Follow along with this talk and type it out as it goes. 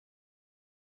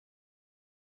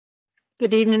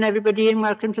Good evening, everybody, and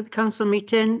welcome to the council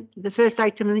meeting. The first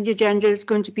item on the agenda is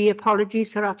going to be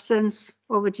apologies for absence.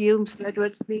 Over to you, Mr.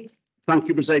 Edwards, please. Thank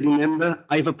you, Presiding Member.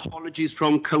 I have apologies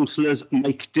from councillors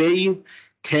Mike Day,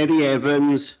 Kerry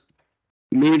Evans,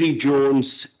 Mary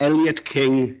Jones, Elliot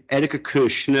King, Erica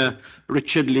Kirshner,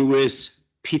 Richard Lewis,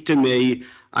 Peter May,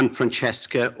 and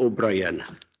Francesca O'Brien.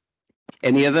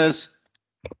 Any others?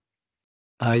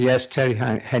 Yes, Terry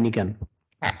Hennigan.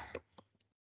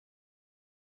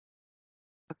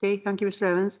 Okay, thank you, Mr.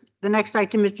 Evans. The next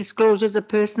item is disclosures of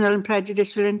personal and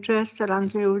prejudicial interests. I'll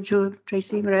hand you over to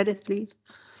Tracy Meredith, please.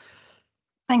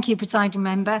 Thank you, Presiding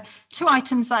Member. Two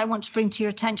items that I want to bring to your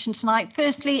attention tonight.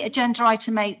 Firstly, agenda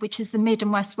item 8, which is the Mid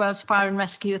and West Wales Fire and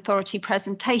Rescue Authority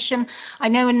presentation. I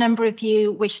know a number of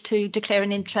you wish to declare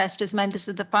an interest as members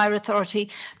of the Fire Authority,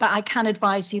 but I can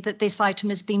advise you that this item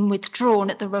has been withdrawn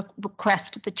at the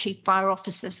request of the Chief Fire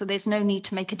Officer, so there's no need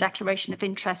to make a declaration of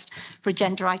interest for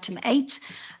agenda item 8.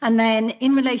 And then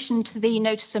in relation to the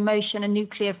notice of motion and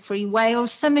Nuclear Free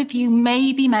Wales, some of you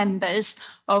may be members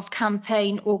of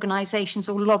campaign organisations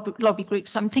or lobby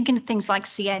groups. I'm thinking of things like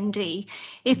CND.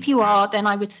 If you are, then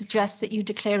I would suggest that you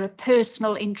declare a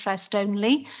personal interest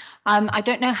only. I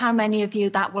don't know how many of you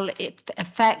that will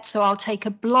affect, so I'll take a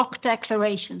block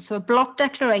declaration. So a block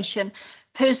declaration,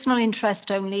 personal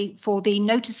interest only for the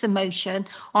notice of motion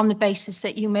on the basis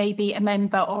that you may be a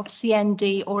member of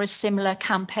CND or a similar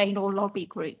campaign or lobby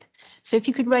group. So if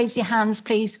you could raise your hands,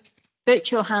 please,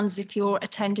 virtual hands if you're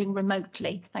attending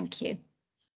remotely. Thank you.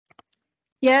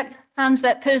 Yeah, hands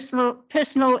up,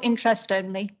 personal interest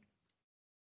only.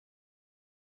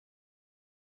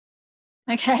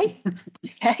 Okay,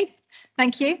 okay,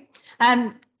 thank you.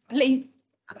 Please.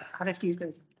 I'll have to use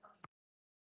those.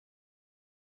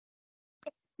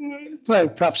 Well,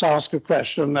 perhaps ask a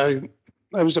question. I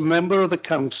was a member of the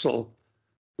council,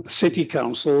 the city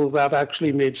council, that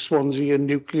actually made Swansea a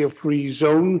nuclear-free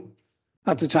zone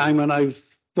at the time, and I've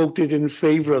voted in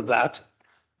favour of that.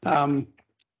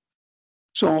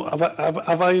 So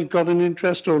have I got an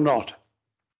interest or not?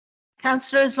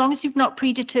 Councillor, as long as you've not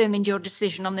predetermined your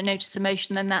decision on the notice of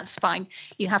motion, then that's fine.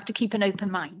 You have to keep an open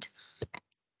mind. Are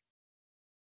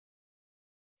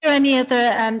there any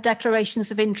other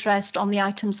declarations of interest on the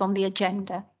items on the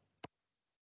agenda?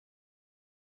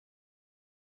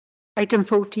 Item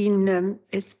 14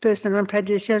 is personal and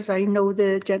prejudicial. I know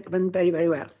the gentleman very, very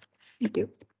well. Thank you.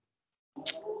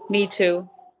 Me too.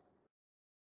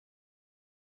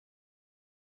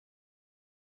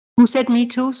 Who said me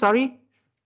too? Sorry.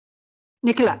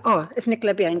 Nicola. Oh, it's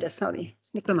Nicola behind us. Sorry.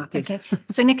 It's Nicola Matthews. Okay.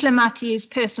 So Nicola Matthews,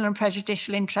 personal and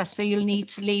prejudicial interest. So you'll need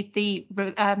to leave the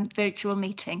virtual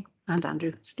meeting. And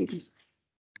Andrew Stevens.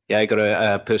 Yeah, I got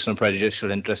a personal prejudicial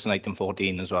interest in item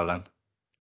 14 as well then.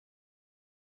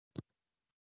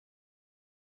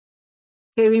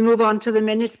 Okay, we move on to the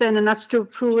minutes then, and that's to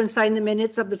approve and sign the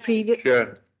minutes of the previous.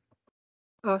 Sure.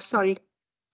 Oh, sorry.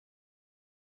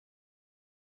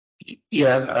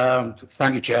 Yeah,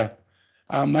 thank you, Chair.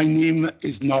 My name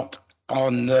is not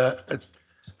on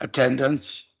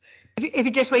attendance. If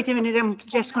you just wait a minute, I'm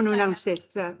just going to announce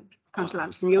it, Councillor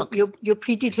Anderson. You're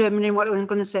predetermining what I'm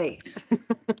going to say.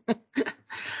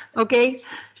 Okay.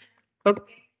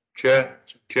 Chair.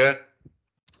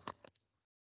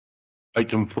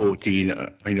 Item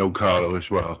 14, I know Carlo as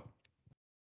well.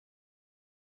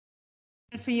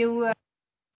 For you.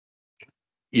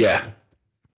 Yeah.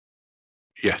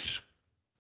 Yes.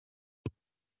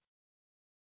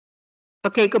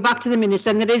 Okay, go back to the minutes,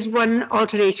 and there is one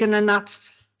alteration, and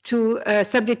that's to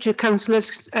subject to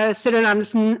councillors Cyril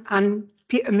Anderson and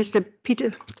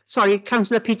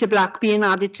Councillor Peter Black being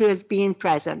added to as being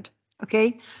present.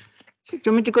 Okay, so do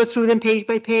you want me to go through them page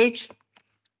by page?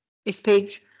 It's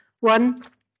page 1,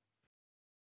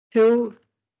 2,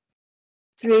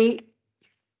 3,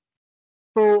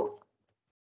 4,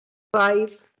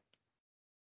 5,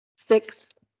 6,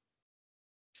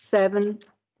 7,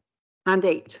 and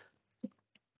 8.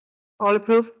 All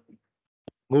approved?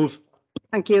 Move.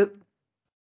 Thank you.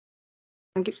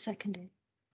 Thank you. Seconded.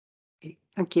 Okay,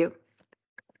 thank you.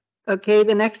 Okay,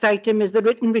 the next item is the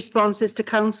written responses to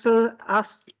council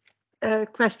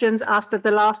questions asked at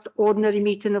the last ordinary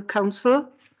meeting of council,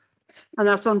 and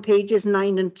that's on pages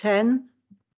 9 and 10.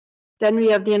 Then we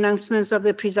have the announcements of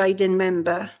the presiding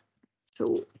member.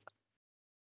 So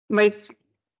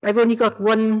I've only got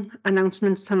one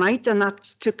announcement tonight, and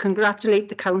that's to congratulate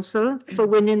the council for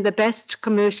winning the Best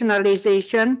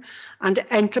Commercialisation and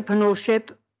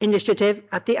Entrepreneurship Initiative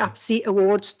at the APSI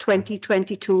Awards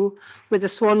 2022, with the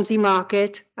Swansea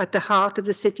market at the heart of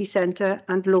the city centre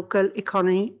and local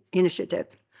economy initiative.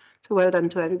 So well done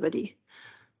to everybody.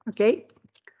 Okay.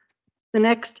 The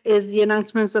next is the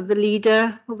announcements of the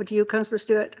leader. Over to you, Councillor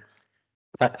Stewart.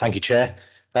 Thank you, Chair.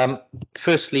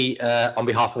 Firstly, on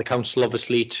behalf of the Council,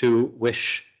 obviously, to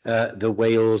wish the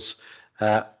Wales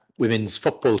women's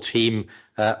football team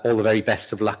all the very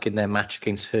best of luck in their match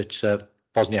against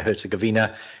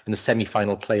Bosnia-Herzegovina in the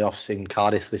semi-final playoffs in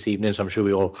Cardiff this evening. So I'm sure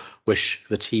we all wish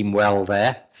the team well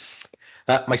there.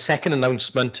 My second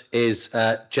announcement is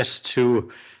just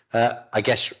to, I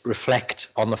guess,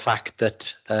 reflect on the fact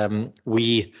that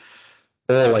we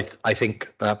all, I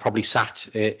think, probably sat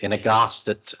in aghast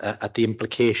at the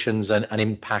implications and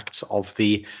impacts of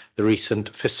the recent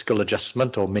fiscal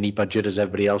adjustment, or mini budget as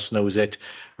everybody else knows it,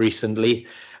 recently.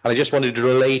 And I just wanted to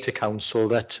relay to Council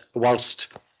that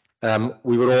whilst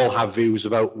we would all have views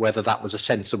about whether that was a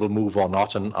sensible move or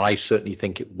not, and I certainly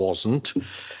think it wasn't,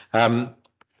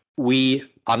 we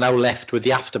are now left with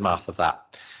the aftermath of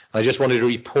that. I just wanted to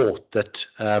report that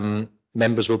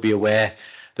members will be aware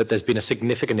that there's been a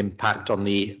significant impact on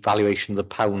the valuation of the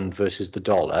pound versus the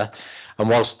dollar. And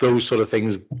whilst those sort of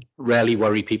things rarely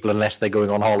worry people unless they're going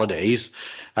on holidays,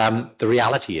 the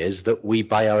reality is that we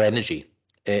buy our energy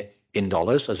in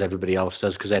dollars, as everybody else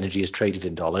does, because energy is traded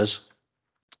in dollars.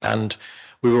 And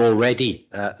we were already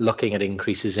looking at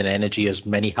increases in energy, as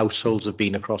many households have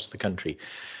been across the country.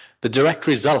 The direct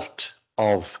result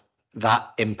of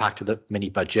that impact of the mini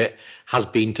budget has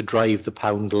been to drive the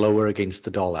pound lower against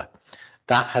the dollar.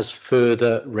 That has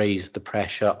further raised the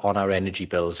pressure on our energy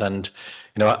bills. And,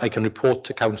 you know, I can report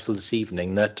to Council this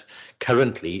evening that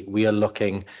currently we are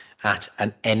looking at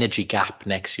an energy gap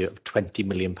next year of £20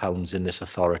 million in this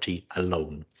authority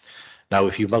alone. Now,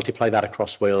 if you multiply that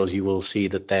across Wales, you will see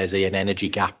that there's an energy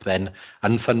gap then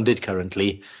unfunded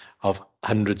currently of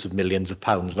hundreds of millions of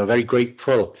pounds. Now, very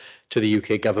grateful to the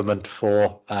UK government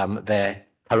for their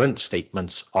current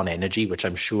statements on energy, which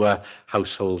I'm sure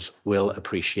households will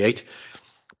appreciate.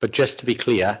 But just to be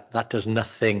clear, that does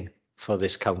nothing for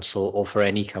this council or for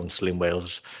any council in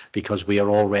Wales, because we are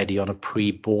already on a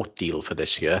pre-bought deal for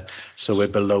this year, so we're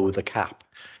below the cap.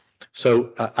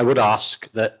 So I would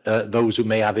ask that those who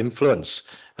may have influence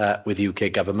with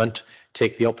UK government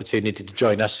take the opportunity to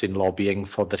join us in lobbying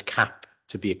for the cap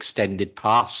to be extended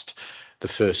past the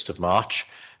 1st of March,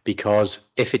 because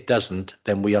if it doesn't,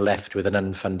 then we are left with an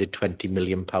unfunded £20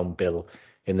 million bill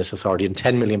in this authority, and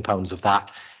 £10 million of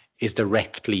that is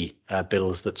directly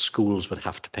bills that schools would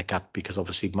have to pick up, because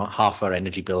obviously half our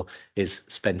energy bill is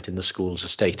spent in the school's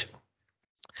estate.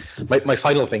 My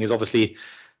final thing is obviously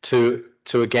to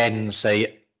again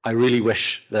say I really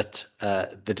wish that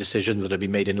the decisions that have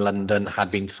been made in London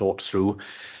had been thought through,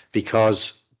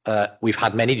 because we've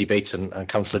had many debates, and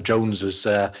Councillor Jones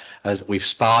as we've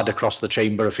sparred across the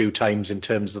chamber a few times in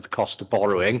terms of the cost of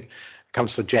borrowing.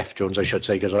 Councillor Jeff Jones, I should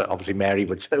say, because obviously Mary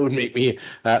would make me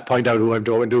point out who I'm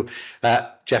talking to,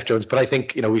 Jeff Jones. But I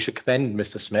think, you know, we should commend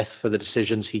Mr. Smith for the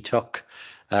decisions he took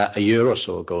a year or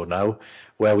so ago now,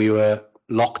 where we were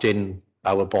locked in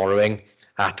our borrowing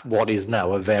at what is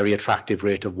now a very attractive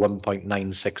rate of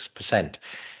 1.96%.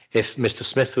 If Mr.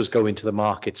 Smith was going to the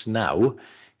markets now,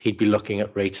 he'd be looking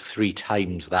at rates 3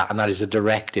 times that, and that is a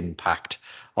direct impact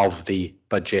of the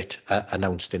budget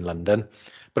announced in London.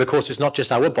 But of course, it's not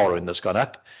just our borrowing that's gone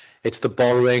up, it's the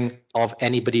borrowing of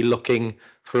anybody looking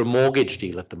for a mortgage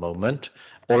deal at the moment,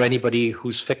 or anybody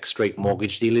whose fixed rate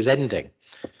mortgage deal is ending.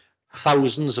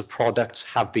 Thousands of products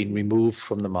have been removed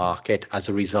from the market as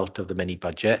a result of the mini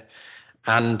budget.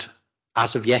 And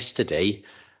as of yesterday,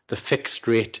 the fixed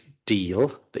rate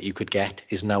deal that you could get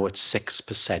is now at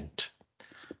 6%.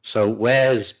 So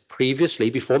whereas previously,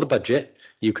 before the budget,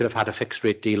 you could have had a fixed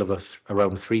rate deal of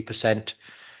around 3%,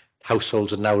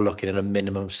 households are now looking at a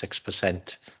minimum of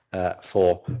 6%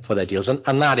 for their deals.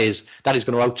 And that is going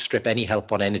to outstrip any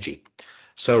help on energy.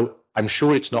 So I'm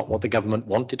sure it's not what the government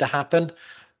wanted to happen,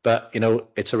 but, you know,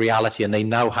 it's a reality, and they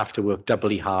now have to work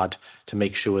doubly hard to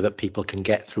make sure that people can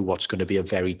get through what's going to be a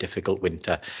very difficult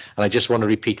winter. And I just want to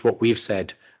repeat what we've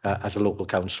said as a local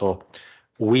council.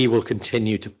 We will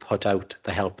continue to put out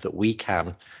the help that we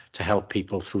can to help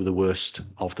people through the worst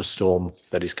of the storm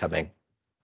that is coming.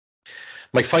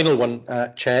 My final one,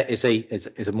 Chair, is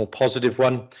a more positive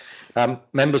one.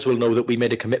 Members will know that we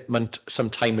made a commitment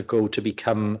some time ago to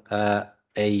become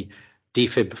a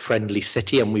DFIB-friendly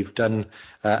city, and we've done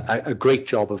a great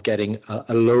job of getting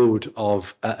a load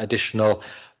of additional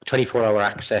 24-hour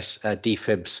access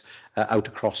DFIBs out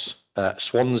across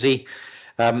Swansea.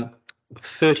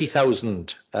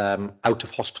 30,000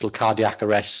 out-of-hospital cardiac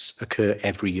arrests occur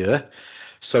every year.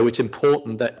 So it's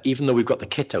important that even though we've got the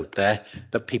kit out there,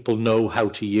 that people know how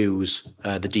to use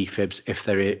the DFIBs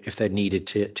if they're needed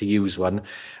to use one.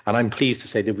 And I'm pleased to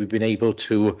say that we've been able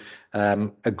to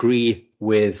agree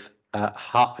with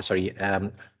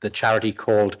the charity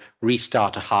called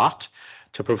Restart a Heart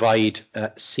to provide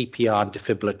CPR and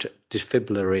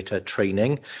defibrillator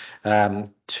training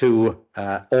to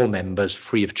all members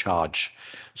free of charge.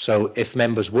 So if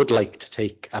members would like to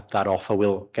take up that offer,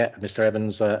 we'll get Mr.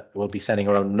 Evans will be sending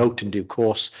around a note in due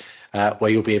course where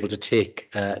you'll be able to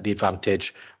take the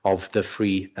advantage of the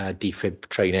free defib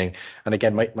training. And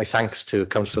again, my thanks to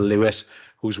Councillor Lewis,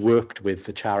 who's worked with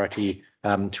the charity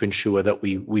to ensure that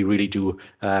we really do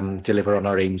deliver on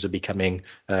our aims of becoming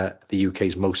the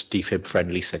UK's most defib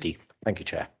friendly city. Thank you,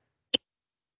 Chair.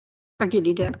 Thank you,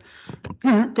 Leader.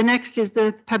 The next is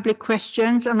the public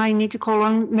questions, and I need to call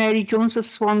on Mary Jones of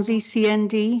Swansea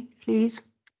CND, please.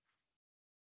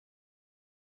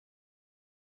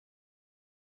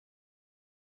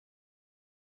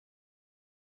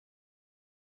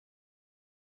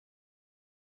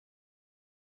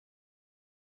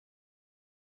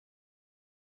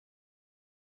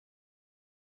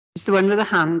 It's the one with the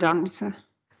hand on, sir.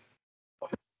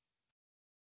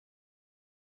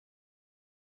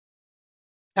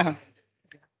 Oh,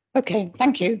 okay,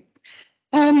 thank you.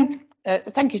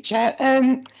 Thank you, Chair.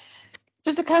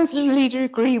 Does the Council leader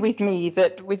agree with me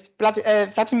that with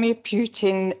Vladimir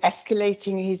Putin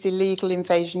escalating his illegal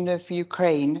invasion of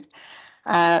Ukraine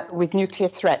with nuclear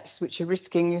threats, which are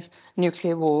risking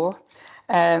nuclear war,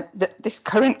 that this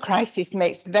current crisis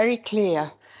makes very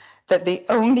clear that the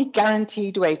only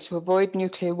guaranteed way to avoid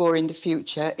nuclear war in the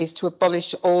future is to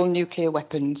abolish all nuclear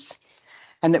weapons,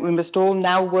 and that we must all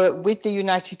now work with the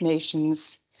United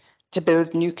Nations to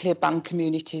build nuclear banned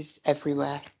communities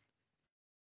everywhere?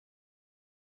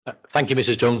 Thank you,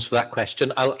 Mrs. Jones, for that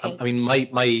question. I mean,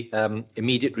 my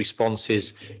immediate response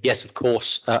is yes, of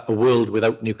course, a world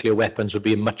without nuclear weapons would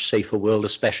be a much safer world,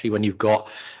 especially when you've got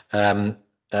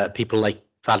people like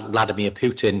Vladimir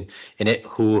Putin in it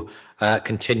who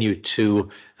continue to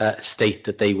state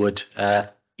that they would,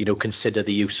 consider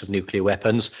the use of nuclear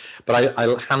weapons. But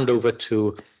I'll hand over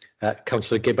to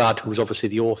Councillor Gibbard, who's obviously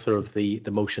the author of the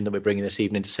motion that we're bringing this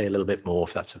evening, to say a little bit more,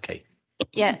 if that's okay.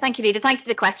 Yeah, thank you, Leader. Thank you for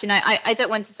the question. I don't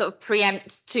want to sort of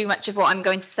preempt too much of what I'm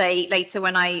going to say later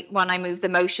when I move the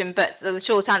motion, but the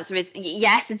short answer is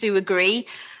yes, I do agree.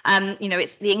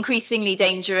 It's the increasingly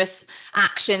dangerous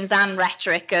actions and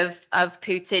rhetoric of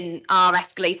Putin are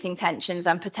escalating tensions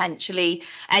and potentially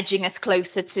edging us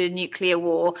closer to nuclear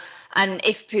war. And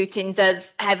if Putin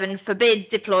does, heaven forbid,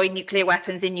 deploy nuclear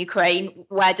weapons in Ukraine,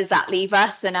 where does that leave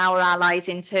us and our allies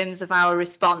in terms of our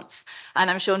response? And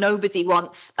I'm sure nobody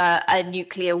wants a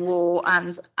nuclear war,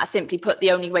 and simply put,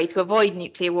 the only way to avoid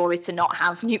nuclear war is to not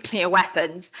have nuclear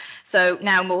weapons. So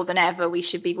now more than ever, we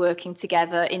should be working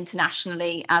together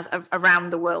internationally around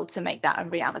the world to make that a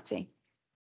reality.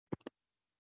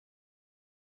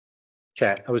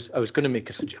 Chair, I was going to make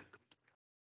a suggestion.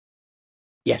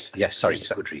 Yes, sorry.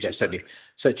 Yes, certainly.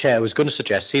 So, Chair, I was going to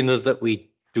suggest, seeing as that we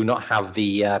do not have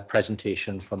the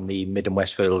presentation from the Mid and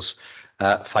West Wales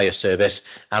Fire Service,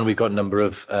 and we've got a number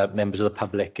of members of the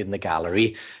public in the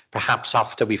gallery, perhaps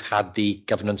after we've had the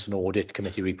Governance and Audit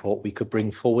Committee report, we could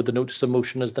bring forward the notice of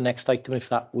motion as the next item, if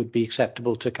that would be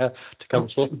acceptable to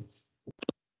Council.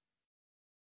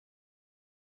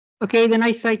 Okay, the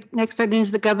next item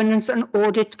is the Governance and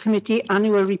Audit Committee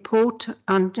Annual Report,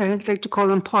 and I'd like to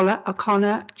call on Paula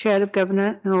O'Connor, Chair of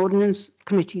Governance and Ordinance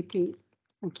Committee, please.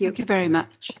 Thank you. Thank you very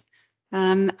much.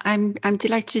 I'm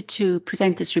delighted to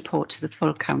present this report to the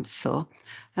full Council.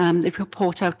 The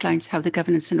report outlines how the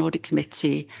Governance and Audit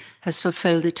Committee has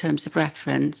fulfilled the terms of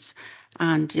reference,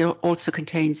 and it also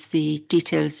contains the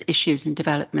details, issues and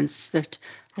developments that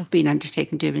have been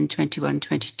undertaken during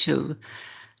 21-22.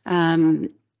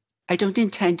 I don't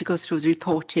intend to go through the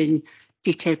report in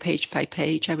detail page by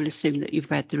page. I will assume that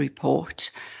you've read the report.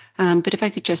 But if I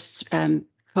could just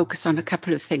focus on a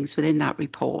couple of things within that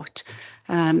report.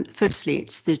 Firstly,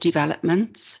 it's the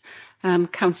developments.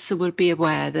 Council will be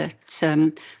aware that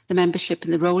the membership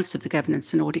and the roles of the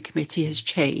Governance and Audit Committee has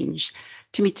changed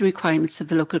to meet the requirements of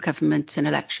the Local Government and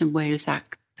Election Wales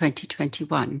Act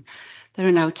 2021. There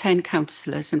are now 10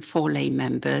 councillors and 4 lay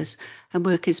members, and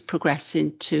work is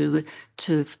progressing to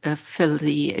fill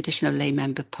the additional lay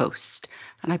member post.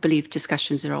 And I believe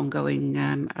discussions are ongoing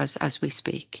as we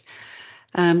speak.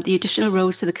 The additional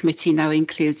roles of the committee now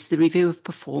includes the review of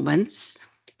performance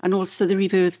and also the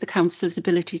review of the council's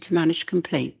ability to manage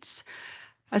complaints.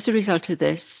 As a result of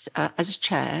this, as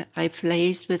chair, I've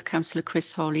liaised with Councillor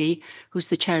Chris Holly, who's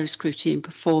the chair of Scrutiny and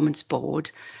Performance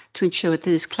Board, to ensure that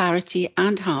there's clarity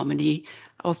and harmony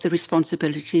of the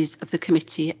responsibilities of the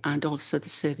committee and also the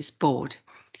service board.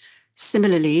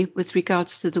 Similarly, with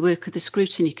regards to the work of the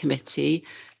Scrutiny Committee,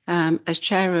 as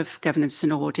chair of Governance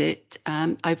and Audit,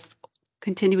 I've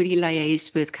continually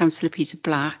liaise with Councillor Peter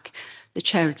Black, the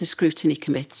chair of the Scrutiny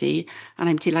Committee, and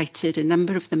I'm delighted a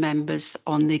number of the members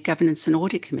on the Governance and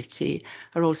Audit Committee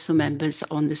are also members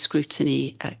on the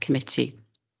Scrutiny Committee.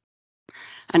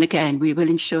 And again, we will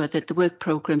ensure that the work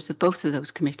programmes of both of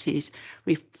those committees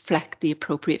reflect the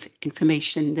appropriate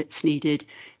information that's needed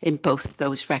in both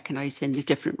those, recognising the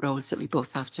different roles that we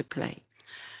both have to play.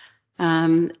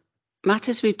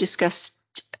 Matters we've discussed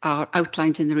are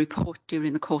outlined in the report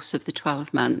during the course of the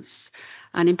 12 months,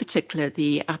 and in particular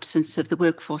the absence of the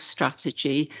workforce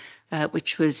strategy,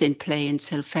 which was in play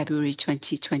until February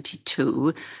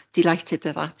 2022. Delighted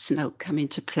that that's now come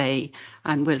into play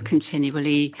and will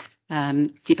continually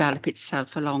develop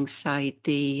itself alongside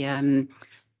the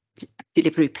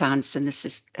delivery plans and the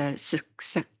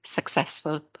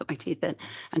successful, put my teeth in,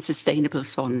 and sustainable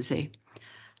Swansea.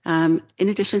 In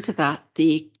addition to that,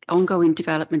 the ongoing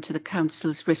development of the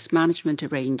Council's risk management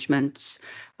arrangements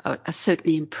are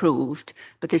certainly improved,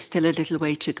 but there's still a little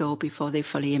way to go before they're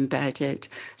fully embedded.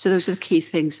 So those are the key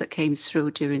things that came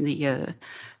through during the year,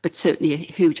 but certainly a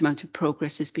huge amount of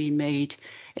progress has been made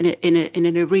in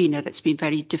an arena that's been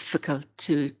very difficult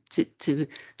to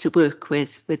work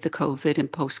with the COVID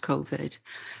and post-COVID.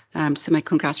 So my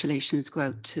congratulations go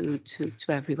out to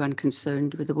everyone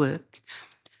concerned with the work.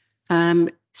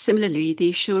 Similarly, the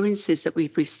assurances that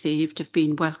we've received have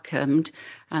been welcomed,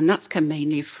 and that's come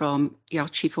mainly from our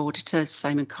Chief Auditor,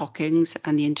 Simon Cockings,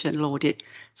 and the internal audit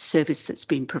service that's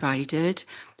been provided.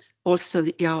 Also,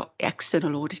 our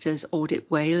external auditors, Audit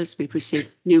Wales, we've received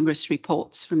numerous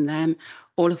reports from them,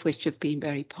 all of which have been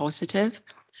very positive.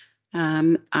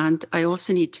 And I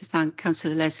also need to thank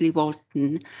Councillor Leslie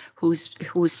Walton, who's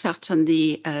sat on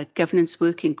the Governance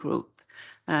Working Group,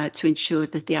 to ensure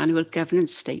that the annual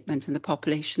governance statement and the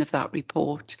population of that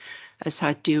report has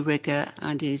had due rigour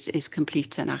and is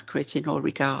complete and accurate in all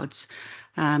regards.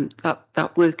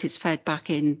 That work is fed back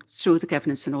in through the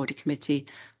Governance and Audit Committee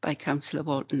by Councillor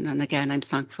Walton, and again I'm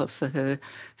thankful for her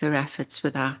efforts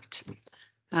with that.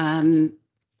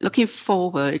 Looking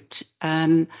forward,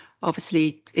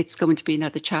 obviously it's going to be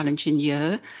another challenging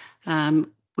year.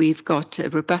 We've got a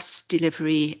robust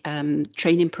delivery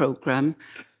training programme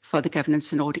for the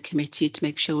Governance and Audit Committee to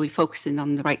make sure we're focusing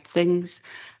on the right things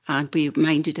and be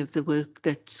minded of the work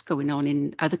that's going on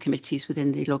in other committees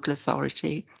within the local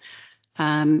authority.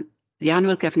 The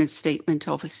annual governance statement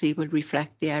obviously will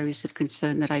reflect the areas of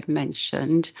concern that I've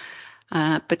mentioned.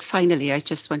 But finally, I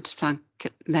just want to thank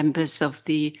members of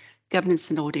the Governance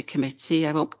and Audit Committee.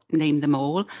 I won't name them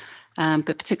all, but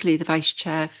particularly the Vice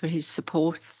Chair for his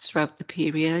support throughout the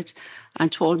period, and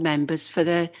to all members for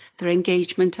their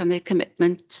engagement and their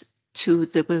commitment to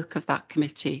the work of that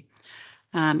committee.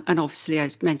 And obviously,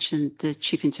 as mentioned, the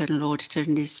Chief Internal Auditor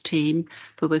and his team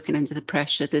for working under the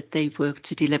pressure that they've worked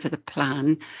to deliver the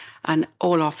plan, and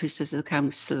all officers of the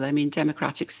Council. I mean,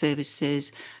 Democratic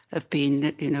Services have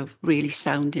been, really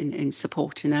sound in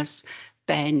supporting us.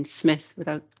 Ben Smith,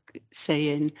 without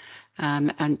saying,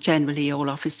 and generally all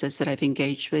officers that I've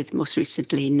engaged with, most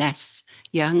recently Ness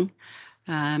Young,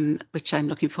 which I'm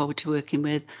looking forward to working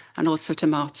with, and also to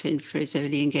Martin for his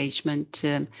early engagement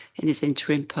in his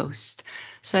interim post.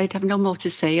 So I'd have no more to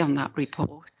say on that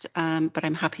report, but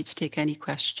I'm happy to take any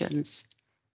questions.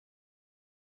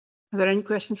 Are there any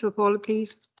questions for Paula,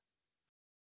 please?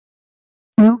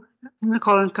 No? I'm going to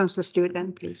call on Councillor Stewart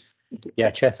then, please. Yeah,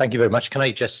 Chair, thank you very much. Can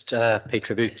I just pay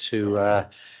tribute to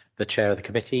the Chair of the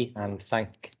committee and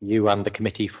thank you and the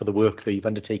committee for the work that you've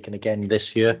undertaken again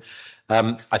this year.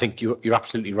 I think you're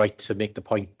absolutely right to make the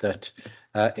point that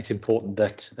it's important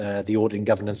that the Audit and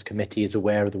Governance Committee is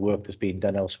aware of the work that's being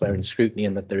done elsewhere in scrutiny,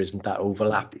 and that there isn't that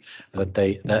overlap, that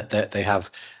they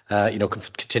have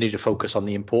continue to focus on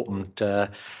the important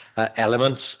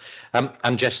elements.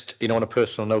 And just on a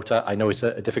personal note, I know it's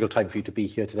a difficult time for you to be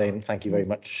here today, and thank you very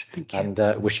much. Thank you.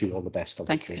 And wish you all the best.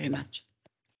 Obviously. Thank you very much.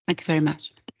 Thank you very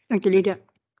much. Thank you, Leader.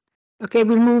 Okay,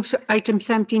 we'll move item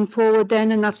 17 forward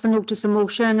then, and that's the notice of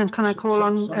motion. And can I call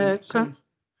on?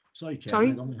 Sorry, Chair, sorry?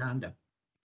 I got my hand up.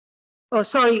 Oh,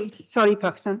 sorry,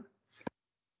 Paxton.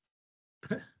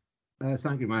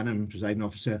 Thank you, Madam Presiding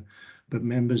Officer. But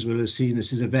members will have seen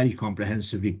this is a very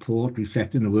comprehensive report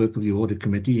reflecting the work of the Audit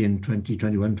Committee in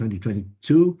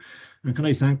 2021-2022. And can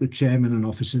I thank the Chairman and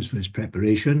officers for his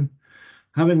preparation.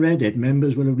 Having read it,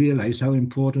 members will have realised how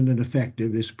important and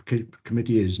effective this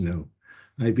committee is now.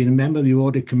 I've been a member of the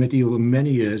Audit Committee over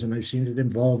many years, and I've seen it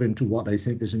evolve into what I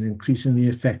think is an increasingly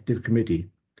effective committee.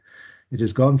 It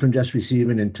has gone from just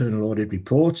receiving internal audit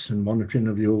reports and monitoring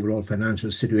of the overall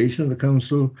financial situation of the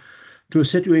Council to a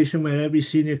situation where every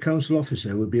senior Council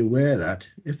officer will be aware that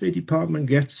if a department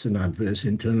gets an adverse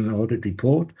internal audit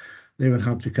report, they will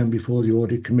have to come before the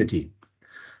Audit Committee.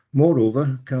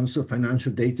 Moreover, Council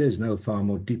financial data is now far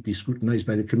more deeply scrutinised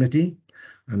by the committee,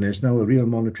 and there's now a real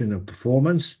monitoring of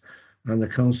performance and the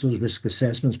Council's risk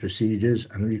assessments procedures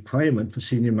and a requirement for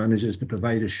senior managers to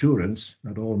provide assurance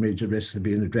that all major risks are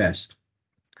being addressed.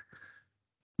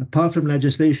 Apart from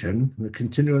legislation, the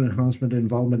continual enhancement and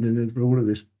involvement in the role of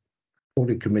this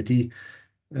Audit Committee,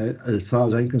 as far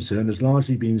as I'm concerned, has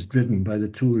largely been driven by the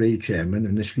two lay chairmen,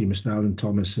 initially Mr. Alan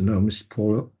Thomas and now Mrs.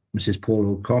 Paul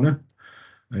O'Connor.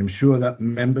 I'm sure that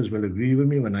members will agree with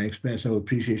me when I express our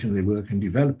appreciation of their work in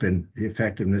developing the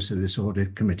effectiveness of this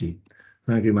Audit Committee.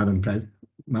 Thank you, Madam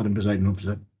Presiding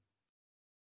Officer.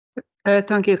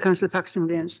 Thank you, Councillor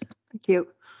Paxton-Williams. Thank you.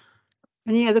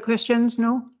 Any other questions?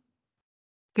 No?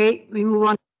 Okay, we move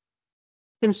on to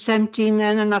item 17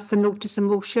 then, and that's the notice of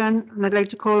motion. And I'd like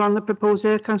to call on the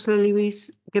proposer, Councillor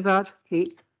Louise Gibbard,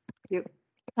 please. Thank you.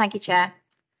 Thank you, Chair.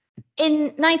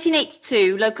 In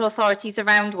 1982, local authorities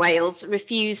around Wales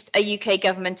refused a UK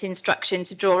government instruction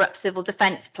to draw up civil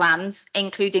defence plans,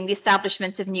 including the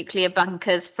establishment of nuclear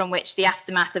bunkers from which the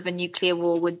aftermath of a nuclear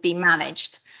war would be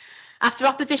managed. After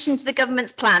opposition to the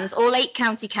government's plans, all 8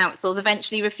 county councils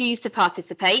eventually refused to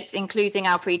participate, including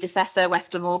our predecessor,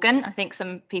 West Glamorgan. I think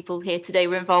some people here today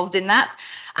were involved in that,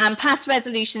 and passed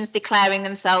resolutions declaring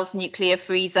themselves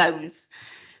nuclear-free zones.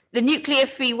 The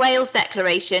Nuclear-Free Wales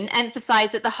Declaration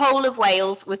emphasised that the whole of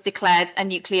Wales was declared a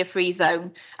nuclear-free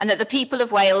zone and that the people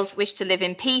of Wales wished to live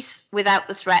in peace without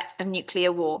the threat of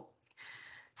nuclear war.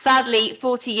 Sadly,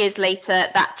 40 years later,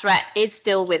 that threat is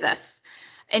still with us.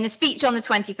 In a speech on the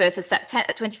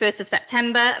 21st of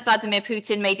September, Vladimir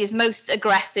Putin made his most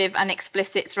aggressive and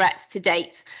explicit threats to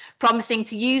date, promising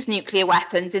to use nuclear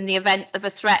weapons in the event of a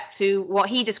threat to what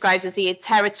he describes as the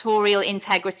territorial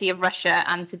integrity of Russia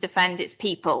and to defend its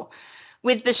people.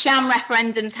 With the sham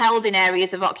referendums held in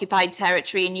areas of occupied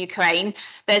territory in Ukraine,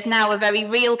 there's now a very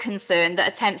real concern that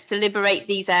attempts to liberate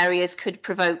these areas could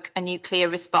provoke a nuclear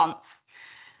response.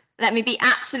 Let me be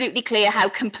absolutely clear how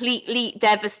completely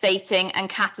devastating and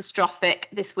catastrophic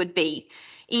this would be.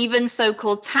 Even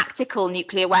so-called tactical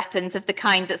nuclear weapons of the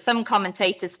kind that some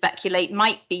commentators speculate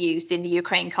might be used in the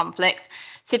Ukraine conflict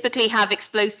typically have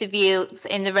explosive yields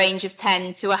in the range of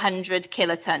 10 to 100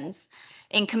 kilotons.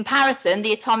 In comparison,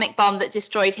 the atomic bomb that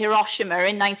destroyed Hiroshima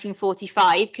in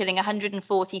 1945, killing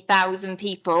 140,000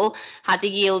 people, had a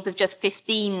yield of just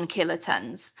 15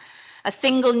 kilotons. A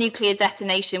single nuclear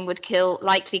detonation would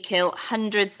likely kill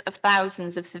hundreds of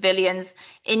thousands of civilians,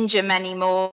 injure many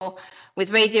more, with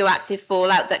radioactive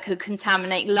fallout that could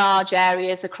contaminate large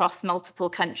areas across multiple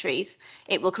countries.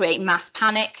 It will create mass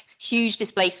panic, huge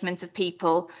displacement of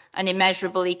people, and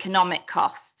immeasurable economic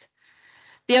cost.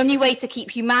 The only way to keep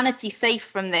humanity safe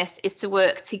from this is to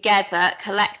work together,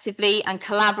 collectively and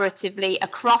collaboratively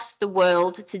across the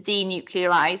world to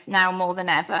denuclearize now more than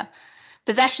ever.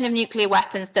 Possession of nuclear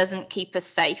weapons doesn't keep us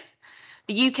safe.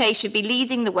 The UK should be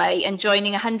leading the way and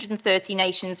joining 130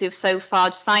 nations who have so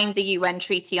far signed the UN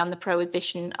Treaty on the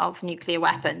Prohibition of Nuclear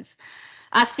Weapons.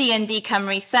 As CND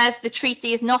Cymru says, the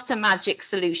treaty is not a magic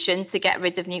solution to get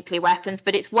rid of nuclear weapons,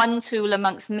 but it's one tool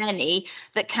amongst many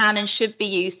that can and should be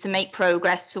used to make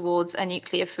progress towards a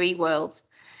nuclear-free world.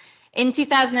 In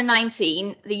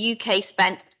 2019, the UK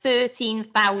spent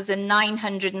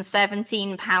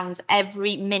 £13,917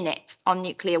 every minute on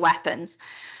nuclear weapons.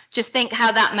 Just think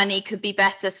how that money could be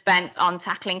better spent on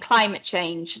tackling climate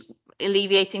change,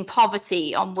 alleviating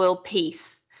poverty, on world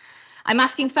peace. I'm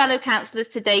asking fellow councillors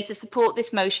today to support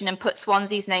this motion and put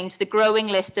Swansea's name to the growing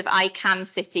list of I CAN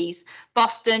cities: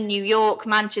 Boston, New York,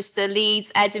 Manchester,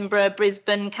 Leeds, Edinburgh,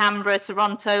 Brisbane, Canberra,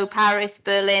 Toronto, Paris,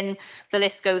 Berlin, the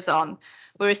list goes on.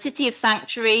 We're a city of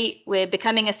sanctuary, we're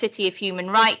becoming a city of human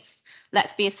rights.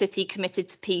 Let's be a city committed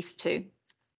to peace too.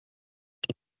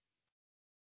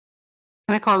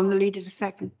 Can I call on the leaders a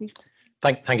second, please?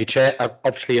 Thank you, Chair. I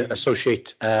obviously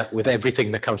associate with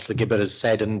everything that Councillor Gibbard has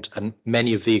said and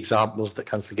many of the examples that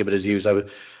Councillor Gibbard has used. I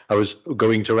was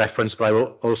going to reference,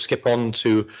 but I'll skip on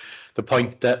to the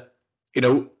point that, you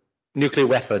know, nuclear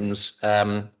weapons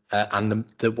and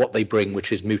what they bring,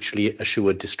 which is mutually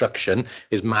assured destruction,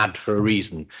 is mad for a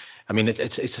reason. I mean,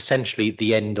 it's essentially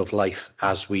the end of life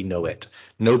as we know it.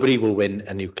 Nobody will win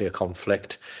a nuclear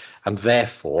conflict, and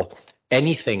therefore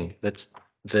anything that's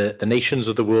the nations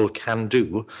of the world can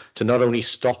do to not only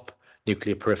stop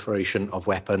nuclear proliferation of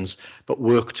weapons, but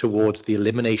work towards the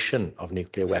elimination of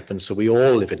nuclear weapons so we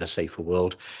all live in a safer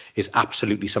world, is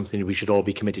absolutely something we should all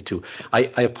be committed to. I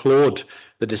applaud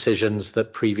the decisions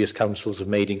that previous councils have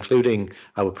made, including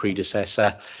our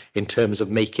predecessor, in terms of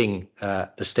making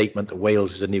the statement that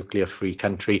Wales is a nuclear-free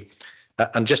country.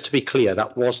 And just to be clear,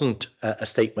 that wasn't a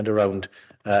statement around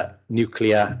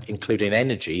nuclear, including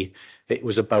energy, it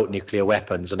was about nuclear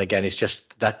weapons. And again, it's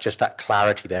just that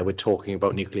clarity there. We're talking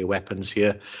about nuclear weapons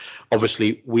here.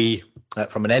 Obviously, we,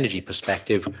 from an energy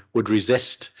perspective, would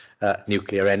resist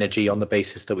nuclear energy on the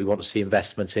basis that we want to see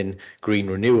investments in green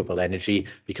renewable energy,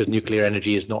 because nuclear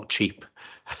energy is not cheap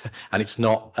and it's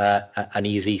not an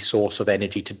easy source of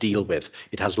energy to deal with.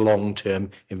 It has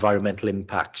long-term environmental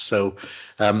impacts. So,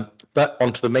 but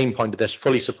onto the main point of this,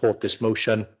 fully support this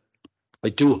motion. I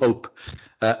do hope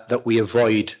that we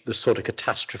avoid the sort of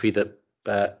catastrophe that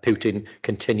Putin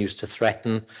continues to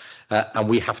threaten, and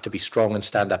we have to be strong and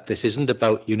stand up. This isn't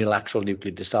about unilateral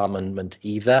nuclear disarmament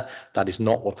either. That is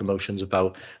not what the motion's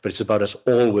about, but it's about us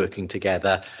all working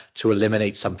together to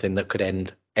eliminate something that could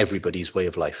end everybody's way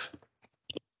of life.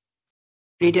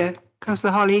 Leader,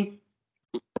 Councillor Holly.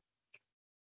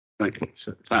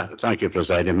 Thank you,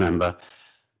 Presiding Member.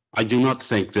 I do not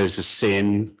think there's a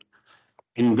sane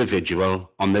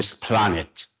individual on this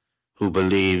planet who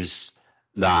believes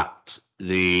that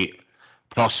the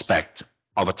prospect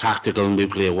of a tactical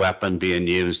nuclear weapon being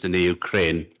used in the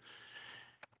Ukraine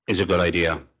is a good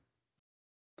idea.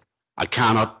 I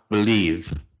cannot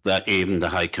believe that even the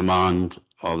High Command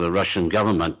of the Russian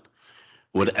government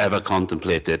would ever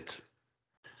contemplate it.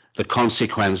 The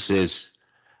consequences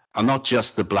are not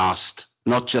just the blast,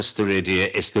 not just the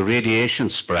radiation, it's the radiation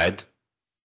spread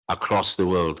across the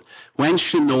world. When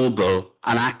Chernobyl,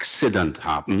 an accident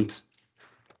happened,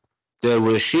 there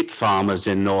were sheep farmers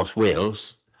in North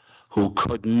Wales who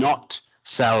could not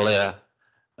sell their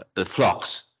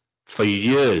flocks for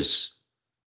years.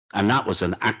 And that was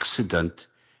an accident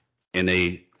in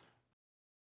a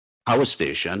power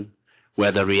station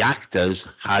where the reactors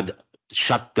had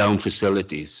shut down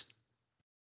facilities.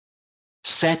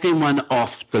 Setting one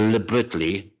off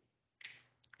deliberately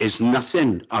is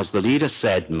nothing, as the leader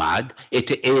said, mad.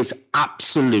 It is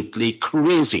absolutely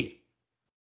crazy.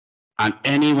 And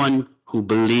anyone who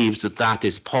believes that that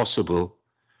is possible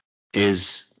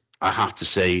is, I have to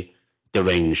say,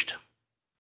 deranged.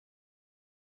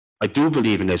 I do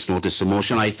believe in this notice of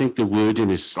motion. I think the wording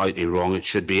is slightly wrong. It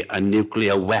should be a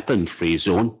nuclear weapon-free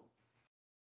zone,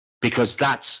 because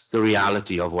that's the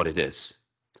reality of what it is.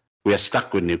 We are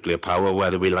stuck with nuclear power,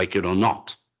 whether we like it or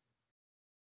not.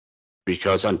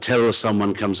 Because until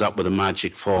someone comes up with a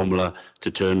magic formula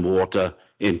to turn water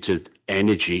into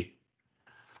energy,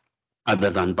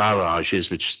 other than barrages,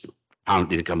 which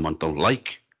apparently the government don't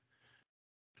like,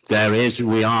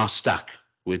 we are stuck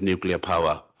with nuclear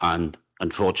power. And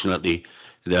unfortunately,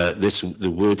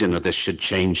 the wording of this should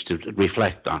change to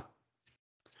reflect that.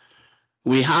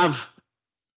 We have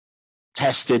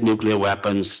tested nuclear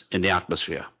weapons in the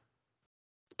atmosphere.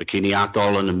 Bikini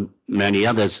Atoll and many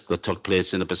others that took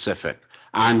place in the Pacific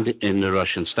and in the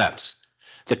Russian steppes.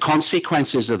 The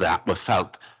consequences of that were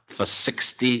felt for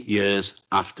 60 years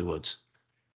afterwards.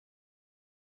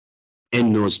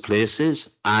 In those places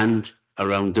and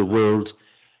around the world,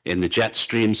 in the jet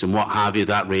streams and what have you,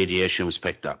 that radiation was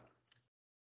picked up.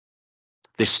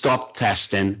 They stopped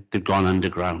testing, they've gone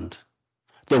underground.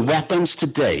 The weapons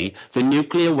today, the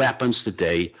nuclear weapons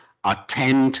today, are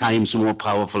 10 times more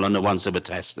powerful than the ones that were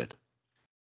tested.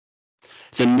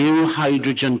 The new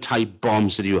hydrogen type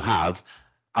bombs that you have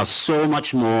are so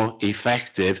much more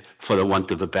effective, for the want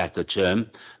of a better term,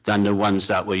 than the ones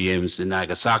that were used in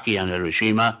Nagasaki and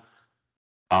Hiroshima,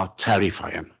 are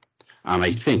terrifying. And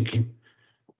I think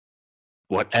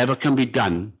whatever can be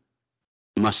done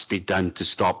must be done to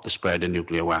stop the spread of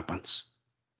nuclear weapons.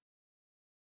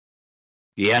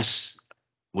 Yes,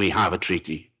 we have a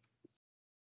treaty.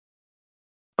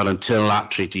 But until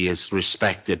that treaty is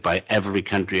respected by every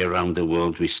country around the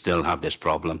world, we still have this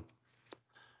problem.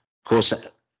 Of course,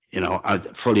 you know, I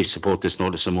fully support this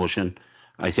notice of motion.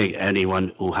 I think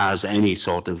anyone who has any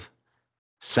sort of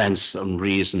sense and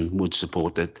reason would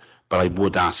support it. But I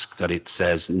would ask that it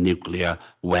says nuclear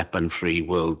weapon-free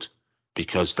world,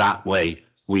 because that way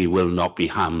we will not be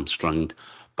hamstrung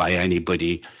by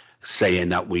anybody saying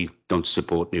that we don't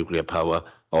support nuclear power,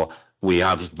 or we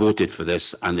have voted for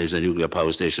this and there's a nuclear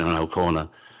power station on our corner,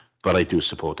 but I do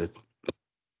support it.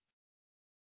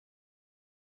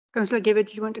 Councillor Gibbard,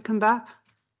 do you want to come back?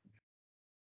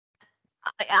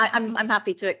 I'm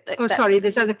happy to. Oh, sorry,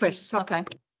 there's other questions. Okay.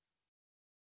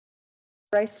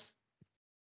 Bryce?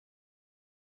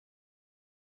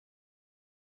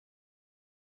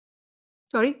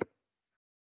 Sorry?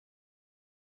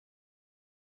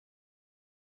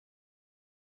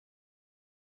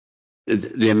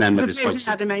 The amendment is Propose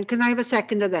that amendment. Can I have a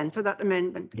seconder then for that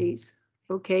amendment, please?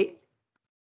 Okay.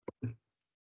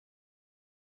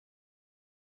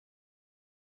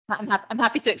 I'm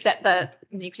happy to accept the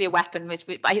nuclear weapon, which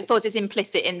I thought it's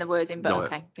implicit in the wording, but No,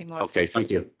 okay. Be more Okay,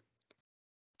 thank you.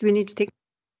 Do we need to take?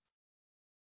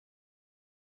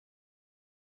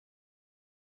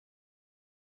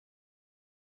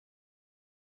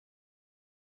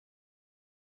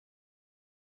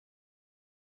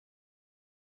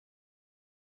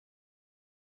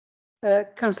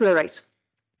 Councillor Rice.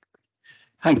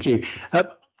 Thank you.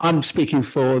 I'm speaking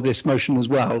for this motion as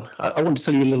well. I want to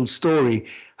tell you a little story.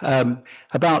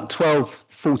 About 12,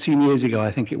 14 years ago,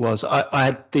 I think it was, I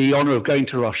had the honour of going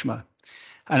to Hiroshima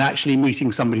and actually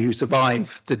meeting somebody who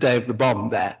survived the day of the bomb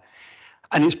there.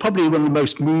 And it's probably one of the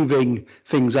most moving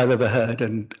things I've ever heard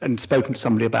and spoken to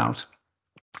somebody about.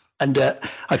 And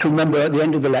I can remember at the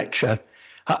end of the lecture,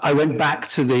 I went back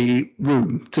to the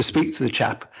room to speak to the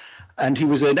chap. And he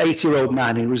was an 80-year-old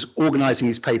man. He was organising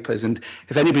his papers. And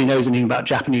if anybody knows anything about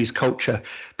Japanese culture,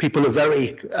 people are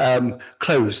very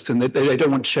closed and they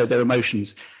don't want to show their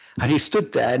emotions. And he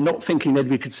stood there, not thinking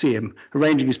anybody could see him,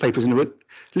 arranging his papers, and there were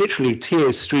literally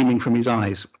tears streaming from his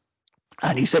eyes.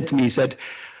 And he said to me, he said,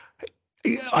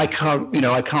 I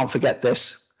can't forget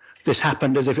this. This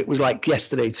happened as if it was like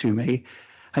yesterday to me.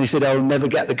 And he said, I'll never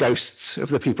get the ghosts of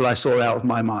the people I saw out of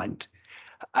my mind.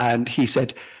 And he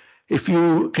said, if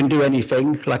you can do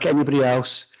anything like anybody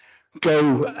else,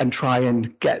 go and try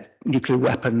and get nuclear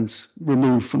weapons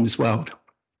removed from this world.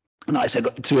 And I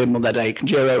said to him on that day,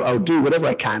 Conjero, I'll do whatever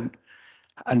I can.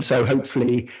 And so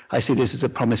hopefully I see this as a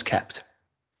promise kept.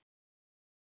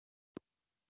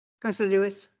 Councillor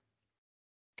Lewis.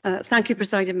 Thank you,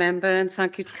 Presiding Member, and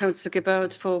thank you to Councillor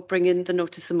Gibbard for bringing the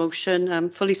notice of motion.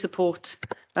 Fully support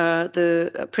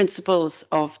the principles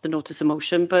of the notice of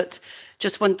motion, but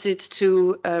just wanted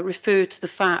to refer to the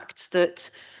fact that,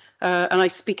 and I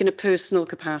speak in a personal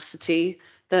capacity,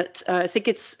 that I think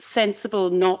it's sensible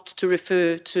not to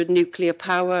refer to nuclear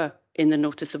power in the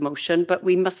notice of motion, but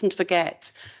we mustn't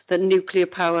forget that nuclear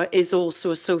power is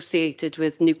also associated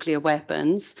with nuclear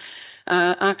weapons.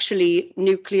 Actually,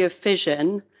 nuclear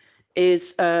fission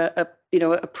is a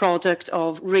product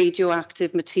of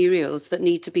radioactive materials that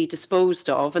need to be disposed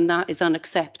of, and that is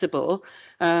unacceptable.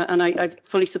 And I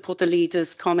fully support the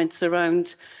leader's comments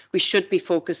around we should be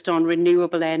focused on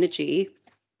renewable energy.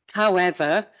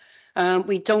 However,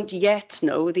 we don't yet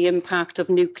know the impact of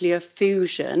nuclear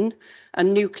fusion,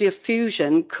 and nuclear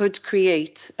fusion could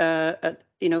create an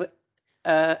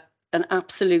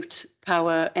absolute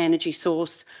power energy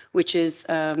source which is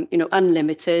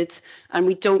unlimited, and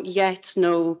we don't yet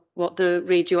know what the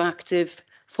radioactive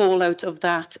fallout of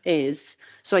that is.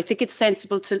 So I think it's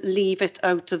sensible to leave it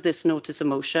out of this notice of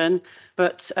motion,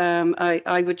 but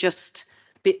I would just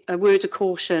be a word of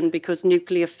caution, because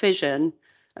nuclear fission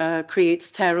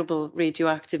creates terrible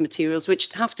radioactive materials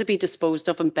which have to be disposed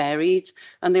of and buried,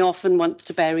 and they often want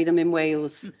to bury them in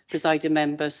Wales, Presiding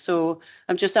Member. So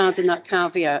I'm just adding that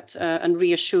caveat and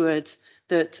reassured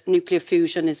that nuclear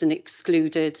fusion isn't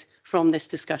excluded from this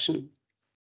discussion.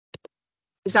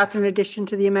 Is that in addition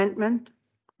to the amendment,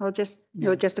 or just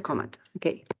just a comment?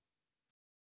 Okay.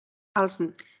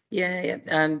 Alison. Yeah.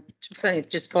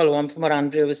 Just follow on from what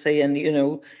Andrea was saying.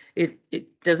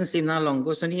 It doesn't seem that long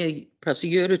ago. It's only perhaps a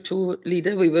year or two,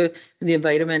 Leader. We were in the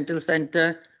environmental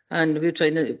centre and we were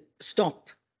trying to stop,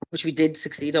 which we did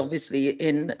succeed, obviously,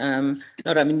 in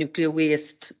not having nuclear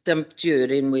waste dumped here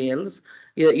in Wales.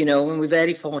 And we're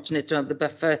very fortunate to have the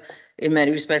buffer in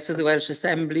many respects of the Welsh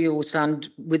Assembly who stand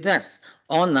with us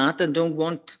on that and don't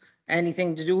want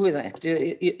anything to do with it.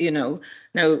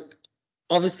 Now,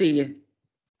 obviously,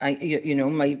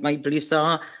 my beliefs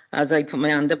are, as I put my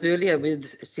hand up earlier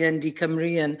with CND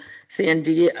Cymru and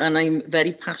CND, and I'm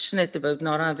very passionate about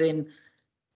not having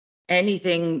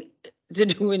anything to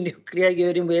do with nuclear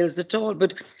here in Wales at all.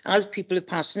 But as people have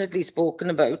passionately spoken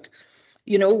about,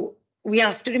 we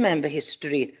have to remember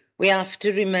history. We have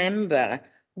to remember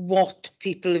what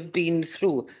people have been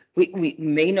through. We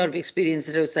may not have experienced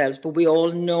it ourselves, but we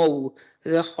all know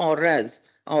the horrors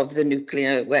of the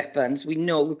nuclear weapons. We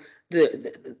know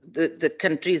the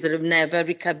countries that have never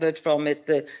recovered from it,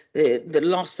 the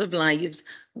loss of lives.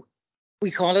 We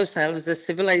call ourselves a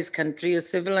civilized country, a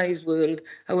civilized world.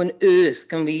 How on earth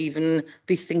can we even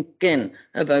be thinking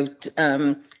about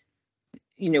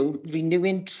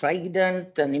renewing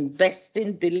Trident and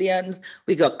investing billions?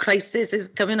 We got crises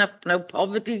coming up now,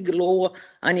 poverty galore,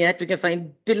 and yet we can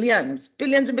find billions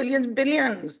and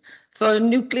billions for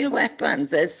nuclear weapons.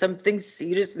 There's something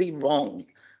seriously wrong,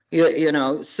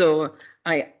 so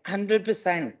I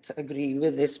 100% agree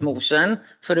with this motion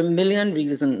for a million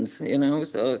reasons,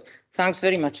 so thanks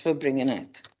very much for bringing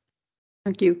it.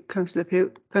 Thank you, Councillor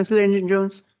Pugh. Councillor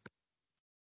Injun-Jones.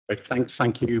 Right,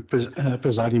 thank you,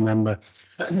 presiding member.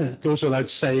 Goes without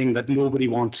saying that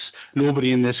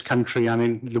nobody in this country and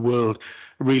in the world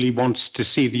really wants to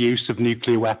see the use of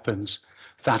nuclear weapons.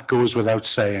 That goes without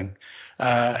saying,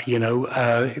 but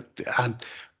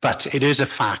it is a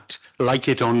fact, like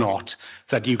it or not,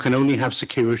 that you can only have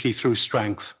security through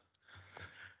strength.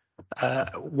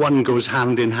 One goes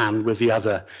hand in hand with the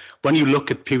other. When you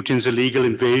look at Putin's illegal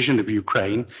invasion of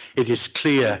Ukraine, it is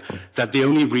clear that the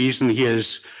only reason he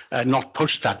has not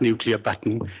pushed that nuclear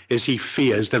button is he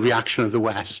fears the reaction of the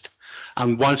West.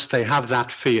 And whilst they have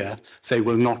that fear, they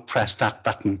will not press that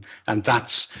button. And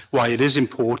that's why it is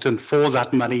important for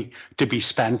that money to be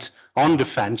spent on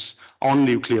defence, on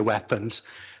nuclear weapons,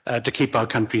 to keep our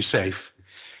country safe.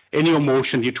 In your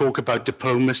motion, you talk about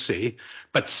diplomacy,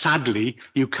 but sadly,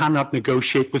 you cannot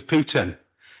negotiate with Putin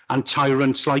and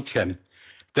tyrants like him.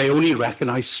 They only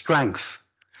recognise strength,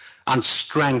 and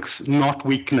strength, not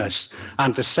weakness.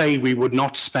 And to say we would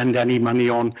not spend any money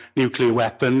on nuclear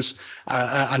weapons,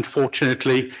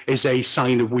 unfortunately, is a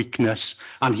sign of weakness.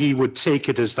 And he would take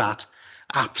it as that,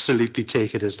 absolutely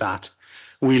take it as that.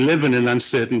 We live in an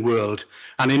uncertain world,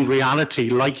 and in reality,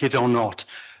 like it or not,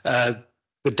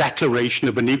 the declaration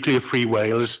of a nuclear-free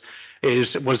Wales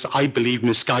was, I believe,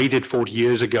 misguided 40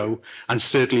 years ago, and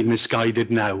certainly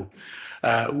misguided now.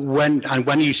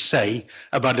 When you say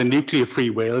about a nuclear-free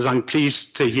Wales, I'm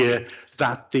pleased to hear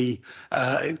that the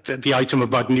item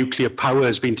about nuclear power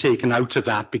has been taken out of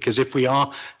that, because if we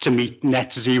are to meet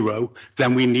net zero,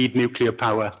 then we need nuclear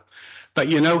power. But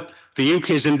you know, the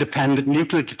UK's independent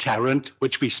nuclear deterrent,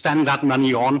 which we spend that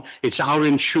money on, it's our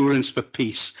insurance for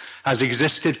peace, has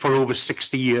existed for over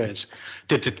 60 years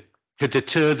to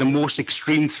deter the most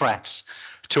extreme threats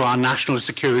to our national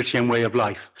security and way of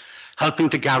life, helping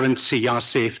to guarantee our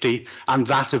safety and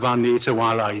that of our NATO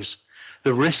allies.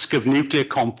 The risk of nuclear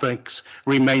conflicts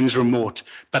remains remote,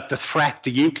 but the threat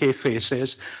the UK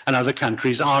faces and other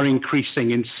countries are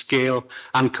increasing in scale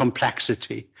and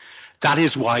complexity. That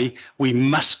is why we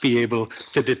must be able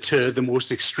to deter the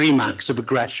most extreme acts of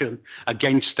aggression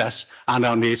against us and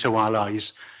our NATO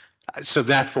allies. So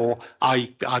therefore,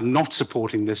 I am not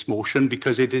supporting this motion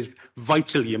because it is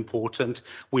vitally important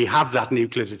we have that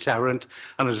nuclear deterrent.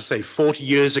 And as I say, 40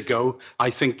 years ago, I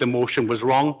think the motion was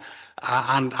wrong,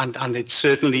 and it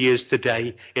certainly is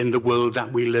today in the world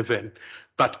that we live in.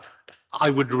 But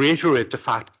I would reiterate the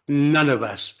fact none of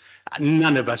us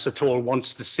at all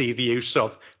wants to see the use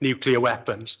of nuclear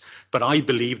weapons. But I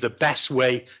believe the best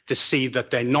way to see that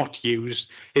they're not used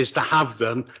is to have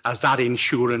them as that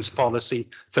insurance policy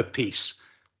for peace.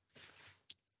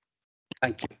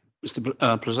 Thank you.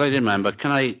 Mr. Presiding Member,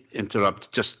 can I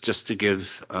interrupt just to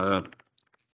give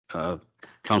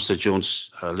Councillor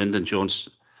Jones, Lyndon Jones,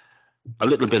 a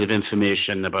little bit of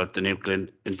information about the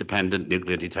independent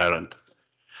nuclear deterrent.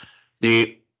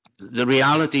 The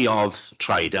reality of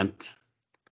Trident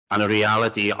and the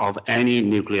reality of any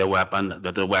nuclear weapon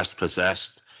that the West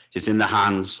possessed is in the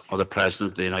hands of the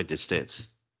President of the United States.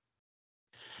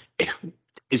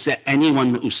 Is there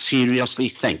anyone who seriously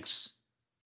thinks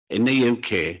in the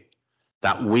UK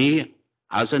that we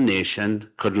as a nation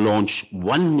could launch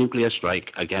one nuclear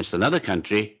strike against another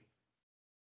country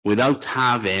without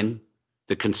having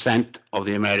the consent of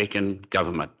the American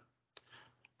government?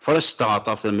 For a start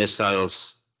off, the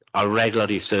missiles are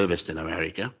regularly serviced in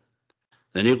America.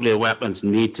 The nuclear weapons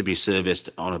need to be serviced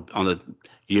on a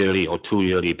yearly or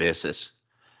 2-yearly basis.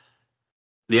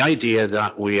 The idea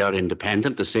that we are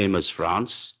independent, the same as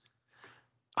France,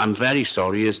 I'm very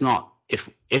sorry, is not.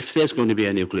 If there's going to be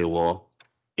a nuclear war,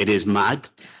 it is mad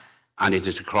and it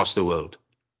is across the world.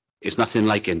 It's nothing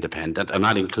like independent, and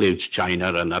that includes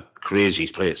China and that crazy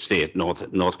state,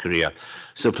 North Korea.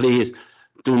 So please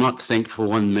do not think for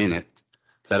 1 minute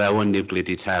that our nuclear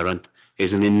deterrent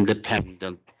is an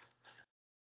independent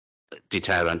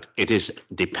deterrent. It is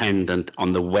dependent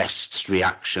on the West's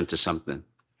reaction to something.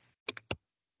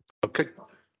 Okay.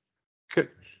 Good.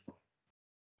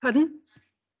 Pardon?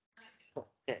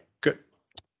 Good.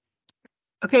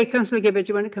 Okay, Councillor Gibbard,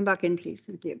 do you want to come back in, please?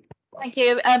 Thank you. Thank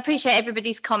you. I appreciate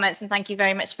everybody's comments and thank you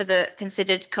very much for the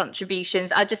considered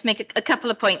contributions. I'll just make a couple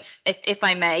of points, if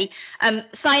I may.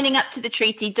 Signing up to the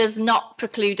treaty does not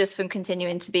preclude us from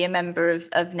continuing to be a member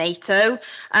of NATO.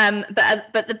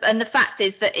 But the fact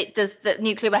is that that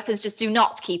nuclear weapons just do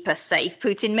not keep us safe.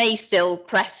 Putin may still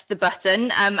press the button,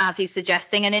 as he's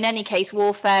suggesting, and in any case,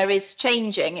 warfare is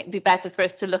changing. It'd be better for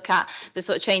us to look at the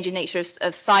sort of changing nature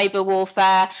of cyber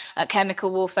warfare, chemical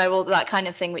warfare, all that kind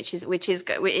of thing, which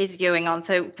is going on.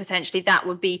 So potentially that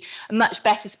would be much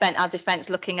better spent, our defence,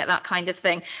 looking at that kind of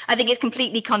thing. I think it's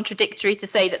completely contradictory to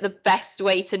say that the best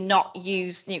way to not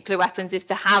use nuclear weapons is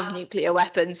to have nuclear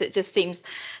weapons. It just seems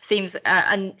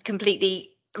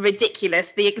completely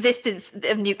ridiculous. The existence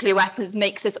of nuclear weapons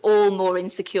makes us all more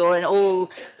insecure and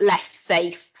all less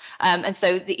safe. And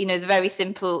so, the very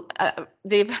simple,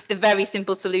 the very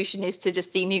simple solution is to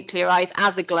just denuclearize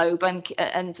as a globe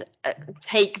and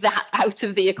take that out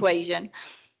of the equation.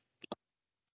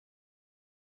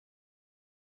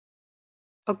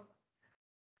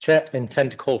 Chair, I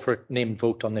intend to call for a named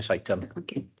vote on this item.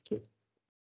 Okay.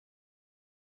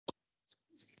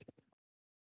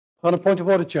 On a point of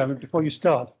order, Chairman, before you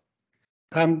start,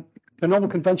 the normal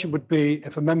convention would be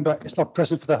if a member is not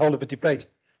present for the whole of a debate,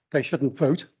 they shouldn't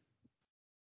vote.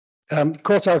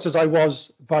 Caught out as I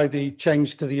was by the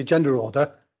change to the agenda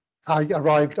order, I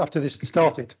arrived after this had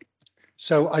started,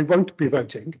 so I won't be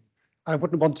voting. I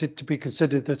wouldn't want it to be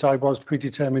considered that I was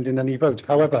predetermined in any vote.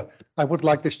 However, I would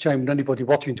like this Chairman and anybody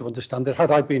watching to understand that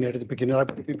had I been here at the beginning,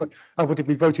 I would have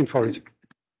been voting for it.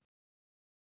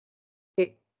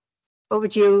 Okay. Over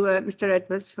to you, Mr.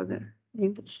 Edwards, for the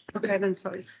I'm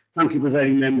sorry. Thank you,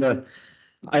 Presiding Member.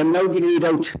 I am now going to read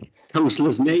out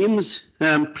councillors' names.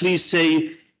 Please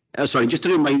say, sorry, just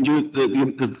to remind you, the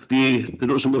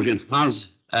notice of motion has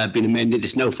been amended.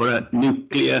 It's now for a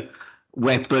nuclear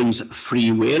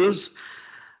weapons-free Wales.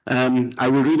 I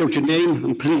will read out your name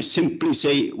and please simply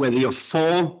say whether you're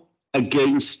for,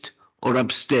 against or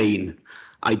abstain.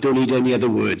 I don't need any other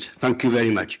words. Thank you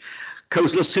very much.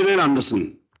 Councillor Cyril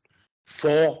Anderson.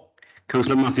 For.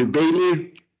 Councillor Matthew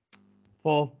Bailey.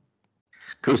 For.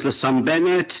 Councillor Sam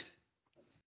Bennett.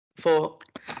 For.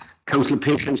 Councillor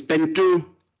Patience Bento.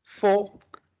 For.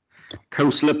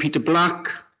 Councillor Peter Black.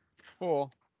 For.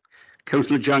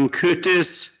 Councillor Jan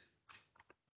Curtis.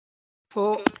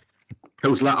 For.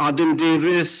 Councillor Adam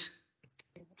Davis.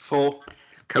 For.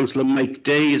 Councillor Mike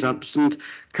Day is absent.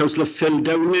 Councillor Phil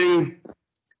Downing.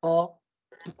 For.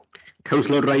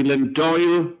 Councillor Ryland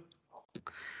Doyle.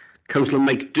 Councillor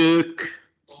Mike Dirk.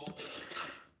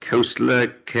 Councillor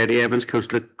Kerry Evans.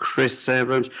 Councillor Chris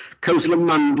Evans. Councillor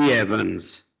Mandy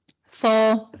Evans.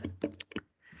 For.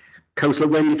 Councillor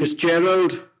Wendy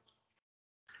Fitzgerald.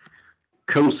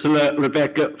 Councillor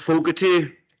Rebecca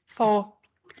Fogarty. For.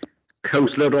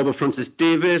 Councillor Robert Francis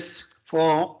Davis.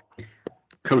 For.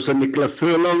 Councillor Nicola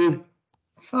Furlong.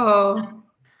 For.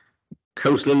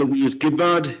 Councillor Louise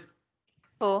Gibbard.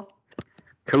 For.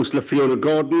 Councillor Fiona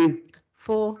Gordon.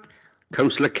 For.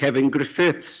 Councillor Kevin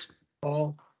Griffiths.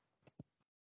 For.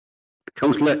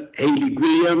 Councillor Hayley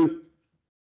William.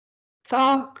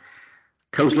 For.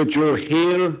 Councillor Joe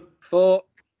Hale. For.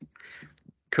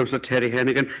 Councillor Terry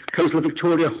Hennigan. Councillor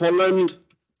Victoria Holland.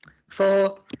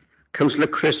 For. Councillor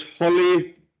Chris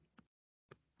Holly.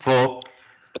 For.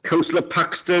 Councillor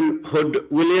Paxton Hood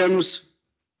Williams.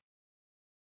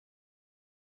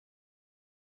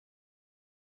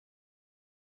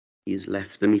 He's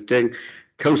left the meeting.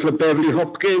 Councillor Beverly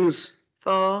Hopkins.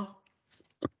 For.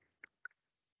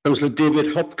 Councillor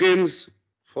David Hopkins.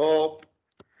 For.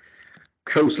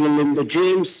 Councillor Linda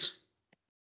James.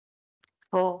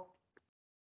 For.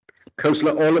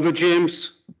 Councillor Oliver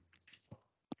James.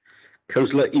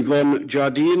 Councillor Yvonne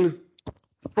Jardine.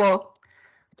 For.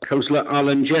 Councillor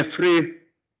Alan Jeffrey.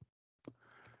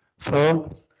 For.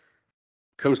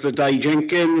 Councillor Di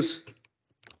Jenkins.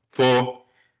 For.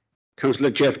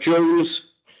 Councillor Jeff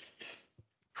Jones.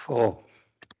 For.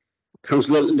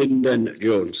 Councillor Lyndon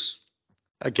Jones.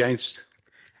 Against.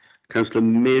 Councillor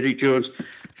Mary Jones.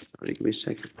 Sorry, give me a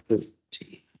second.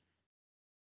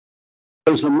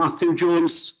 Councillor Matthew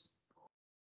Jones.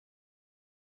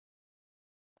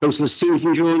 Councillor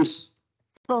Susan Jones.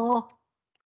 For.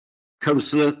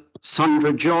 Councillor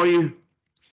Sandra Joy.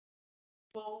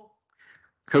 For.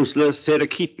 Councillor Sarah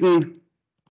Keaton.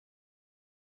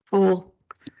 For.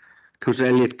 Councillor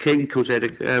Elliot King.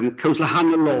 Councillor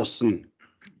Hannah Lawson.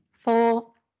 For.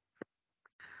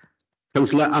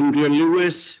 Councillor Andrea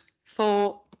Lewis.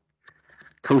 For.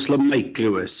 Councillor Mike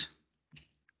Lewis.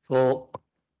 For.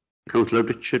 Councillor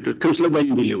Richard. Councillor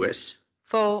Wendy Lewis.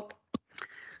 For.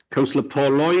 Councillor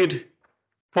Paul Lloyd.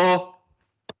 For.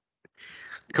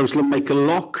 Councillor Michael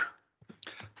Locke.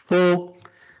 For.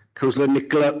 Councillor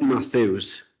Nicola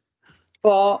Matthews.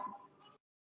 For.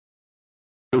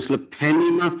 Councillor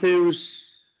Penny Matthews.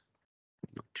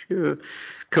 Not sure.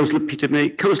 Councillor Peter May.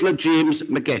 Councillor James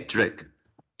McGettrick.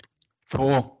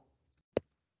 For.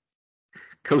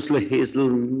 Councillor Hazel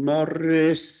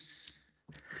Morris.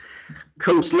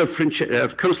 Councillor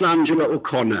Angela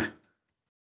O'Connor.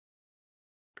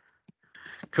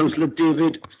 Councillor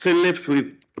David Phillips.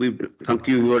 We've thank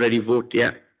you. You already voted.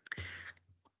 Yeah.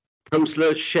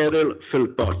 Councillor Cheryl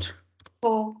Philpott.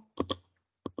 4.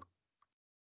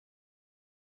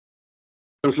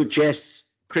 Councillor Jess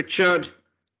Pritchard.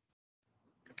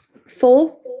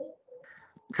 4.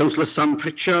 Councillor Sam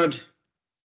Pritchard.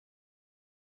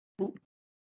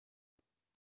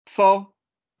 4.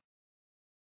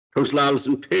 Councillor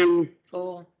Alison Pugh.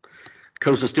 4.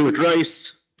 Councillor Stuart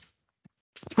Rice.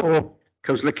 4.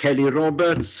 Councillor Kelly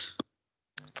Roberts.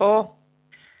 4.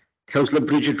 Councillor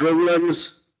Bridget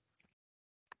Rowlands.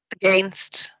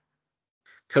 Against.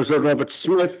 Councillor Robert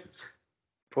Smith.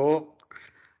 4.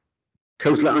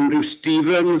 Councillor Andrew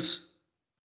Stevens.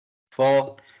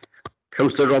 4.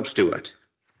 Councillor Rob Stewart.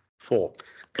 4.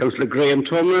 Councillor Graham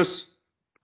Thomas.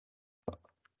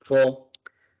 4.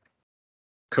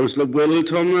 Councillor Will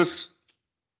Thomas.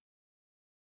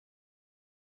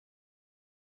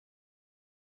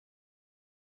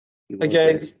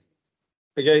 Against.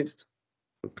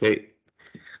 Okay.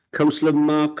 Councillor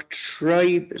Mark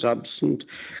Tribe is absent.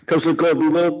 Councillor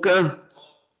Gordon Walker.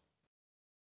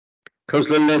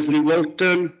 Councillor Leslie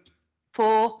Walton.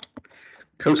 4.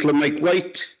 Councillor Mike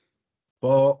White.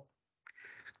 4.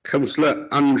 Councillor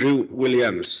Andrew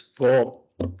Williams. 4.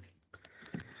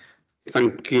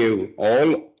 Thank you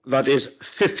all. That is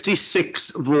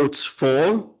 56 votes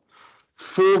for,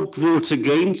 4 votes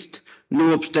against,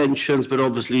 no abstentions, but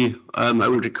obviously I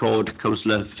will record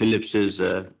Councillor Phillips's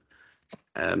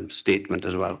statement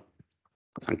as well.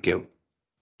 Thank you.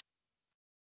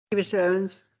 Mr.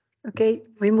 Owens. Okay,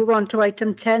 we move on to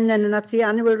item 10 then, and that's the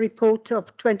annual report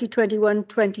of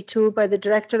 2021-22 by the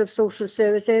Director of Social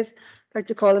Services. I'd like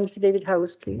to call him Mr. David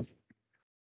Howes, please.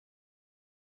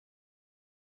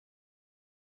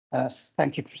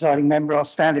 Thank you, presiding member. I'll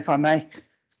stand if I may.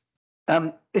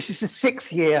 This is the 6th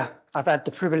year I've had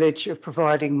the privilege of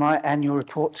providing my annual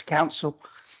report to council.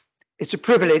 It's a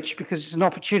privilege because it's an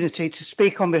opportunity to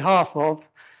speak on behalf of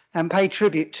and pay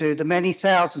tribute to the many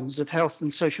thousands of health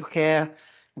and social care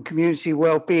and community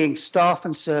wellbeing staff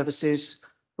and services,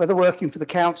 whether working for the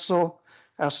council,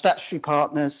 our statutory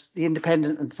partners, the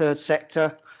independent and third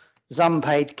sector, as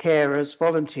unpaid carers,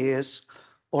 volunteers,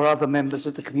 or other members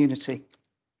of the community.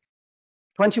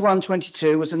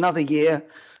 21-22 was another year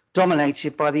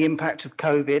dominated by the impact of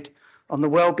COVID on the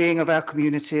well-being of our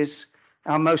communities,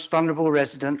 our most vulnerable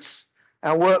residents,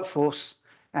 our workforce,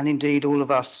 and indeed all of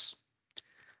us.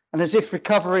 And as if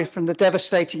recovery from the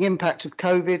devastating impact of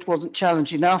COVID wasn't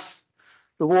challenge enough,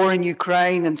 the war in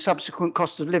Ukraine and subsequent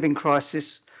cost of living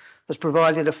crisis has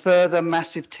provided a further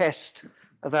massive test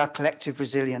of our collective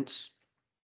resilience.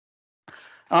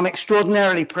 I'm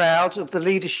extraordinarily proud of the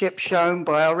leadership shown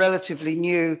by our relatively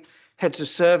new heads of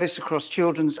service across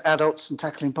children's, adults and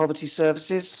tackling poverty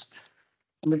services,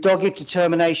 and the dogged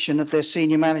determination of their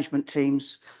senior management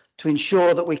teams to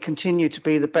ensure that we continue to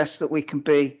be the best that we can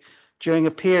be during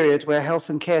a period where health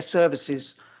and care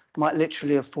services might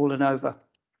literally have fallen over.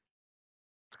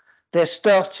 Their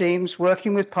staff teams,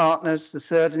 working with partners, the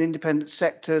third and independent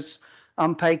sectors,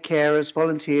 unpaid carers,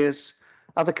 volunteers,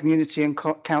 other community and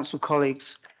council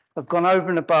colleagues, have gone over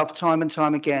and above time and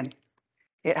time again.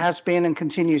 It has been and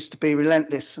continues to be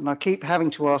relentless, and I keep having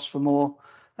to ask for more,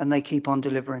 and they keep on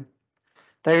delivering.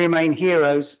 They remain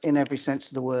heroes in every sense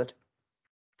of the word.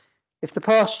 If the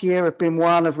past year had been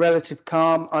one of relative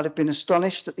calm, I'd have been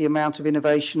astonished at the amount of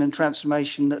innovation and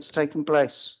transformation that's taken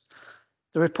place.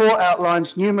 The report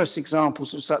outlines numerous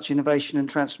examples of such innovation and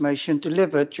transformation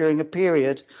delivered during a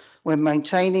period when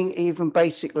maintaining even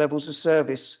basic levels of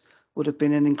service would have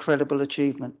been an incredible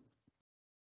achievement.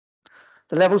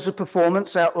 The levels of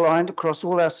performance outlined across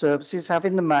all our services have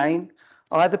in the main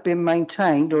either been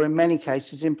maintained or in many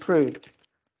cases improved.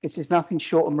 This is nothing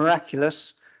short of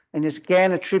miraculous and is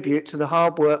again a tribute to the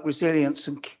hard work, resilience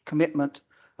and commitment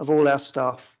of all our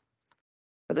staff.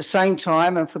 At the same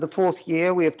time, and for the 4th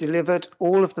year, we have delivered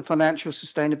all of the financial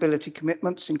sustainability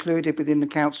commitments included within the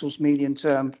Council's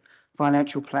medium-term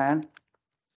financial plan.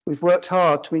 We've worked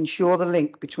hard to ensure the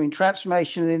link between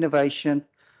transformation and innovation,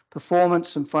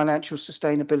 performance and financial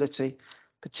sustainability,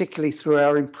 particularly through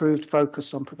our improved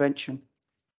focus on prevention.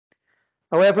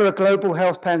 However, a global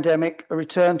health pandemic, a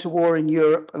return to war in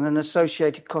Europe and an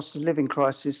associated cost of living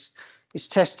crisis is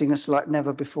testing us like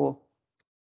never before.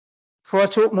 Before I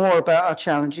talk more about our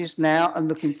challenges now and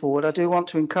looking forward, I do want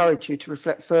to encourage you to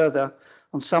reflect further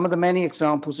on some of the many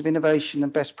examples of innovation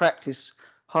and best practice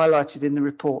highlighted in the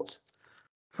report.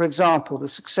 For example, the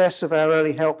success of our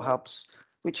early help hubs,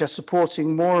 which are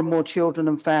supporting more and more children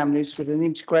and families with an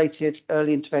integrated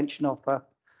early intervention offer.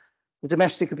 The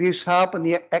Domestic Abuse Hub and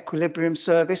the Equilibrium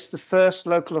Service, the first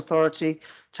local authority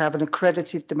to have an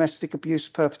accredited domestic abuse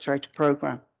perpetrator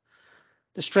programme.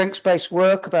 The strengths-based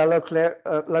work of our local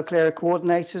area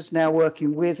coordinators, now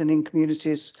working with and in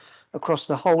communities across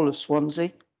the whole of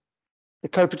Swansea. The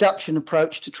co-production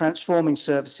approach to transforming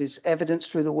services,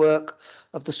 evidenced through the work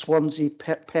of the Swansea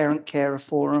Parent Carer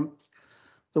Forum.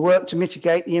 The work to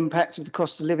mitigate the impact of the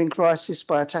cost of living crisis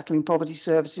by tackling poverty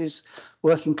services,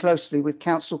 working closely with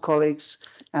council colleagues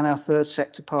and our third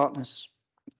sector partners.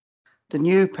 The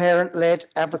new parent-led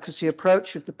advocacy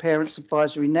approach of the Parents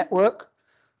Advisory Network,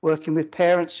 working with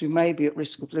parents who may be at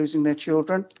risk of losing their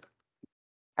children.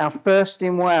 Our first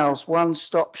in Wales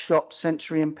one-stop shop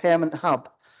sensory impairment hub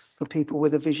for people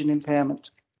with a vision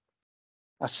impairment.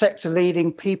 A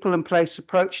sector-leading people and place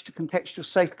approach to contextual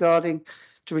safeguarding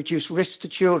to reduce risk to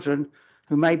children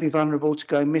who may be vulnerable to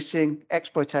going missing,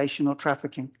 exploitation or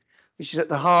trafficking, which is at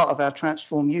the heart of our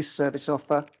Transform Youth Service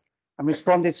offer and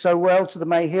responded so well to the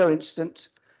May Hill incident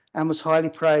and was highly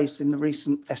praised in the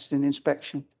recent Eston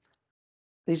inspection.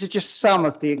 These are just some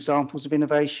of the examples of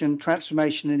innovation,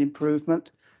 transformation and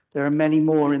improvement. There are many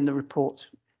more in the report.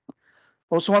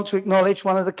 I also want to acknowledge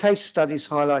one of the case studies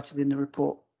highlighted in the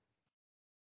report.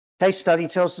 Case study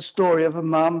tells the story of a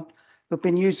mum who'd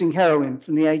been using heroin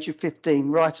from the age of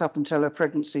 15 right up until her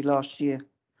pregnancy last year.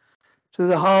 Through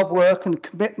the hard work and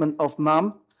commitment of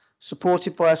mum,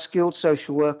 supported by a skilled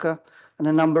social worker and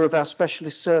a number of our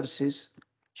specialist services,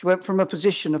 she went from a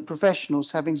position of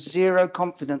professionals having zero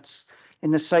confidence in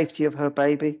the safety of her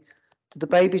baby to the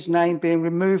baby's name being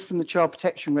removed from the Child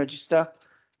Protection Register,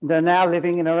 and they're now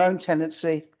living in her own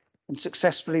tenancy and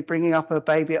successfully bringing up her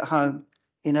baby at home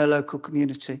in her local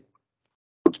community.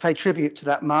 I want to pay tribute to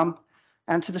that mum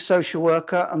and to the social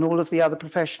worker and all of the other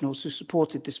professionals who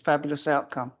supported this fabulous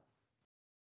outcome.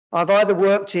 I've either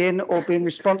worked in or been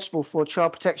responsible for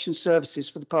child protection services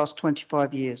for the past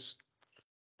 25 years.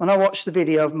 When I watched the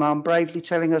video of mum bravely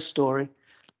telling her story,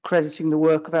 crediting the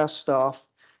work of our staff,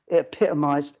 it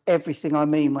epitomised everything I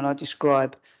mean when I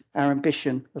describe our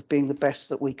ambition of being the best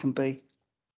that we can be.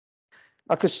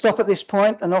 I could stop at this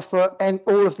point and offer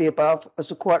all of the above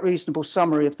as a quite reasonable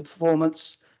summary of the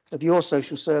performance of your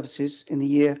social services in the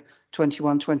year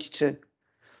 21-22.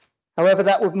 However,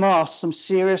 that would mask some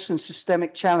serious and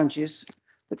systemic challenges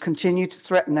that continue to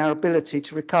threaten our ability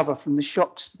to recover from the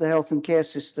shocks to the health and care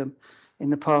system in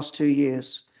the past 2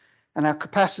 years, and our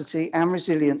capacity and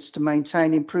resilience to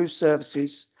maintain improved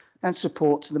services and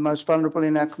support to the most vulnerable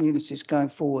in our communities going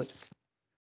forward.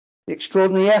 The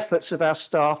extraordinary efforts of our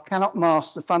staff cannot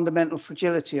mask the fundamental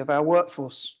fragility of our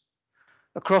workforce.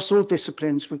 Across all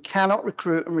disciplines, we cannot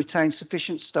recruit and retain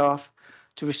sufficient staff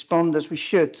to respond as we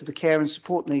should to the care and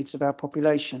support needs of our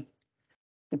population.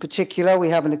 In particular, we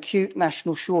have an acute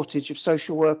national shortage of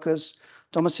social workers,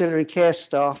 domiciliary care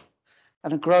staff,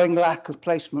 and a growing lack of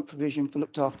placement provision for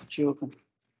looked after children.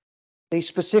 These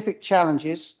specific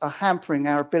challenges are hampering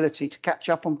our ability to catch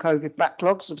up on COVID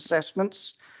backlogs of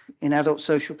assessments in adult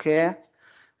social care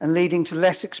and leading to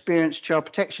less experienced child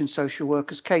protection social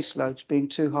workers' caseloads being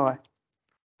too high.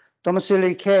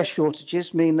 Domiciliary care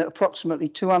shortages mean that approximately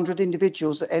 200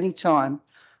 individuals at any time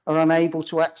are unable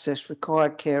to access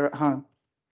required care at home.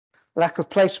 Lack of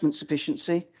placement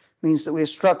sufficiency means that we are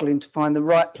struggling to find the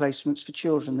right placements for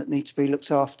children that need to be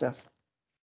looked after.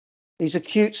 These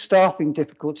acute staffing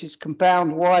difficulties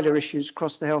compound wider issues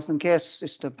across the health and care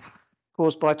system,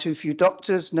 caused by too few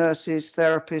doctors, nurses,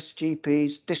 therapists,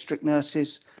 GPs, district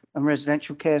nurses, and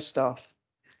residential care staff.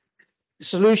 The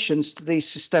solutions to these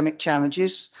systemic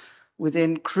challenges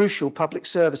within crucial public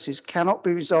services cannot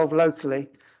be resolved locally,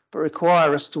 but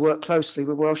require us to work closely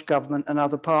with Welsh Government and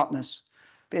other partners.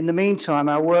 But in the meantime,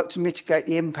 our work to mitigate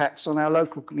the impacts on our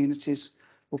local communities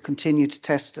will continue to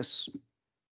test us.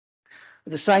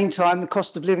 At the same time, the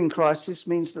cost of living crisis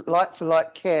means that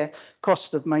like-for-like care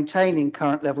cost of maintaining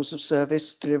current levels of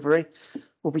service delivery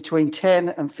will be between 10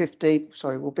 and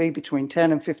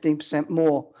 15%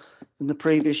 more than the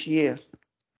previous year.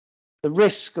 The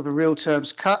risk of a real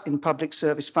terms cut in public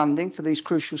service funding for these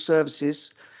crucial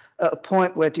services at a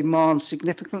point where demand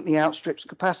significantly outstrips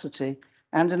capacity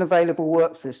and an available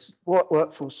workforce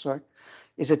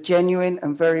is a genuine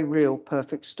and very real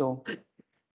perfect storm.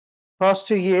 The past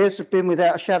 2 years have been,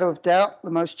 without a shadow of doubt,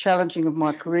 the most challenging of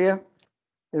my career.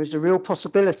 There is a real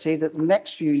possibility that the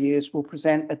next few years will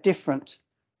present a different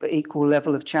but equal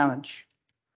level of challenge.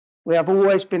 We have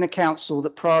always been a council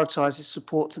that prioritises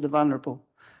support to the vulnerable.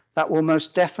 That will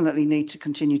most definitely need to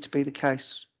continue to be the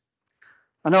case.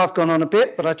 I know I've gone on a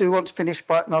bit, but I do want to finish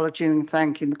by acknowledging and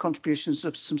thanking the contributions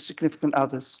of some significant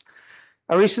others.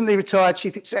 Our recently retired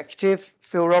Chief Executive,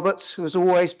 Phil Roberts, who has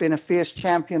always been a fierce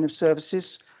champion of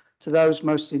services to those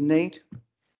most in need.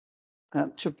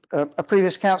 to a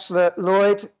previous councillor,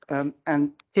 Lloyd,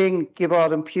 and King,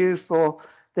 Gibbard and Pugh for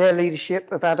their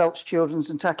leadership of adults, children's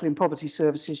and tackling poverty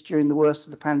services during the worst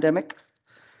of the pandemic.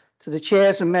 To the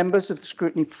chairs and members of the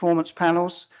scrutiny performance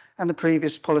panels and the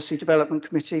previous policy development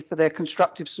committee for their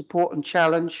constructive support and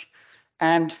challenge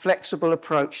and flexible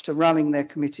approach to running their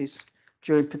committees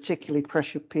during particularly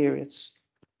pressured periods.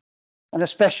 And a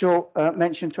special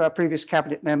mention to our previous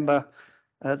cabinet member,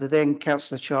 the then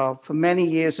Councillor Child, for many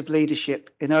years of leadership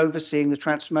in overseeing the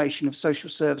transformation of social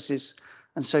services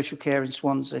and social care in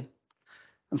Swansea.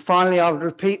 And finally, I would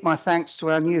repeat my thanks to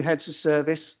our new heads of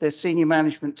service, their senior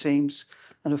management teams,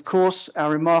 and of course,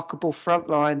 our remarkable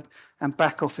frontline and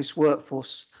back office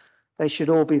workforce. They should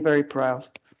all be very proud.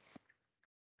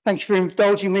 Thank you for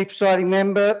indulging me, presiding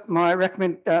member.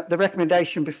 The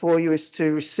recommendation before you is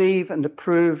to receive and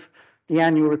approve the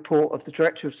annual report of the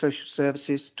Director of Social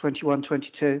Services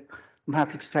 21-22. I'm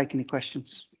happy to take any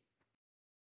questions.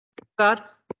 God.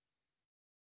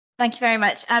 Thank you very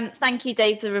much. Thank you,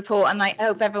 Dave, for the report, and I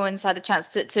hope everyone's had a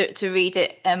chance to read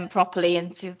it properly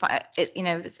and to,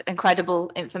 there's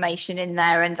incredible information in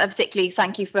there. And I particularly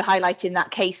thank you for highlighting that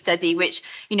case study, which,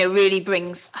 really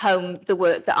brings home the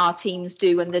work that our teams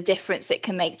do and the difference it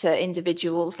can make to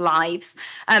individuals' lives.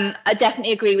 I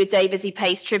definitely agree with Dave as he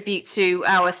pays tribute to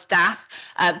our staff,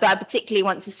 but I particularly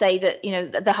want to say that,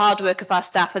 the hard work of our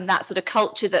staff and that sort of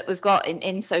culture that we've got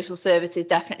in social services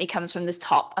definitely comes from the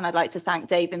top. And I'd like to thank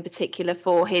Dave in particular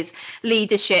for his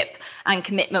leadership and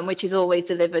commitment, which is always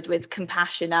delivered with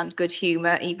compassion and good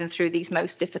humour, even through these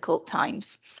most difficult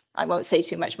times. I won't say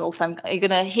too much more because you're going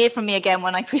to hear from me again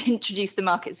when I introduce the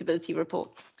market stability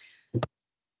report.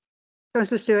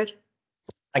 Councillor Stewart.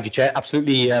 Thank you, Chair.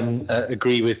 Absolutely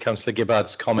agree with Councillor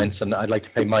Gibbard's comments, and I'd like to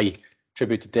pay my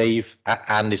tribute to Dave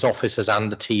and his officers and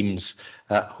the teams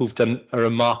who've done a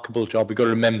remarkable job. We've got to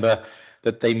remember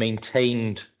that they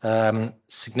maintained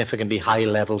significantly high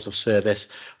levels of service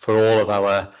for all of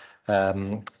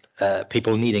our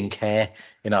people needing care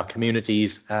in our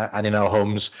communities and in our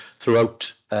homes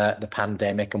throughout the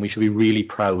pandemic, and we should be really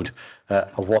proud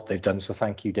of what they've done. So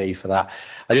thank you, Dave, for that.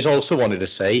 I just also wanted to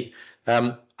say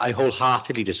I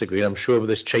wholeheartedly disagree, and I'm sure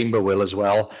this chamber will as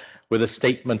well, with the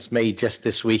statements made just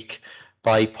this week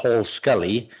by Paul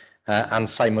Scully and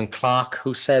Simon Clark,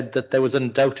 who said that there was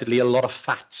undoubtedly a lot of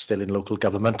fat still in local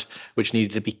government which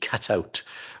needed to be cut out.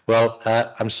 Well,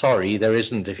 I'm sorry, there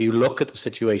isn't. If you look at the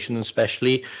situation,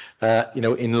 especially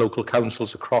in local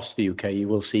councils across the UK, you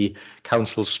will see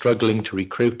councils struggling to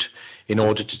recruit in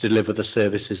order to deliver the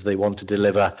services they want to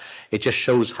deliver. It just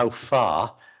shows how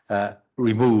far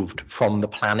removed from the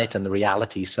planet and the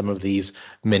reality some of these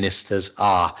ministers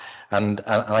are. And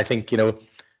I think,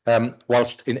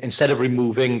 whilst instead of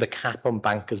removing the cap on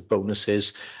bankers'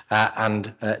 bonuses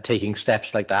and taking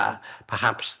steps like that,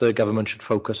 perhaps the government should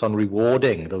focus on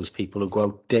rewarding those people who go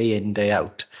out day in, day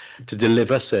out to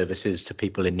deliver services to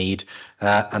people in need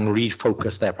and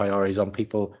refocus their priorities on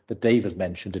people that Dave has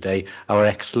mentioned today, our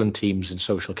excellent teams in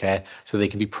social care, so they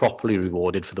can be properly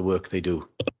rewarded for the work they do.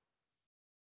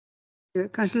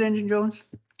 Councillor Lyndon Jones.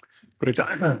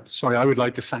 Sorry, I would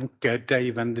like to thank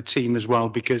Dave and the team as well,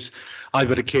 because I've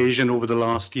had occasion over the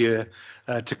last year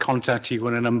to contact you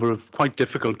on a number of quite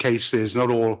difficult cases,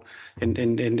 not all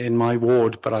in my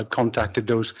ward, but I've contacted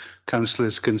those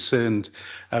councillors concerned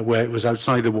where it was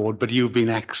outside the ward, but you've been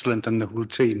excellent and the whole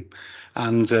team.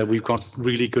 And we've got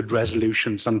really good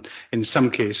resolutions, and in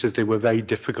some cases they were very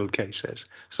difficult cases.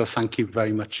 So thank you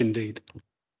very much indeed.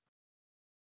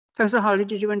 Councillor Hawley,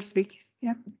 did you want to speak?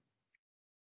 Yeah.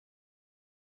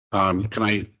 Can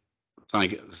I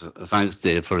thanks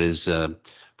Dave for his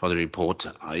for the report.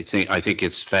 I think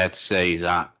it's fair to say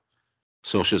that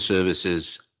social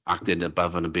services acted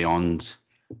above and beyond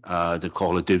the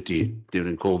call of duty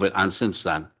during COVID and since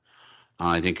then.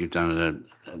 I think you've done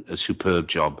a superb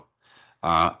job.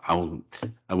 I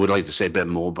would like to say a bit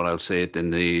more, but I'll say it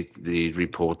in the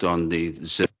report on the.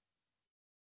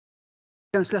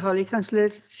 Councillor Hawley. Councillor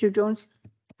Sue Jones.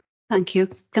 Thank you.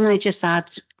 Can I just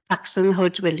add Paxton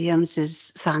Hood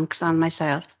Williams's thanks and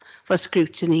myself for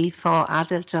scrutiny for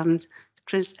adult and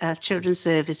children's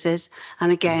services,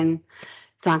 and again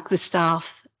thank the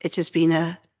staff. It has been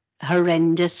a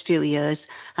horrendous few years,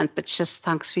 but just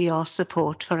thanks for your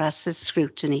support for us as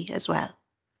scrutiny as well.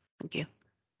 Thank you.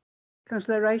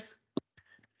 Councillor Rice.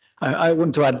 I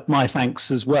want to add my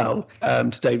thanks as well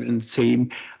to David and the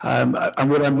team. And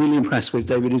what I'm really impressed with,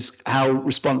 David, is how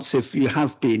responsive you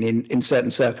have been in certain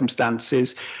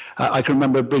circumstances. I can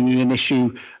remember bringing an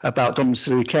issue about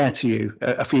domiciliary care to you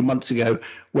a few months ago,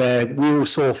 where we all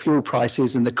saw fuel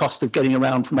prices and the cost of getting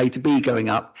around from A to B going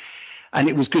up. And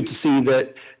it was good to see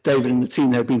that David and the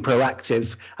team there have been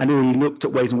proactive and already looked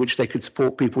at ways in which they could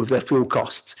support people with their fuel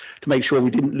costs to make sure we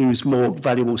didn't lose more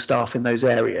valuable staff in those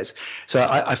areas. So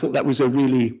I thought that was a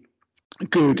really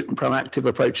good and proactive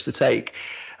approach to take.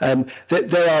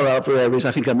 There are other areas I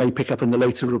think I may pick up in the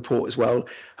later report as well.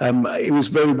 It was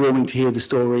very warming to hear the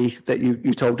story that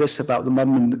you told us about the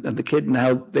mum and the kid and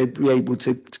how they'd be able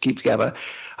to keep together.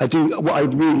 What I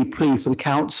really plead for the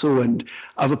council and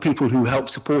other people who help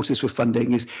support us with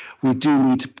funding is we do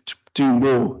need to do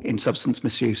more in substance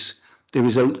misuse. There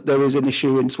is an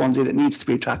issue in Swansea that needs to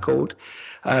be tackled,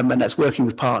 and that's working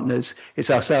with partners.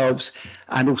 It's ourselves,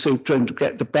 and also trying to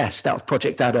get the best out of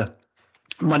Project Adder.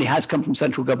 Money has come from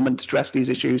central government to address these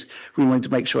issues. We want to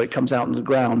make sure it comes out on the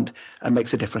ground and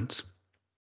makes a difference.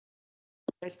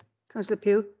 Yes, Councillor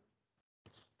Pugh.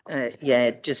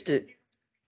 Yeah, just to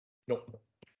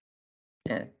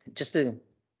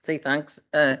say thanks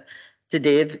to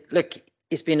Dave. Look,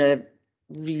 it's been a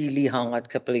really hard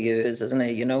couple of years, hasn't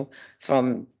it? You know,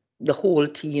 from the whole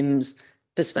team's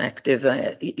perspective,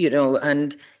 you know,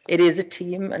 and it is a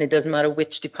team, and it doesn't matter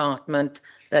which department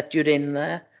that you're in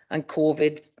there. And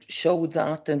COVID showed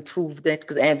that and proved it,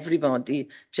 because everybody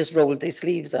just rolled their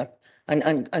sleeves up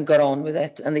and got on with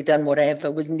it, and they done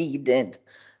whatever was needed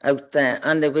out there.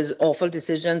 And there was awful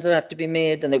decisions that had to be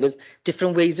made, and there was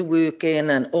different ways of working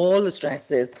and all the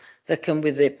stresses that come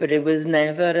with it. But it was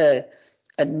never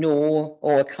a no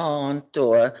or a can't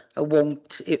or a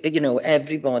won't. You know,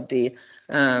 everybody,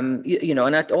 you know,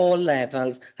 and at all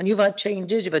levels. And you've had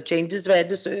changes to head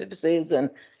of services, and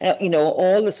you know,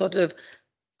 all the sort of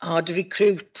hard to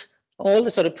recruit, all the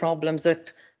sort of problems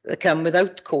that come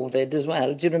without COVID as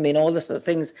well. Do you know what I mean? All the sort of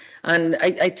things. And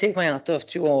I take my hat off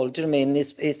to you all. Do you know what I mean?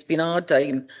 It's been a hard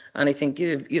time, and I think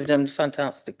you've done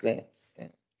fantastically. Yeah.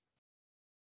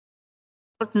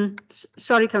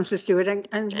 Sorry, Councillor Stewart, I'm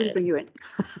going to bring you in.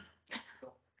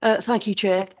 Thank you,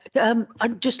 Chair.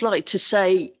 I'd just like to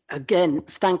say again,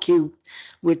 thank you.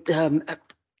 Would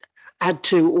add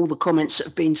to all the comments that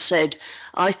have been said.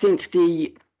 I think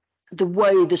the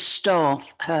way the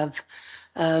staff have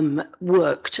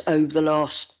worked over the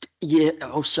last year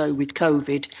or so with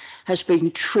COVID has been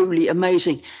truly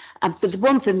amazing. But the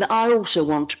one thing that I also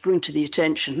want to bring to the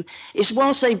attention is,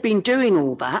 whilst they've been doing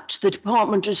all that, the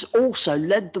department has also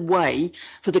led the way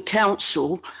for the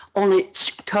council on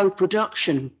its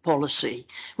co-production policy,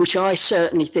 which I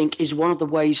certainly think is one of the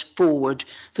ways forward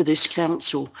for this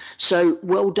council. So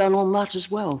well done on that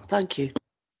as well. Thank you.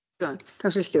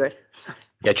 Councillor Stewart.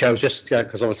 Yeah, Chair, I was just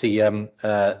because obviously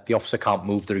the officer can't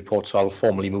move the report, so I'll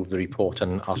formally move the report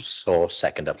and also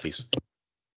second up, please.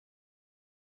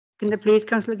 Can the please,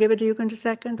 Councillor Gibbard, are you going to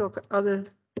second or other?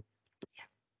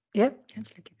 Yeah,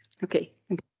 Councillor Gibbard. Okay.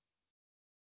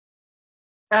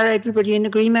 Are everybody in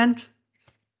agreement?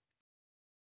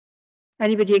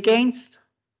 Anybody against?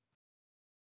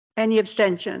 Any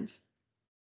abstentions?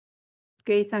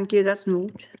 Okay, thank you. That's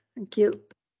moved. Thank you.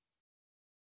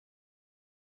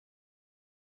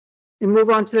 We move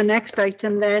on to the next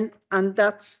item then, and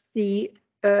that's the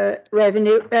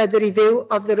revenue, the review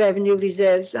of the revenue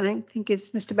reserves. And I think it's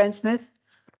Mr. Ben Smith.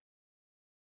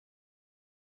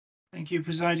 Thank you,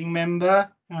 presiding member.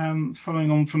 Following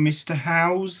on from Mr.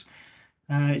 Howes,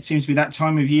 it seems to be that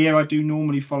time of year. I do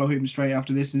normally follow him straight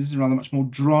after this. This is a rather much more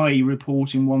dry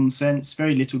report in one sense.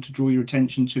 Very little to draw your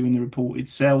attention to in the report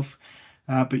itself.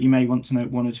 But you may want to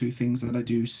note one or two things that I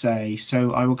do say.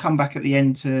 So I will come back at the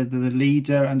end to the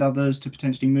leader and others to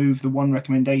potentially move the one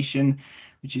recommendation,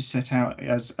 which is set out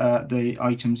as the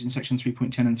items in section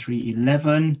 3.10 and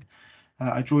 3.11.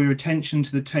 I draw your attention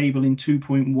to the table in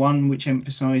 2.1, which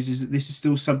emphasises that this is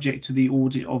still subject to the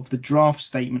audit of the draft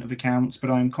statement of accounts,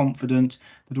 but I am confident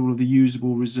that all of the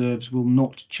usable reserves will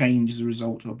not change as a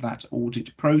result of that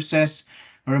audit process.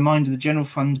 A reminder, the general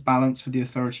fund balance for the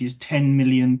authority is £10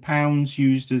 million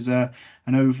used as an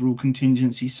overall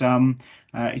contingency sum.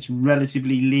 It's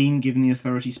relatively lean given the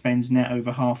authority spends net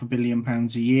over £500 million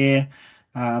a year.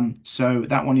 So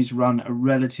that one is run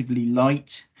relatively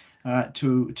light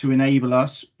to enable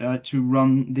us to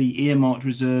run the earmarked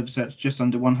reserves at just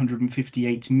under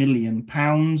 £158 million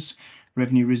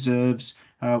revenue reserves,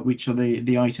 which are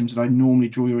the items that I normally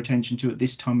draw your attention to at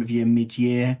this time of year,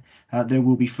 mid-year. There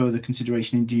will be further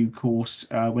consideration in due course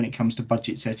when it comes to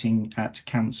budget setting at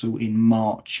council in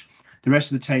March. The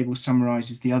rest of the table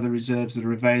summarises the other reserves that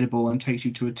are available and takes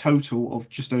you to a total of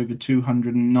just over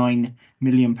 £209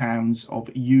 million of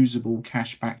usable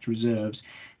cash-backed reserves.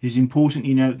 It is important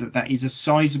you note that that is a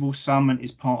sizable sum and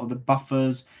is part of the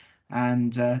buffers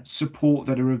and support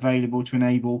that are available to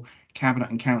enable Cabinet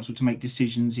and Council to make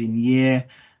decisions in year.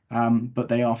 but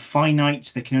they are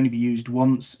finite. They can only be used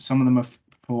once. Some of them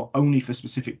are only for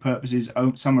specific purposes.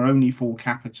 Some are only for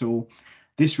capital.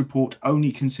 This report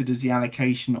only considers the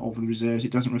allocation of the reserves.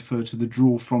 It doesn't refer to the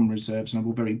draw from reserves, and I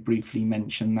will very briefly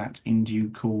mention that in due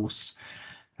course.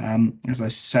 As I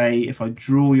say, if I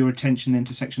draw your attention then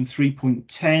to section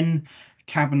 3.10,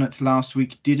 Cabinet last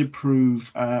week did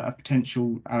approve a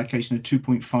potential allocation of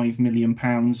 £2.5 million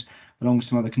along with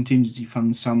some other contingency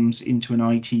fund sums into an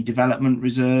IT development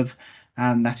reserve.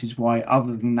 And that is why,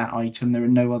 other than that item, there are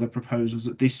no other proposals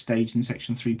at this stage in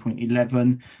section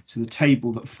 3.11. So the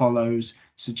table that follows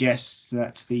suggests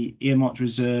that the earmarked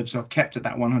reserves are kept at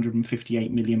that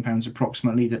 £158 million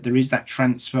approximately, that there is that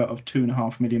transfer of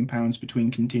 £2.5 million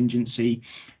between contingency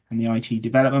and the IT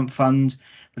development fund.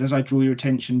 But as I draw your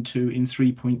attention to in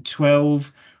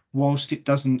 3.12, whilst it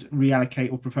doesn't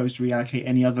reallocate or propose to reallocate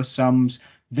any other sums,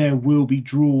 there will be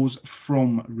draws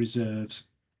from reserves.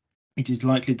 It is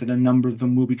likely that a number of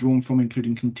them will be drawn from,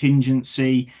 including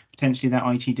contingency, potentially that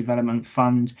IT development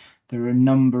fund. There are a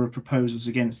number of proposals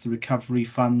against the recovery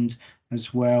fund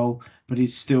as well, but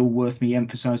it's still worth me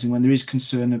emphasising when there is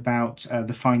concern about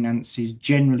the finances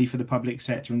generally for the public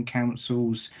sector and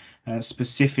councils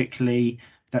specifically,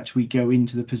 that we go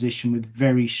into the position with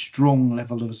very strong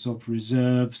levels of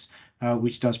reserves,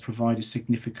 which does provide a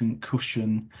significant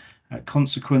cushion.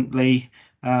 Consequently,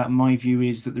 my view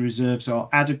is that the reserves are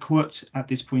adequate at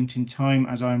this point in time,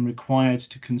 as I am required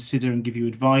to consider and give you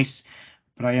advice.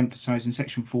 But I emphasise in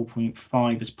section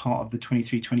 4.5, as part of the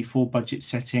 23-24 budget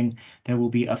setting, there will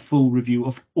be a full review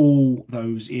of all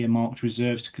those earmarked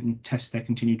reserves to contest their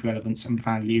continued relevance and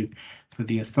value for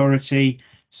the authority.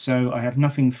 So I have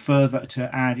nothing further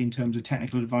to add in terms of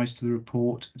technical advice to the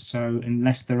report. So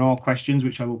unless there are questions,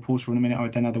 which I will pause for in a minute, I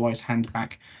would then otherwise hand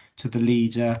back to the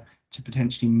leader to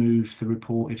potentially move the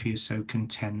report if he is so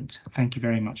content. Thank you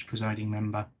very much, Presiding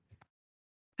Member.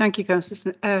 Thank you, Councillor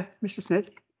Smith. Mr. Smith.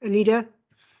 Leader.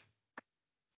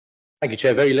 Thank you,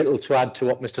 Chair. Very little to add to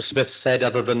what Mr. Smith said,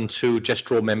 other than to just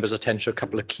draw members' attention to a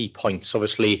couple of key points.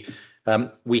 Obviously,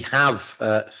 we have,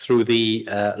 through the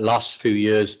last few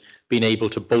years, been able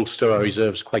to bolster our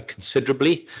reserves quite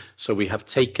considerably. So we have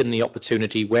taken the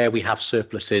opportunity where we have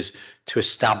surpluses to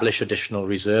establish additional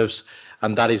reserves.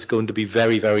 And that is going to be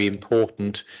very, very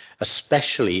important,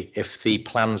 especially if the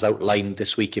plans outlined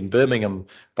this week in Birmingham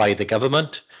by the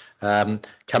government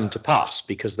come to pass,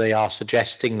 because they are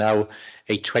suggesting now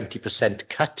a 20%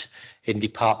 cut in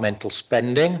departmental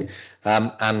spending.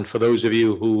 And for those of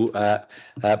you who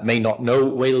may not know,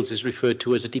 Wales is referred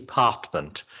to as a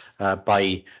department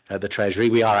by the Treasury.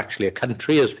 We are actually a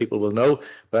country, as people will know,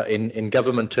 but in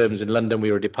government terms in London, we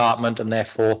are a department, and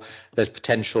therefore there's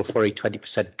potential for a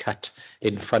 20% cut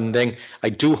in funding. I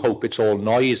do hope it's all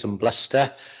noise and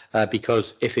bluster,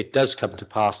 because if it does come to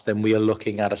pass, then we are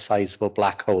looking at a sizable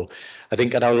black hole. I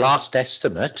think at our last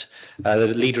estimate, the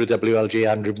leader of WLG,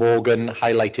 Andrew Morgan,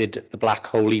 highlighted the black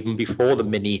hole even before the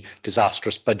mini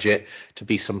disastrous budget to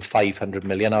be some 500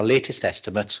 million. Our latest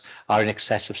estimates are in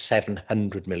excess of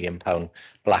 £700 million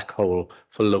black hole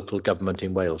for local government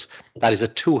in Wales. That is a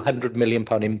 £200 million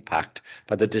impact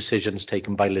by the decisions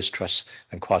taken by Liz Truss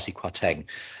and Kwasi Kwarteng.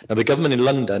 Now, the government in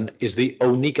London is the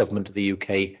only government of the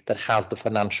UK that has the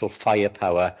financial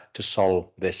firepower to solve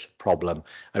this problem.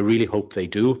 I really hope they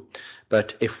do.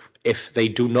 But if they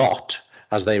do not,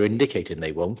 as they're indicating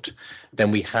they won't, then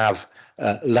we have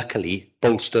luckily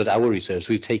bolstered our reserves.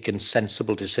 We've taken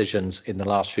sensible decisions in the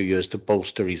last few years to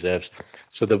bolster reserves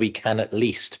so that we can at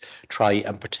least try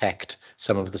and protect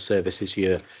some of the services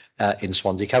here in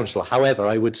Swansea Council. However,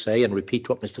 I would say, and repeat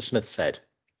what Mr. Smith said,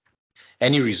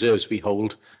 any reserves we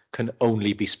hold can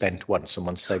only be spent once, and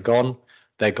once they're gone,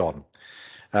 they're gone.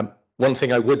 One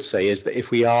thing I would say is that if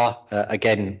we are,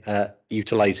 again,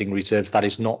 utilising reserves, that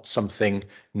is not something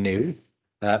new.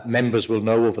 Members will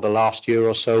know over the last year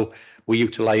or so, we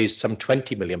utilised some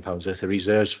 £20 million worth of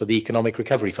reserves for the Economic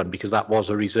Recovery Fund, because that was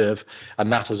a reserve,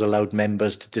 and that has allowed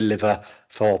members to deliver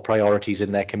for priorities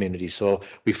in their community. So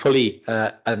we fully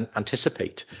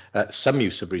anticipate some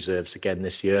use of reserves again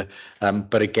this year.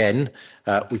 But again,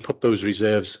 we put those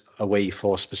reserves away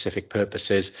for specific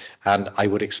purposes, and I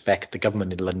would expect the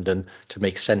government in London to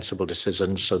make sensible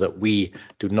decisions so that we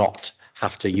do not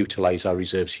have to utilise our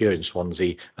reserves here in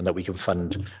Swansea, and that we can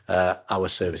fund our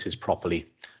services properly.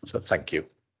 So thank you.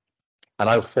 And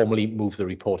I'll formally move the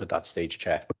report at that stage,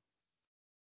 Chair.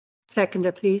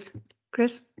 Seconder, please.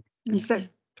 Chris?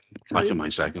 I don't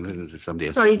mind seconding it if somebody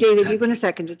else. Sorry, David, you're going to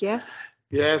second it, yeah?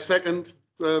 Yeah, second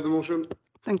the motion.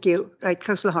 Thank you. Right,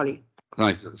 Councillor Holly.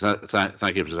 Thank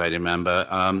you, Presiding Member.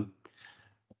 I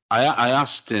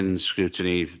asked in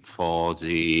scrutiny for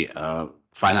the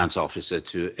finance officer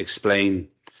to explain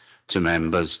to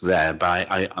members there, but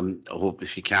I hope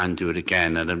if he can do it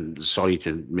again, and I'm sorry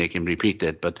to make him repeat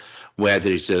it, but where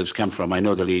the reserves come from. I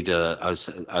know the leader has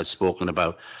spoken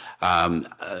about,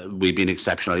 we've been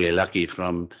exceptionally lucky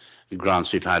from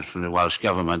grants we've had from the Welsh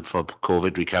Government for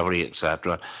COVID recovery,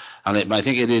 etc. And I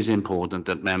think it is important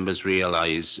that members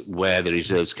realise where the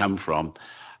reserves come from.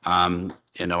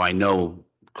 You know, I know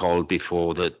called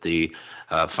before that the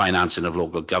financing of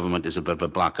local government is a bit of a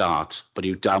black art, but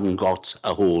you haven't got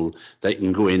a hole that you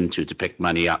can go into to pick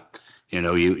money up. You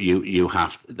know, you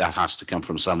have, that has to come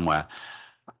from somewhere.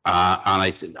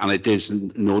 And it is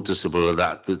noticeable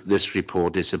that this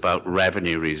report is about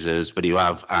revenue reserves, but you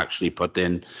have actually put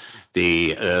in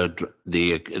the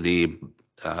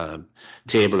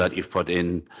table that you've put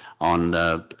in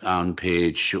on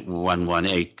page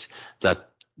 118 that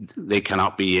they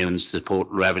cannot be used to support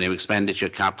revenue expenditure,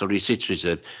 capital receipts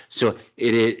reserve. So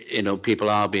it is, you know, people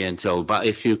are being told, but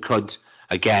if you could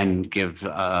again give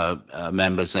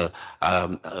members a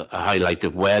highlight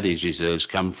of where these reserves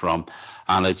come from,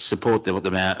 and I'd support what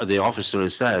the officer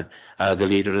has said, the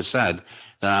leader has said.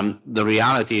 The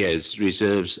reality is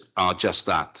reserves are just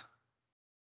that.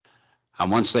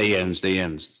 And once they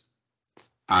ends.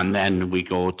 And then we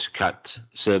go to cut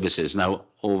services. Now,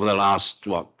 over the last,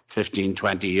 15,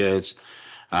 20 years,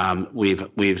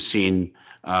 we've seen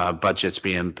budgets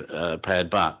being pared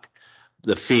back.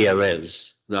 The fear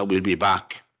is that we'll be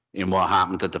back in what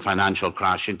happened at the financial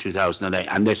crash in 2008,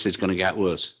 and this is going to get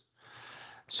worse.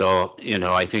 So, you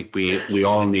know, I think we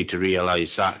all need to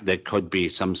realise that there could be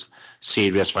some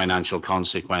serious financial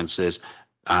consequences.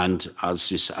 And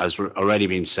as already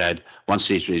been said, once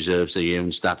these reserves are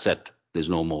used, that's it. There's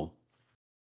no more.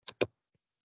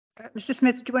 Mr.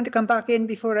 Smith, do you want to come back in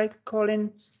before I call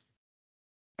in?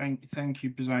 Thank you,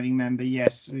 presiding member.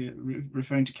 Yes,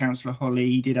 referring to Councillor Holly,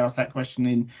 he did ask that question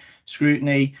in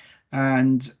scrutiny,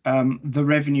 and the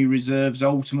revenue reserves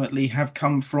ultimately have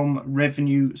come from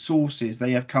revenue sources.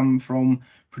 They have come from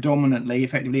predominantly,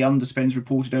 effectively, underspends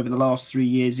reported over the last 3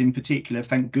 years in particular.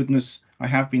 Thank goodness I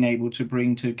have been able to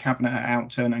bring to Cabinet at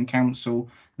outturn and Council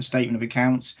the statement of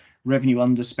accounts. Revenue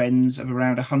underspends of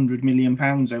around £100 million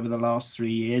over the last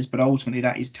 3 years, but ultimately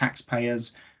that is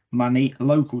taxpayers' money,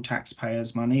 local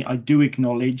taxpayers' money. I do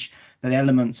acknowledge that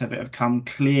elements of it have come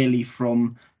clearly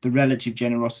from the relative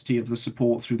generosity of the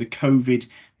support through the COVID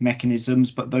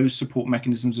mechanisms, but those support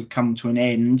mechanisms have come to an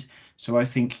end. So I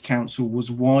think Council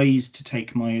was wise to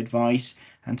take my advice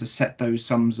and to set those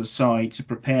sums aside to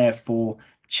prepare for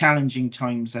challenging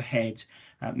times ahead.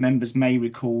 Members may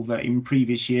recall that in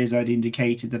previous years I'd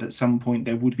indicated that at some point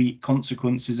there would be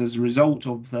consequences as a result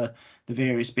of the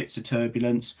various bits of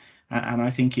turbulence, and I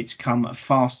think it's come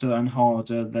faster and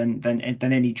harder than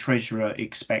any treasurer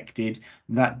expected.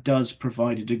 That does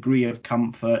provide a degree of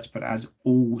comfort, but as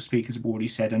all speakers have already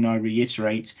said, and I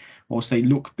reiterate, whilst they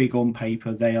look big on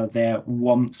paper, they are there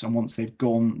once, and once they've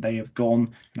gone, they have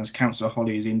gone. And as Councillor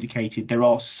Holly has indicated, there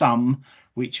are some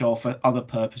which are for other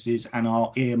purposes and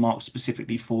are earmarked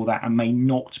specifically for that and may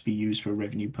not be used for a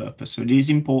revenue purpose. So it is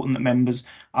important that members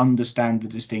understand the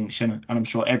distinction, and I'm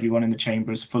sure everyone in the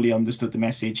chamber has fully understood the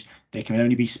message. They can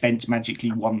only be spent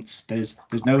magically once. There's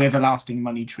no everlasting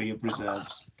money tree of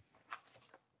reserves.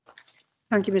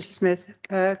 Thank you, Mr.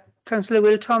 Smith. Councillor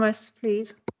Will Thomas,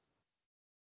 please.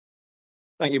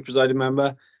 Thank you, presiding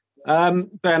member.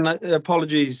 Ben,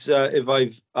 apologies if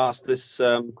I've asked this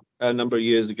a number of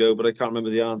years ago, but I can't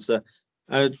remember the answer.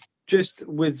 Just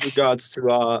with regards to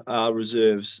our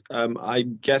reserves,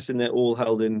 I'm guessing they're all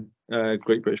held in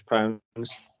Great British pounds,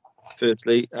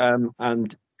 firstly,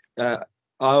 and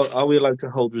are we allowed to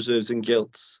hold reserves in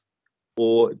gilts,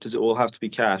 or does it all have to be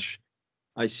cash?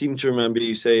 I seem to remember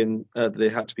you saying that they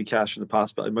had to be cash in the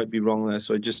past, but I might be wrong there.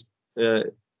 So I just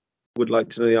would like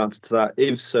to know the answer to that.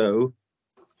 If so,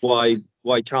 why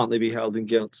can't they be held in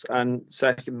gilts? And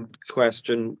second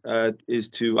question is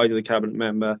to either the cabinet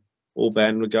member or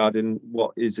Ben regarding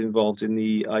what is involved in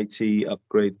the IT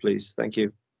upgrade, please. Thank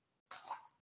you.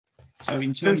 So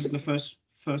in terms of the first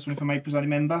one, if I may, presiding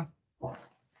member.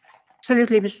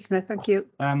 Absolutely, Mr. Smith, thank you.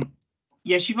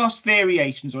 Yes, you've asked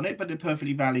variations on it, but they're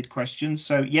perfectly valid questions.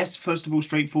 So yes, first of all,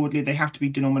 straightforwardly, they have to be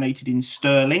denominated in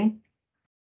sterling.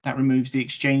 That removes the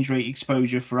exchange rate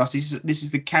exposure for us. This is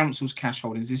the council's cash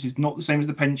holdings. This is not the same as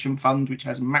the pension fund, which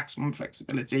has maximum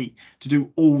flexibility to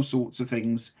do all sorts of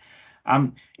things.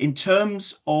 In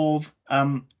terms of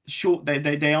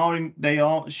they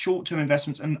are short-term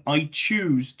investments, and I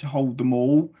choose to hold them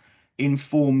all in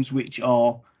forms which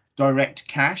are direct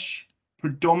cash,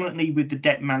 predominantly with the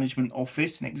Debt Management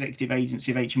Office, an executive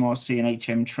agency of HMRC and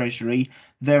HM Treasury.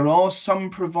 There are some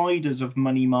providers of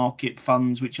money market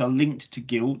funds which are linked to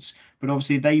gilts, but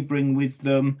obviously they bring with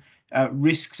them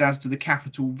risks as to the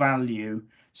capital value.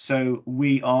 So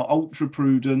we are ultra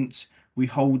prudent. We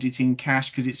hold it in cash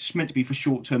because it's meant to be for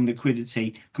short-term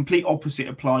liquidity. Complete opposite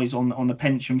applies on the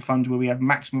pension fund, where we have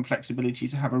maximum flexibility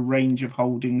to have a range of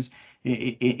holdings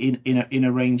in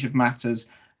a range of matters.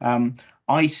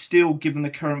 I still, given the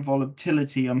current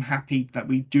volatility, I'm happy that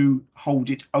we do hold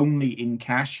it only in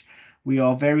cash. We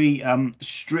are very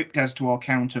strict as to our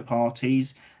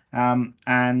counterparties.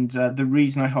 The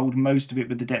reason I hold most of it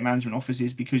with the Debt Management Office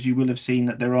is because you will have seen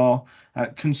that there are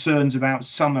concerns about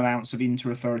some amounts of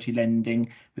inter-authority lending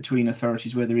between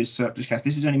authorities where there is surplus cash.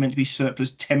 This is only meant to be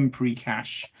surplus temporary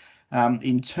cash.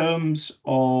 In terms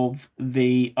of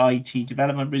the IT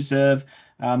Development Reserve,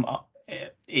 there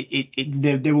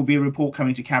will be a report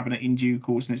coming to Cabinet in due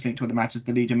course, and it's linked to other matters.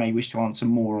 The leader may wish to answer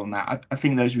more on that. I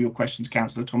think those are your questions,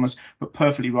 Councillor Thomas, but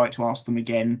perfectly right to ask them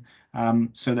again,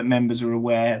 so that members are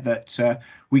aware that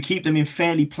we keep them in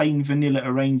fairly plain vanilla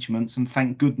arrangements, and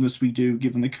thank goodness we do,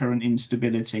 given the current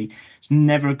instability. It's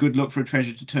never a good look for a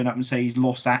treasurer to turn up and say he's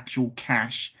lost actual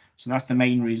cash. So that's the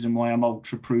main reason why I'm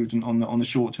ultra prudent on the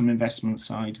short-term investment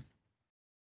side.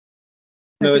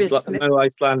 No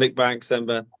Icelandic banks, then,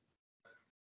 Ben.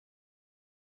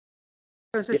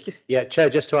 Yeah, Chair,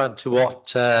 just to add to what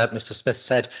Mr. Smith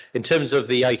said, in terms of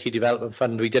the IT Development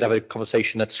Fund, we did have a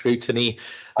conversation at scrutiny.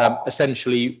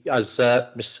 Essentially, as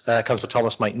Councillor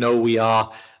Thomas might know, we are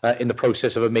in the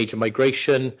process of a major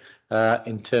migration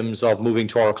in terms of moving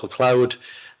to Oracle Cloud.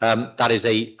 That is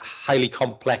a highly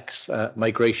complex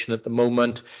migration at the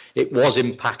moment. It was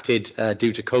impacted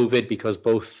due to COVID because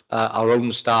both our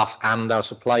own staff and our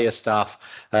supplier staff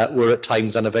were at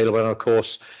times unavailable, and of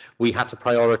course we had to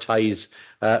prioritise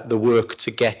the work to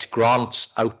get grants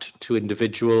out to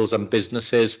individuals and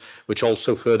businesses, which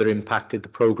also further impacted the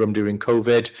programme during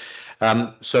COVID.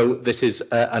 So this is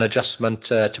an adjustment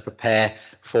to prepare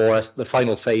for the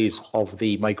final phase of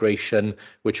the migration,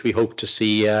 which we hope to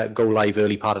see go live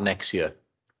early part of next year.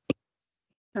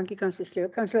 Thank you, Councillor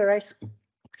Stewart. Councillor Rice.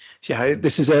 Yeah,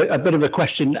 this is a bit of a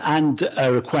question and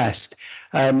a request.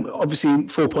 Obviously,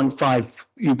 4.5,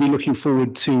 you'd be looking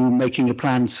forward to making your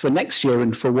plans for next year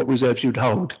and for what reserves you'd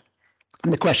hold.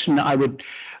 And the question that I would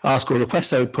ask, or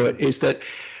request I would put, is that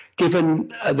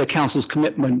given the council's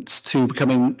commitment to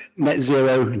becoming net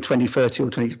zero in 2030 or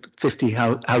 2050,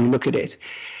 how you look at it,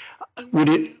 would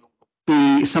it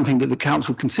be something that the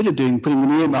council would consider doing, putting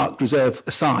an earmarked reserve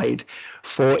aside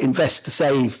for invest to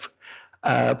save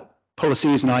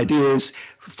policies and ideas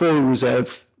for a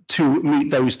reserve to meet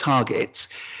those targets,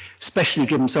 especially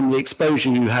given some of the exposure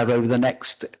you have over the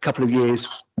next couple of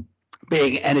years,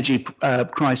 being energy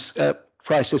crisis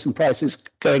and prices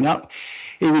going up?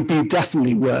 It would be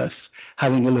definitely worth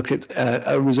having a look at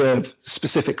a reserve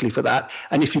specifically for that.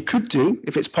 And if you could do,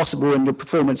 if it's possible and the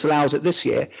performance allows it this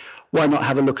year, why not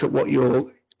have a look at what you're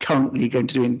currently going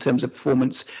to do in terms of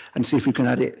performance and see if you can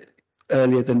add it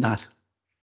earlier than that?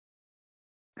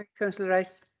 Councillor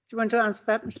Rice, do you want to answer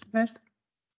that, Mr. Smith?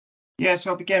 Yes,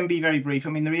 I'll again be very brief.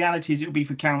 I mean, the reality is it will be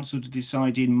for council to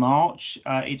decide in March.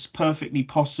 It's perfectly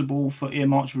possible for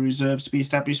earmarked reserves to be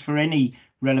established for any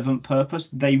relevant purpose.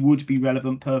 They would be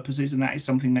relevant purposes, and that is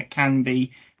something that can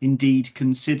be indeed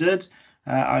considered.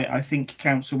 I think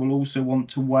council will also want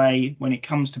to weigh, when it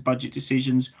comes to budget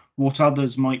decisions, what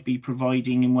others might be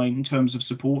providing in terms of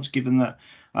support, given that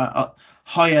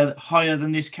higher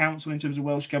than this council in terms of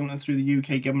Welsh Government and through the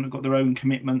UK Government have got their own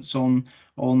commitments on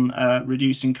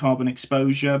reducing carbon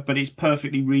exposure, but it's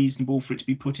perfectly reasonable for it to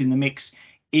be put in the mix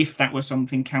if that was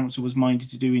something council was minded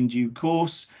to do in due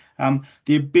course.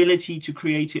 The ability to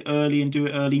create it early and do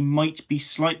it early might be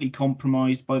slightly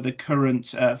compromised by the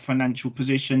current financial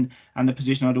position and the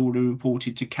position I'd already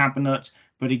reported to Cabinet.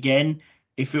 But again,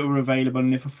 if it were available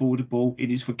and if affordable,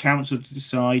 it is for council to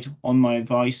decide, on my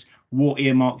advice, what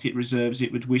earmarked reserves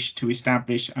it would wish to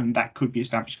establish, and that could be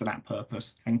established for that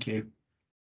purpose. Thank you.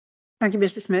 Thank you,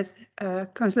 Mr. Smith.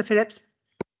 Councillor Phillips.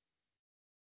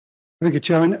 Thank you,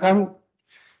 Chairman.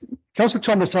 Councillor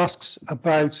Thomas asks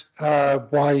about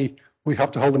why we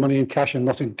have to hold the money in cash and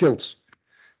not in gilts.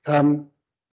 Given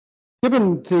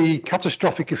the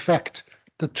catastrophic effect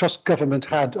the Trust government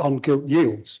had on gilt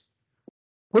yields,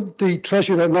 would the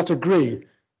Treasurer not agree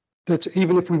that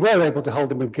even if we were able to hold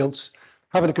them in gilts,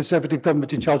 having a Conservative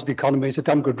government in charge of the economy is a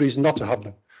damn good reason not to have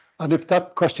them? And if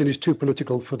that question is too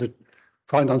political for the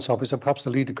Finance Officer, perhaps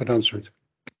the leader could answer it.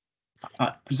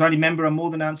 Presiding member, I'm more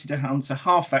than happy to answer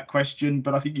half that question,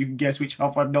 but I think you can guess which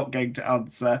half I'm not going to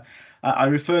answer. I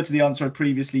refer to the answer I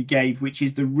previously gave, which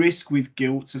is the risk with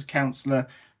gilts, as Councillor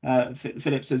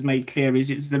Phillips has made clear,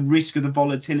 it's the risk of the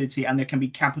volatility, and there can be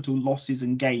capital losses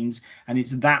and gains, and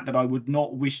it's that I would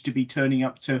not wish to be turning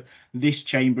up to this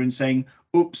chamber and saying,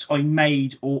 oops, I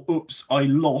made, or oops, I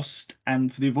lost.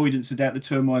 And for the avoidance of doubt, the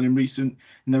turmoil in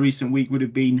the recent week would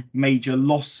have been major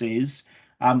losses.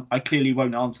 I clearly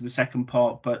won't answer the second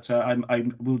part, but I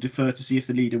will defer to see if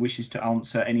the leader wishes to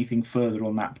answer anything further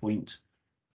on that point.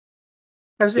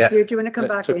 How's it feel? Do you want to come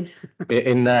back in?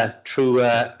 In true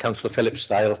Councillor Phillips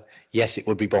style, yes, it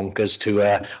would be bonkers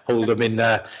to hold them in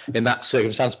that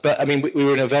circumstance. But I mean, we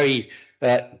were in a very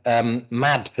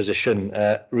mad position,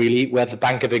 really, where the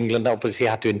Bank of England obviously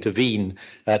had to intervene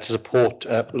to support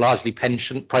largely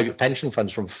private pension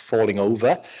funds from falling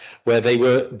over, where they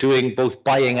were doing both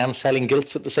buying and selling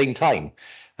gilts at the same time.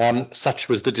 Such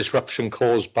was the disruption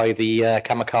caused by the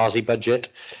kamikaze budget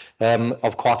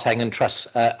of Kwarteng and Truss.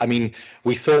 I mean,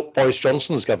 we thought Boris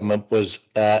Johnson's government was,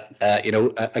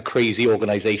 a crazy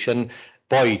organisation.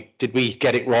 Boy, did we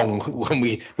get it wrong when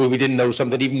we didn't know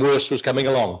something even worse was coming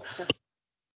along.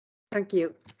 Thank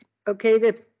you. Okay,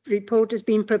 the report has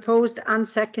been proposed and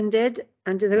seconded,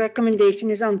 and the recommendation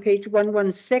is on page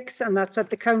 116, and that's that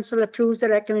the council approves the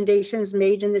recommendations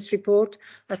made in this report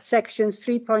at sections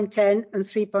 3.10 and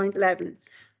 3.11.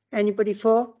 Anybody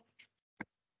for?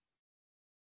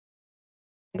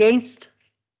 Against?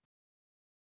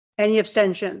 Any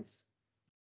abstentions?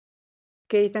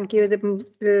 Okay, thank you.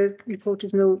 The report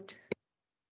is moved.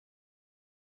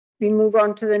 We move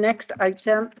on to the next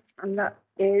item, and that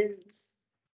is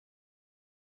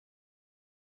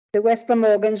the West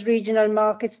Glamorgan's Regional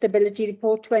Market Stability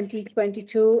Report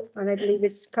 2022, and I believe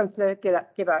it's Councillor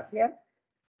Gibbard, yeah?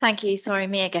 Thank you. Sorry,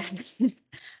 me again.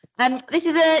 This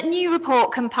is a new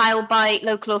report compiled by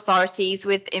local authorities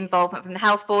with involvement from the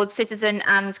health board, citizen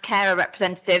and carer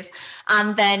representatives,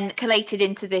 and then collated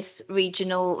into this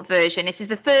regional version. This is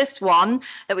the first one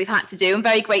that we've had to do. I'm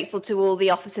very grateful to all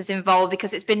the officers involved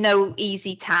because it's been no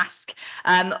easy task.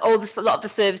 A lot of the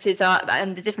services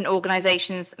and the different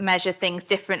organisations measure things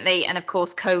differently, and of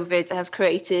course COVID has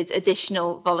created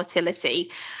additional volatility.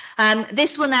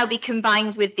 This will now be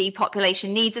combined with the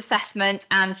population needs assessment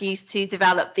and used to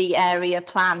develop the area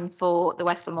plan for the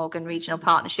West Glamorgan Regional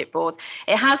Partnership Board.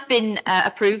 It has been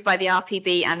approved by the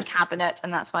RPB and Cabinet,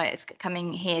 and that's why it's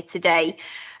coming here today.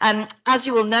 As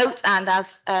you will note, and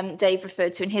as Dave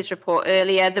referred to in his report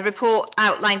earlier, the report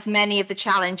outlines many of the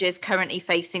challenges currently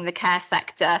facing the care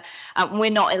sector. We're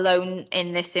not alone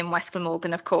in this in West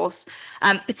Glamorgan, of course.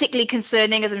 Particularly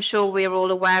concerning, as I'm sure we're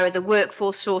all aware, are the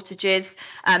workforce shortages,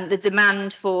 the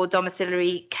demand for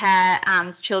domiciliary care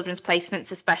and children's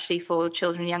placements, especially for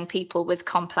children and young people with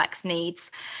complex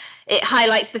needs. It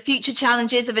highlights the future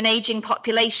challenges of an ageing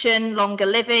population, longer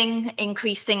living,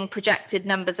 increasing projected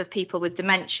numbers of people with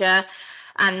dementia,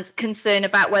 and concern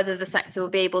about whether the sector will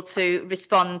be able to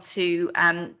respond to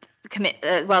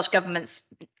Welsh Government's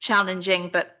challenging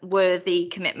but worthy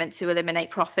commitment to eliminate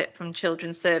profit from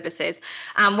children's services.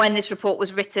 And when this report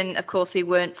was written, of course, we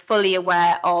weren't fully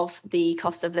aware of the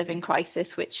cost of living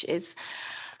crisis, which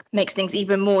makes things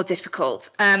even more difficult.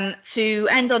 To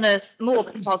end on a more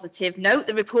positive note,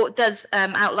 the report does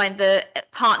outline the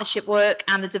partnership work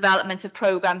and the development of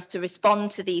programmes to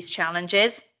respond to these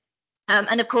challenges.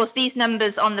 And of course, these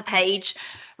numbers on the page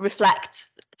relate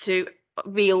to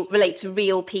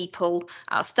real people,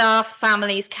 our staff,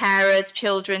 families, carers,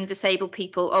 children, disabled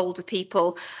people, older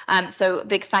people. So a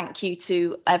big thank you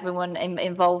to everyone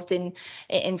involved in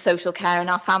social care and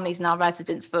our families and our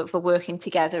residents for working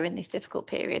together in this difficult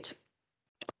period.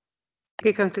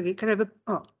 Okay, Councillor, can I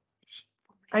have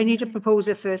I need a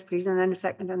proposer first, please, and then a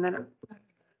second, and then a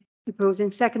proposing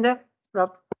seconder.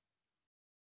 Rob.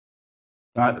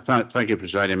 Thank you,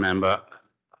 Presiding Member.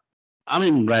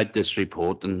 Having read this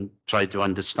report and tried to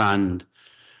understand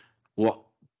what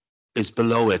is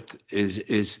below it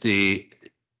is the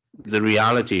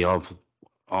reality of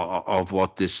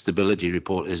what this stability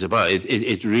report is about.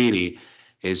 It really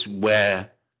is where,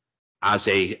 as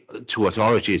two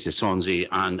authorities, the Swansea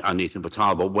and Ethan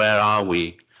Batal, where are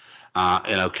we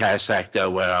in our care sector?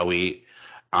 Where are we,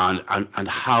 and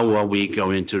how are we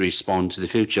going to respond to the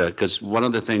future? Because one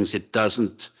of the things it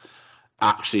doesn't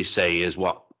actually say is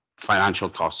what financial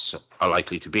costs are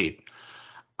likely to be.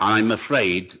 And I'm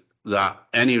afraid that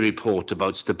any report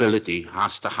about stability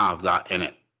has to have that in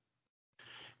it.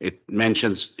 It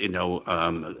mentions,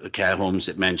 care homes,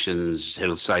 it mentions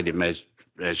hillside, it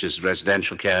measures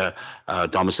residential care,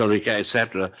 domiciliary care,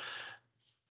 etc.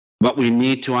 But we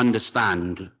need to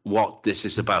understand what this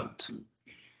is about.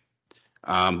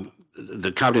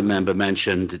 The cabinet member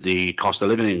mentioned the cost of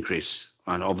living increase,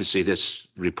 and obviously this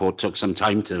report took some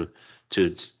time to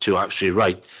actually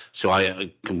write. So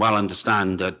I can well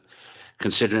understand that,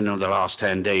 considering over the last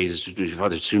 10 days, we've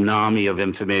had a tsunami of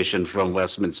information from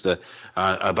Westminster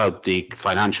about the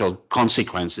financial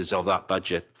consequences of that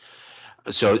budget.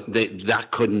 So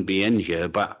that couldn't be in here,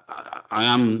 but I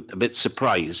am a bit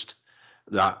surprised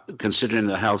that, considering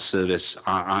the health service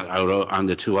and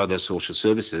the two other social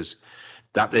services,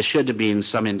 that there should have been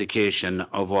some indication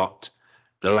of what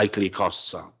the likely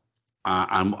costs are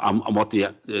and what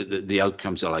the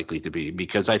outcomes are likely to be,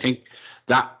 because I think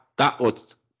that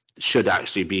what should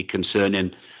actually be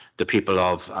concerning the people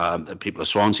of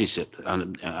Swansea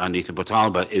and Ethan Port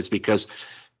Talbot is because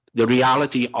the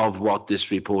reality of what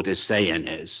this report is saying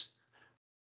is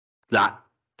that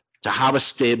to have a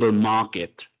stable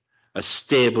market, a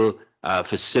stable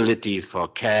facility for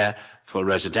care, for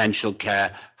residential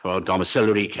care, for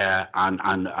domiciliary care,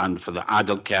 and for the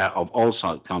adult care of all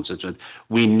sorts of constituents,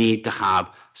 we need to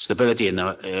have stability in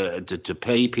to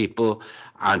pay people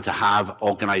and to have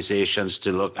organisations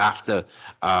to look after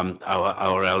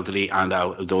our elderly and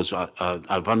those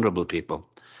vulnerable people.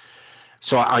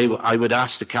 So I would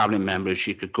ask the cabinet member if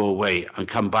she could go away and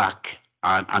come back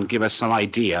and give us some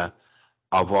idea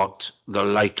of what the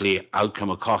likely outcome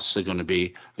of costs are going to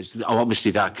be.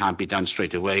 Obviously, that can't be done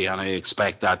straight away, and I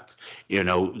expect that, you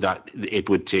know, that it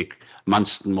would take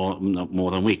months more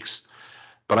than weeks.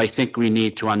 But I think we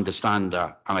need to understand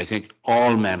that, and I think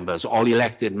all members, all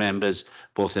elected members,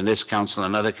 both in this council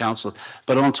and other councils,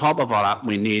 but on top of all that,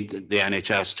 we need the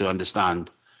NHS to understand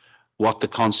what the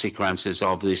consequences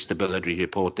of the stability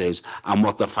report is and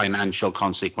what the financial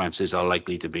consequences are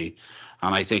likely to be.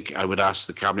 And I think I would ask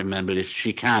the cabinet member if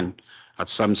she can, at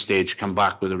some stage, come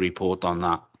back with a report on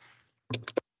that.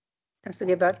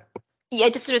 Councillor Gibbard. Yeah,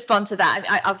 just to respond to that,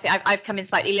 obviously I've come in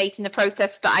slightly late in the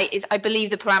process, but I believe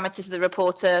the parameters of the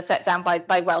report are set down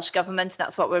by Welsh Government.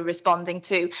 That's what we're responding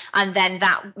to. And then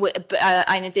that,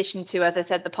 in addition to, as I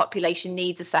said, the population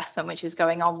needs assessment, which is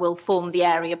going on, will form the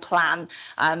area plan.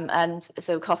 And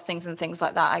so costings and things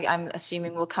like that, I'm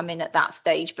assuming will come in at that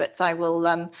stage, but I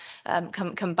will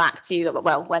come back to you,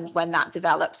 well, when that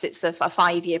develops. It's a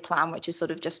 5-year plan, which is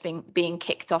sort of just being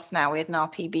kicked off now. We had an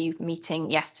RPB meeting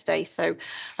yesterday, so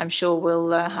I'm sure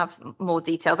we'll have more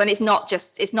details. And it's not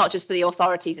just for the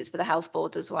authorities, it's for the health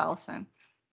board as well. So,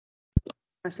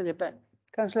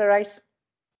 Councillor Rice.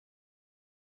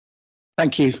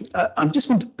 Thank you. I just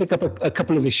want to pick up a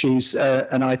couple of issues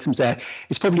and items there.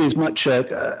 It's probably as much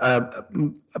a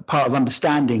part of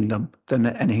understanding them than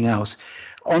anything else.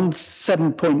 On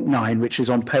 7.9, which is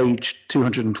on page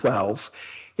 212,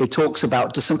 it talks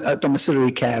about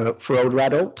domiciliary care for older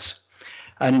adults.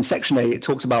 And in section 8, it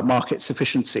talks about market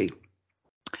sufficiency.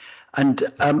 And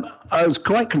I was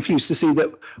quite confused to see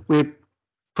that we're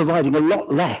providing a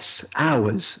lot less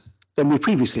hours than we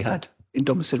previously had in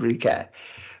domiciliary care.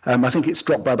 I think it's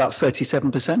dropped by about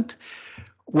 37%,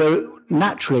 where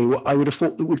naturally I would have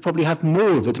thought that we'd probably have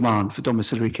more of a demand for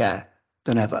domiciliary care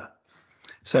than ever.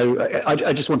 So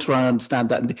I just want to try and understand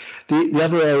that. And the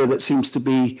other area that seems to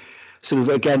be sort of,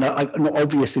 again, not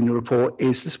obvious in the report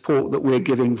is the support that we're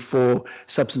giving for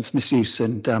substance misuse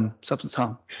and substance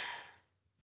harm.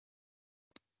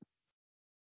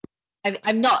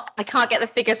 I can't get the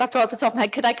figures off the top of my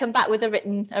head. Could I come back with a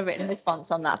written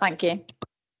response on that? Thank you.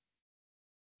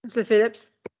 Mr. Phillips.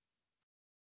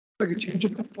 Just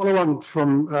to follow on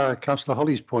from Councillor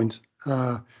Holly's point,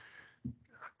 I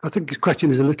think his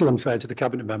question is a little unfair to the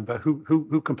cabinet member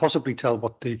who can possibly tell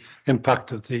what the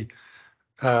impact of the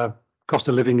cost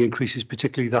of living increases,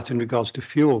 particularly that in regards to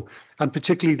fuel, and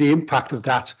particularly the impact of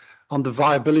that on the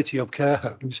viability of care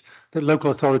homes that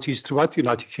local authorities throughout the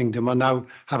United Kingdom are now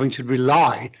having to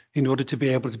rely in order to be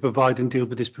able to provide and deal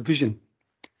with this provision.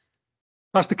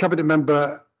 As the cabinet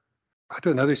member, I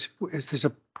don't know, is this a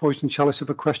poison chalice of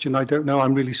a question? I don't know.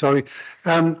 I'm really sorry.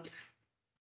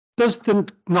 Does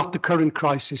not the current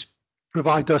crisis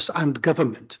provide us and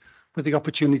government with the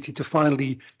opportunity to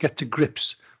finally get to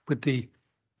grips with the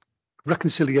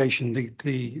reconciliation,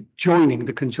 the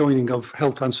conjoining of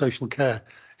health and social care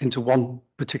into one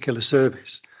particular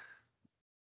service?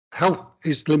 Health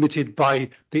is limited by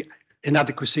the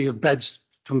inadequacy of beds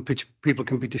from which people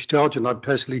can be discharged, and I've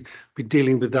personally been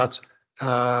dealing with that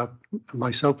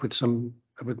myself with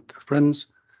friends.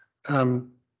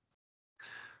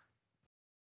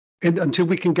 Until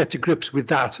we can get to grips with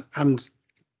that, and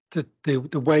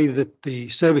the way that the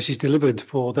service is delivered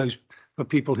for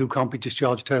people who can't be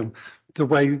discharged home, the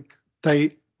way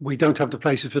they we don't have the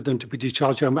places for them to be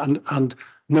discharged home and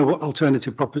no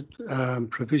alternative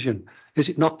provision. Is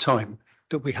it not time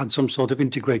that we had some sort of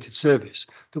integrated service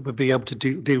that would be able to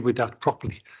deal with that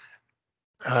properly,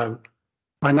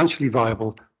 financially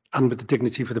viable and with the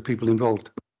dignity for the people involved?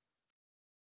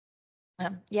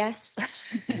 Yes,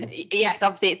 yes.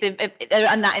 Obviously,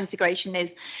 and that integration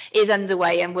is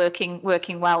underway and working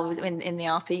well in the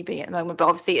RPB at the moment. But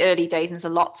obviously, early days, and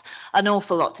there's an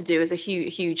awful lot to do. It's a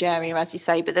huge area, as you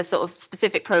say. But there's sort of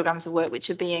specific programs of work which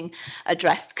are being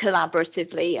addressed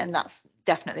collaboratively, and that's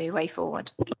definitely the way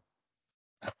forward.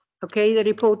 Okay, the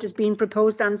report has been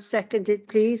proposed and seconded,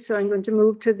 please. So I'm going to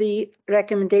move to the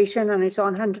recommendation, and it's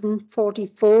on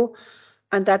 144.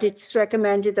 And that it's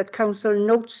recommended that Council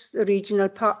notes the Regional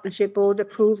Partnership Board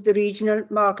approved the Regional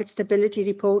Market Stability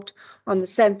Report on the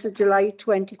 7th of July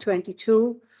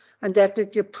 2022, and that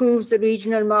it approves the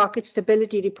Regional Market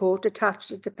Stability Report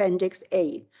attached at Appendix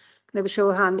A. Can I have a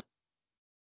show of hands?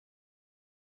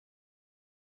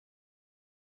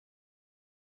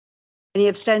 Any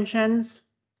abstentions?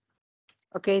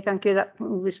 Okay, thank you. That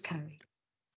was carried.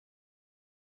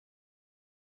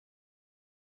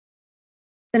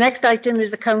 The next item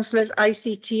is the Councillor's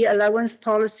ICT allowance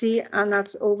policy, and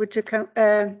that's over to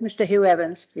Mr. Hugh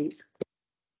Evans, please.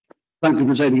 Thank you,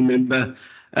 Presiding Member.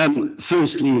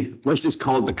 Firstly, whilst it's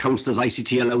called the Councillor's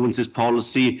ICT allowances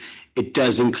policy, it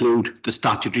does include the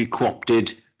statutory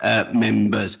co-opted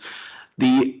members.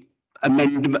 The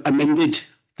amendment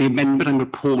I'm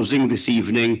proposing this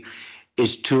evening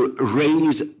is to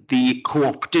raise the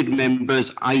co-opted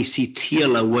members' ICT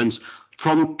allowance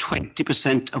from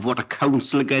 20% of what a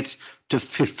council gets to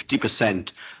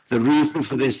 50%. The reason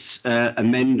for this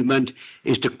amendment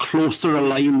is to closer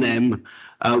align them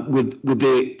with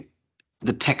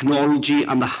the technology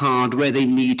and the hardware they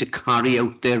need to carry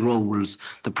out their roles,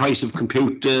 the price of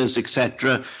computers,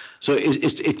 etc. So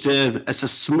it's a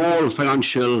small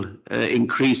financial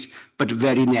increase, but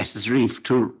very necessary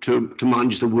to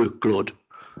manage the workload.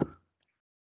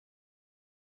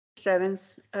 Mr.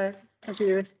 Evans,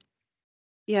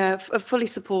 Yeah, I fully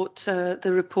support the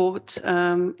report.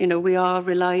 You know, we are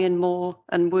relying more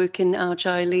and working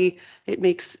agilely. It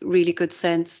makes really good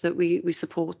sense that we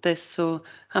support this. So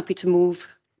happy to move.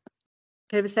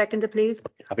 Can I have a seconder, please?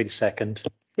 Happy to second.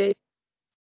 Okay.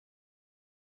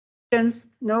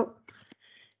 No.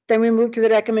 Then we move to the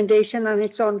recommendation, and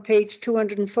it's on page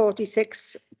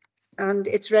 246. And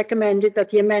it's recommended that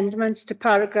the amendments to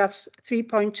paragraphs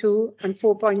 3.2 and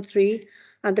 4.3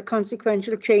 and the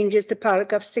consequential changes to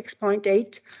paragraph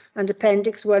 6.8 and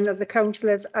appendix 1 of the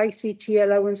Councillor's ICT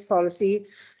allowance policy,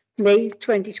 May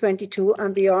 2022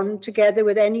 and beyond, together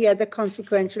with any other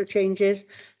consequential changes,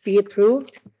 be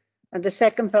approved. And the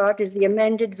second part is the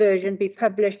amended version be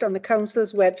published on the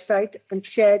Council's website and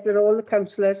shared with all the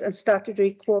councillors and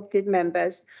statutory co-opted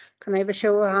members. Can I have a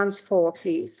show of hands for,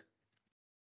 please?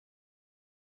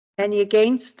 Any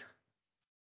against?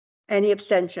 Any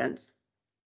abstentions?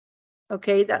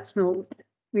 Okay, that's moved.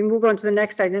 We move on to the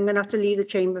next item. I'm going to have to leave the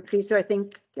chamber, please. So I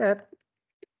think,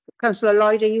 Councillor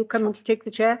Lloyd, are you coming to take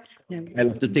the chair? I'll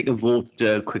have to take a vote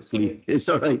quickly. It's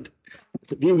all right.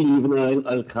 If you leave, and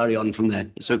I'll carry on from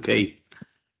there. It's okay.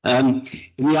 In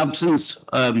the absence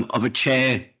of a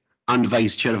chair and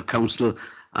vice chair of council,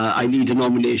 I need a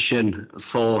nomination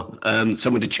for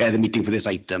someone to chair the meeting for this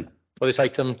item. For this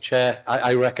item, Chair,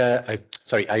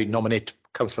 I nominate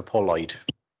Councillor Paul Lloyd.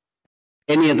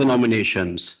 Any other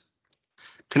nominations?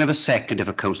 Can I have a second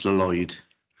for Councillor Lloyd?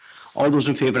 All those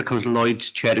in favour of Councillor Lloyd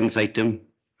chairing this item?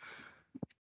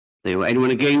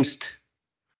 Anyone against?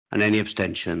 And any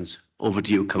abstentions? Over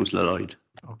to you, Councillor Lloyd.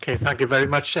 Okay, thank you very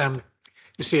much. You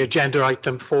see agenda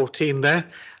item 14 there.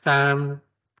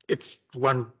 It's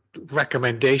one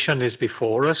recommendation is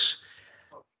before us.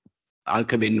 I'll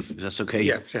come in if that's okay.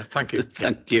 Yes, yeah, thank you.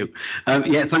 Thank you.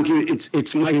 Yeah, thank you.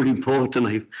 It's my report, and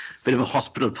I've a bit of a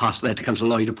hospital pass there to Councillor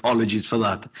Lloyd. Apologies for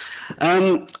that.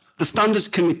 The Standards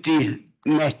Committee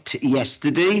met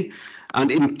yesterday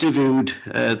and interviewed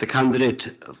the candidate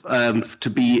to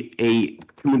be a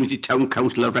community town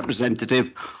councillor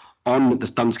representative on the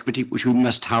Standards Committee, which we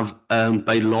must have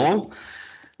by law.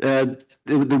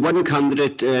 The one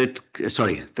candidate,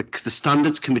 the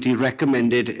Standards Committee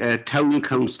recommended Town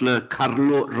Councillor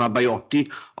Carlo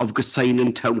Rabaiotti of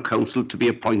Gosainon Town Council to be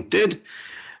appointed.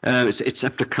 It's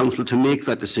up to Council to make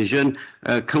that decision.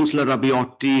 Councillor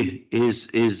Rabaiotti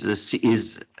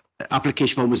is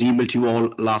application form was emailed to you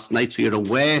all last night, so you're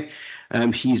aware.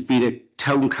 He's been a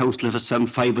town councillor for some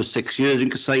 5 or 6 years in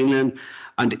Casainan,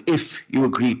 and if you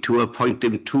agree to appoint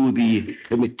him to the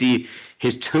committee,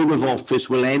 his term of office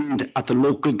will end at the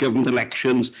local government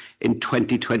elections in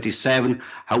 2027.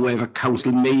 However,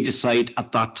 council may decide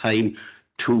at that time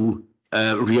to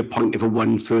reappoint him for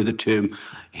one further term.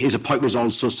 His appointment is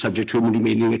also subject to him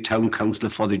remaining a town councillor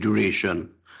for the duration.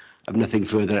 I have nothing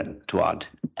further to add.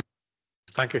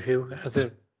 Thank you, Hugh.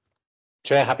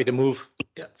 Chair, happy to move.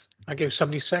 Yeah, I give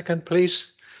somebody second,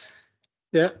 please.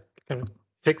 Yeah, can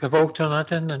take the vote on that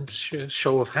then, and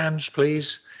show of hands,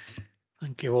 please.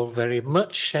 Thank you all very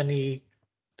much. Any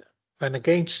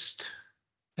against?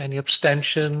 Any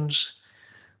abstentions?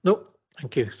 No,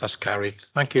 thank you. That's carried.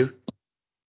 Thank you.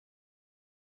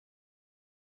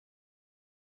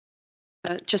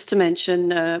 Just to mention,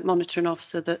 monitoring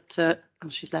officer that, oh,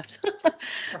 she's left,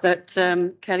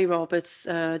 that Kelly Roberts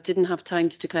didn't have time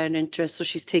to declare an interest, so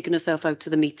she's taken herself out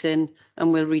to the meeting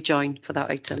and will rejoin for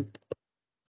that item.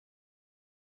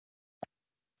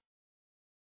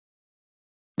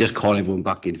 Just call everyone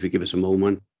back in if you give us a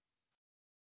moment.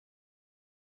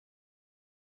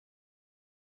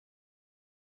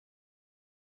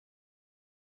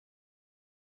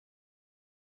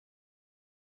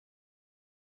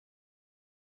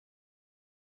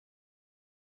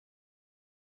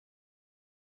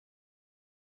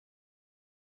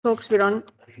 Folks, we're on.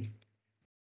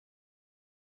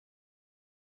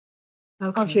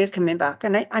 Oh, she is coming back,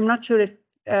 and I'm not sure if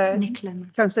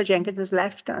Councillor Jenkins has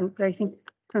left, but I think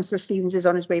Councillor Stevens is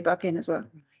on his way back in as well.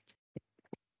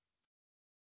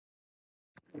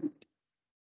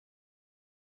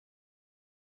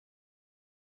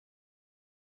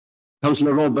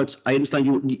 Councillor Roberts, I understand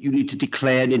you need to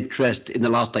declare an interest in the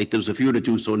last items. If you were to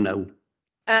do so now.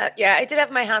 Yeah, I did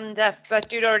have my hand up, but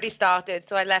you'd already started,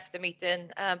 so I left the meeting.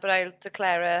 But I'll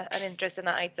declare an interest in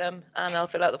that item, and I'll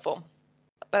fill out the form.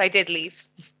 But I did leave.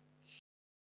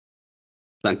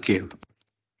 Thank you.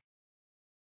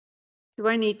 Do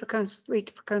I need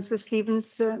wait for Councillor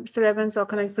Stevens, Mr. Evans, or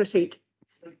can I proceed?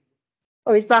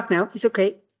 Oh, he's back now. He's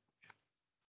okay.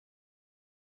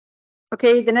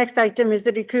 Okay, the next item is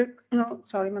the recruit. No,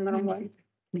 sorry, I'm on the wrong one.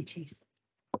 Committees.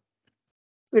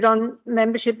 We're on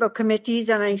membership of committees,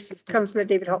 and I Councillor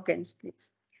David Hopkins,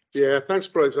 please. Yeah, thanks,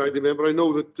 President Member. I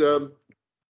know that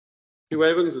Hugh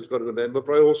Evans has got a member,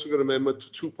 but I also got a member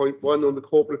to 2.1 on the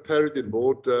corporate parenting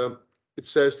board. It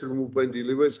says to remove Wendy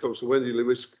Lewis, Councillor Wendy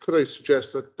Lewis. Could I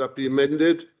suggest that that be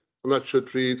amended? And that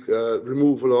should read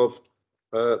removal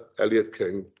of Elliot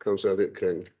King, Councillor Elliot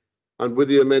King. And with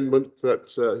the amendment that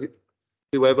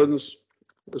Hugh Evans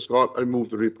has got, I move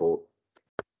the report.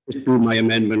 Just do my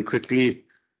amendment quickly.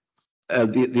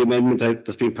 The amendment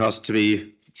that's been passed to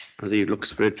me, as he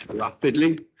looks for it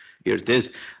rapidly. Here it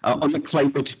is. On the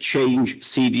climate change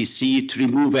CDC, to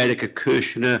remove Erica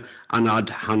Kirshner and add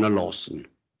Hannah Lawson.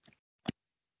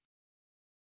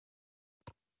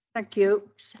 Thank you.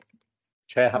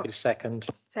 Chair, happy to second.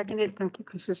 Seconded. Thank you,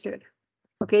 Councillor Stewart.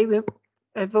 Okay, we'll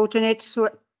vote on it. So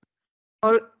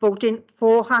all voting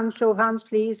for hand, show of hands,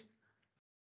 please.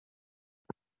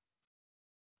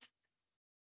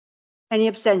 Any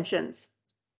abstentions?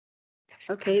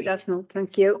 Okay, that's no,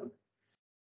 thank you.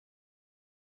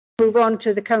 Move on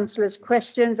to the councillors'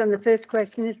 questions, and the first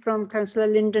question is from Councillor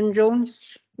Lyndon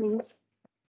Jones, please.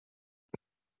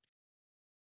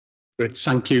 Great.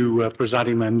 Thank you,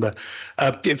 Presiding Member.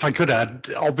 If I could add,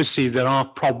 obviously there are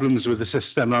problems with the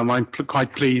system, and I'm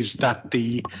quite pleased that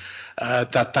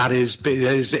that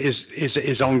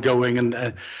is ongoing,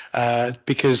 and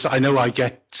because I know I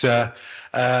get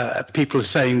people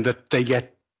saying that they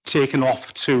get taken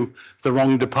off to the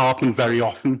wrong department very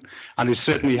often, and it's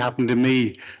certainly happened to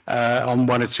me on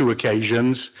 1 or 2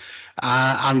 occasions.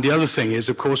 And the other thing is,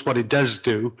 of course, what it does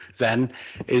do then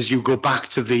is you go back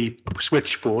to the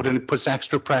switchboard and it puts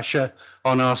extra pressure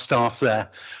on our staff there.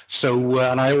 So,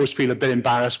 and I always feel a bit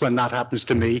embarrassed when that happens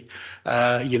to me,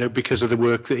 you know, because of the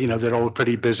work that, you know, they're all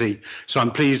pretty busy. So I'm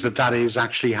pleased that that is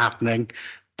actually happening.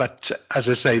 But as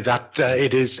I say, that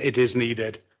it is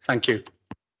needed. Thank you.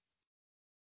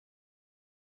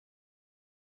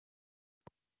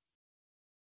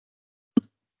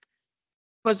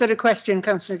 Was there a question,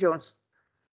 Councillor Jones?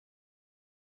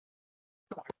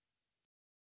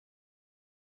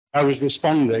 I was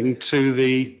responding to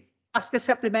the... Ask a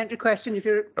supplementary question if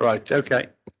you're... Right, okay.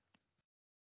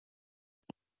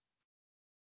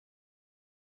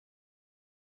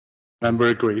 Member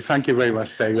agree. Thank you very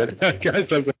much, David.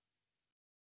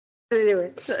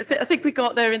 Lewis. I think we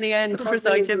got there in the end,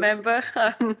 presiding member.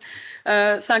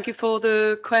 Thank you for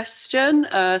the question.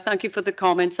 Thank you for the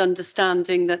comments,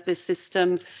 understanding that this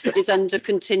system is under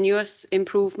continuous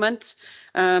improvement.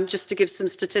 Just to give some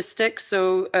statistics,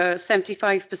 so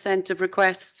 75% of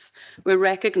requests were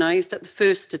recognised at the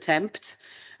first attempt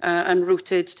and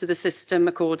routed to the system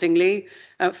accordingly.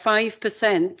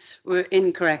 5% were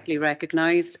incorrectly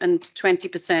recognised and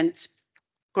 20%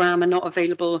 grammar not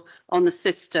available on the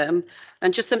system.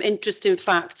 And just some interesting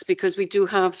facts, because we do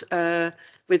have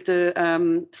with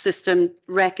the system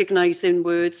recognising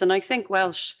words, and I think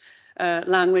Welsh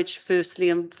language firstly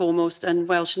and foremost, and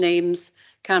Welsh names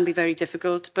can be very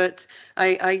difficult, but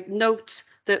I note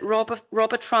that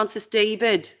Robert Francis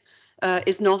David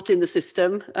is not in the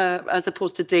system as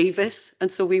opposed to Davis,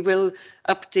 and so we will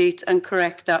update and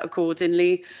correct that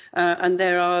accordingly. And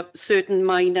there are certain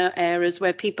minor errors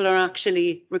where people are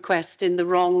actually requesting the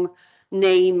wrong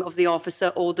name of the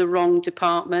officer or the wrong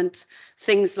department,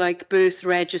 things like birth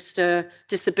register,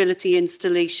 disability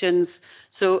installations.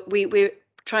 So we're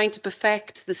trying to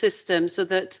perfect the system so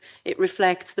that it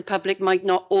reflects the public might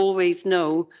not always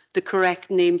know the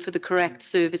correct name for the correct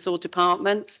service or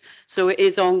department. So it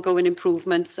is ongoing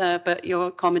improvements, but your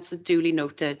comments are duly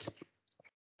noted.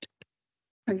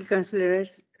 Thank you, Councillor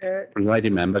Lewis.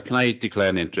 Presiding member, can I declare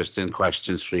an interest in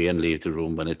question 3 and leave the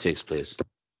room when it takes place?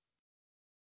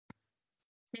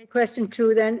 Question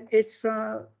 2 then is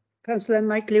from Councillor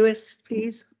Mike Lewis,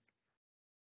 please.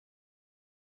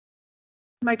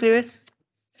 Mike Lewis,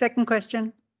 second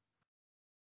question.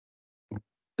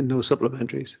 No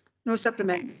supplementaries. No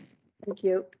supplement. Thank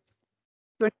you.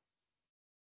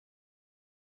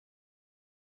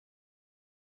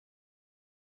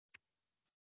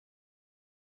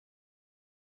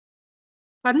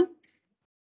 Pardon?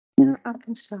 No, I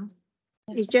can start.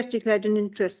 He's just declared an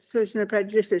interest, personal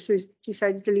prejudice, so he's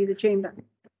decided to leave the chamber.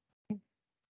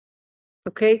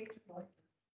 Okay.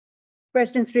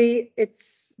 Question 3,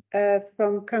 it's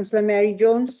from Councillor Mary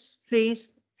Jones, please.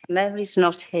 Mary's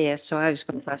not here, so I was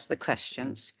going to ask the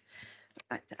questions.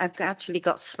 I've actually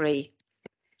got 3.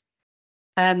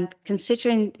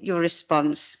 Considering your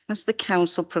response, has the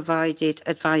council provided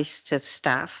advice to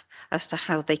staff as to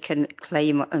how they can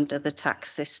claim under the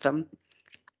tax system,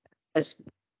 as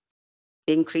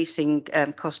the increasing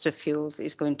cost of fuels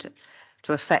is going to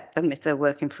affect them if they're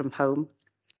working from home?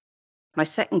 My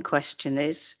second question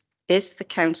is the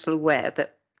council aware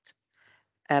that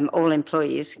all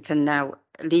employees can now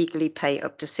legally pay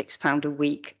up to £6 a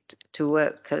week to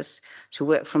workers to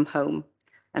work from home,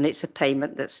 and it's a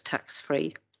payment that's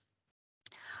tax-free?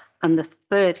 And the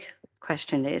third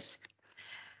question is,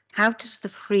 how does the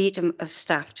freedom of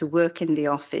staff to work in the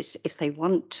office, if they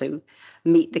want to,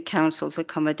 meet the council's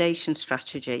accommodation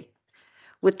strategy?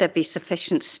 Would there be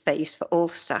sufficient space for all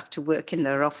staff to work in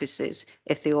their offices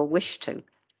if they all wish to?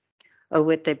 Or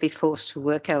would they be forced to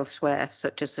work elsewhere,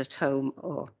 such as at home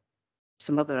or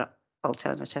some other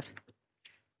alternative?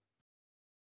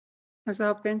 Councillor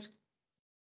Hopkins.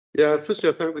 Yeah, firstly,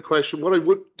 I thank the question. What I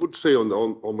would say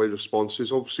on my response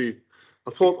is, obviously,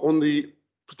 I thought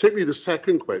particularly the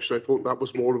second question, I thought that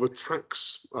was more of a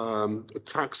tax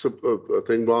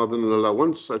thing rather than an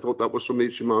allowance. I thought that was from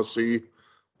HMRC,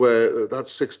 where that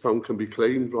 £6 can be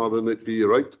claimed rather than it be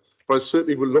right. But I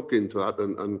certainly will look into that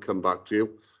and come back to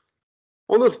you.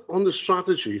 On the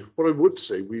strategy, what I would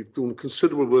say, we've done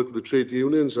considerable work with the trade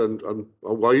unions and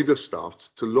a wider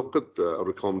staff to look at our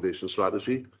accommodation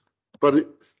strategy. But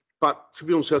to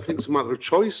be honest, I think it's a matter of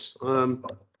choice. And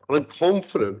I'm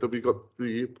confident that we've got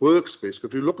the workspace.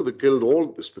 If you look at the Guildhall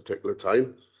at this particular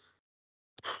time,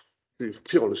 to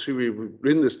be honest, we're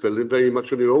in this building very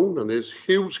much on your own, and there's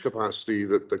huge capacity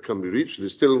that can be reached.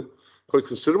 There's still quite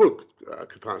considerable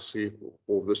capacity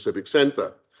over the civic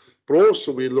centre. But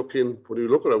also we're looking, when you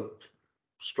look at our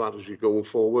strategy going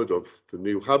forward of the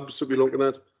new hubs that we're looking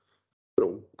at,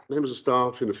 members of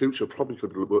staff in the future probably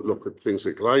could look at things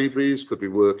like libraries, could be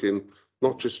working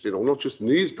not just in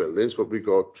these buildings, but we've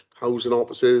got housing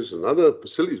offices and other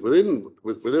facilities within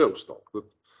our stock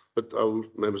that our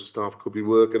members of staff could be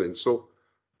working in. So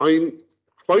I'm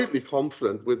quietly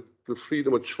confident with the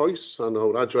freedom of choice and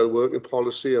our agile working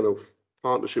policy and our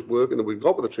partnership working that we've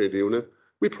got with the trade union,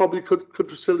 we probably could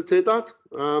facilitate that,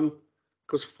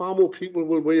 because far more people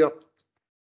will weigh up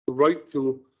the right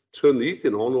to turn the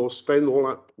heating on or spend all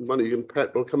that money in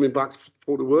petrol coming back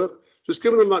for the work. Just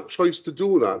giving them that choice to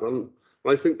do that, and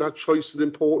I think that choice is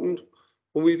important.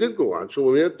 When we did go agile,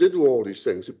 when we did do all these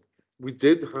things, we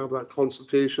did have that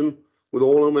consultation with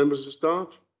all our members of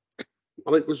staff,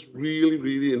 and it was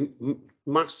really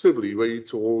massively way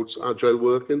towards agile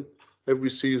working. Everybody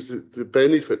sees the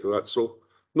benefit of that. So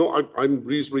no, I'm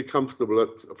reasonably comfortable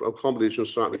that accommodation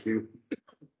strategy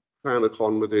can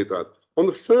accommodate that. On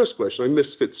the first question, I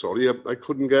missed it, sorry, I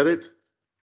couldn't get it.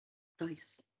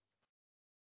 Nice.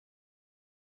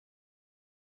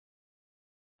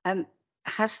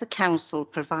 Has the council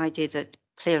provided a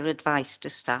clear advice to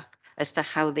staff as to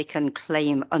how they can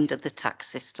claim under the tax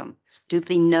system? Do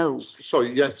they know?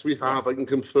 Sorry, yes, we have. I can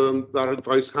confirm that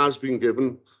advice has been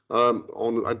given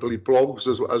on, I believe, blogs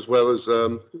as well as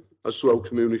throughout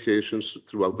communications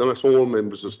throughout. And that's all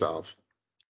members of staff.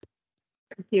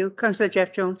 Thank you. Councillor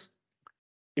Jeff Jones.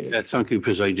 Yeah, thank you,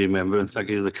 presiding member, and thank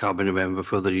you to the cabinet member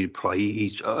for the reply.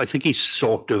 I think he's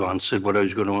sort of answered what I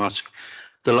was going to ask.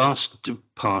 The last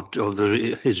part of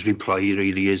his reply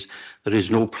really is there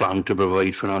is no plan to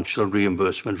provide financial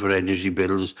reimbursement for energy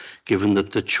bills, given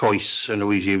that the choice, I know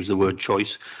he's used the word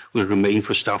choice, will remain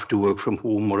for staff to work from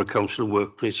home or a council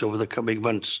workplace over the coming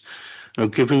months. Now,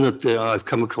 given that I've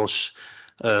come across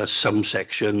some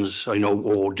sections, I know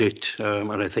audit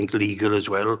and I think legal as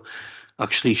well,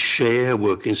 actually share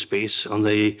working space, and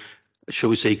they, shall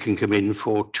we say, can come in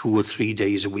for 2 or 3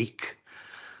 days a week.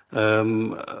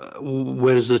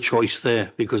 Where's the choice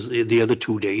there? Because the other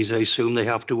 2 days, I assume they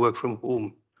have to work from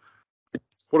home.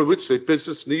 What I would say,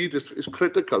 business need is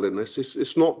critical in this.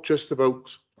 It's not just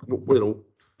about,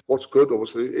 what's good,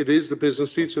 obviously. It is the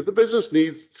business need. So if the business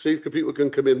needs, say, people can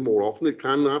come in more often, it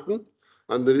can happen.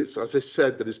 And there is, as I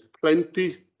said, there is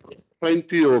plenty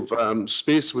of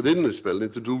space within this building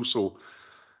to do so.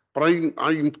 But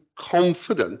I'm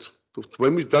confident that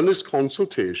when we've done this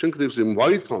consultation, because it was in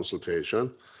wide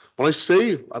consultation, when I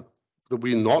say that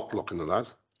we're not looking at that,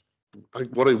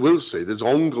 what I will say, there's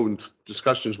ongoing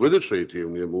discussions with the trade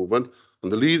union movement,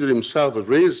 and the leader himself has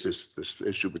raised this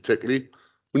issue particularly.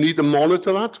 We need to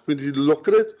monitor that. We need to look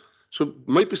at it. So it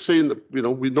might be saying that,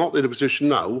 we're not in a position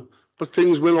now, but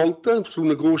things will alter through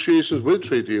negotiations with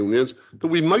trade unions that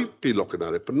we might be looking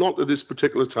at it, but not at this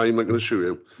particular time, I can assure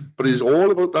you. But it is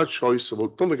all about that choice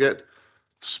about, don't forget,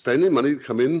 spending money to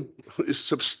come in is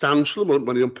substantial amount of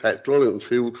money on petrol and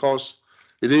fuel costs.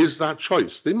 It is that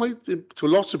choice. They might, to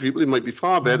lots of people, it might be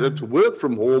far better to work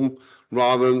from home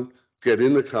rather than get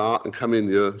in the car and come in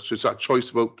here. So it's that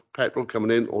choice about petrol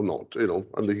coming in or not,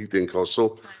 and the heating costs.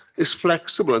 So it's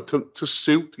flexible and to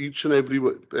suit each and every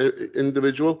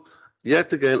individual.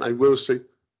 Yet again, I will say,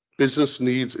 business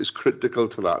needs is critical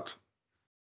to that.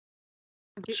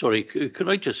 Sorry, could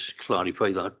I just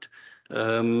clarify that?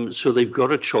 So they've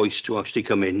got a choice to actually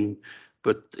come in,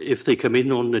 but if they come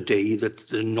in on the day that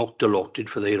they're not allotted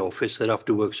for their office, they'll have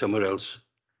to work somewhere else.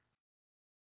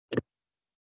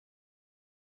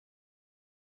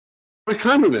 I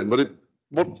can remember it.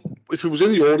 If it was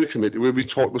in the audit committee where we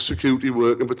talked with security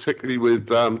work, and particularly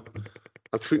with,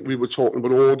 I think we were talking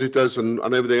about auditors and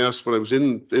everything else when I was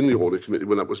in the audit committee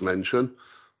when that was mentioned.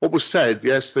 What was said,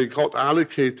 yes, they got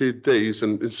allocated days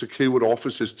in secured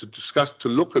offices to discuss, to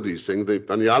look at these things,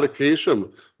 and the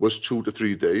allocation was 2 to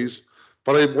 3 days.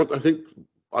 But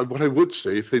what I would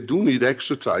say, if they do need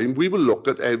extra time, we will look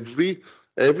at every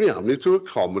avenue to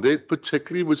accommodate,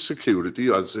 particularly with security,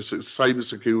 as cyber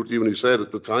security, when he said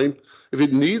at the time, if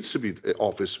it needs to be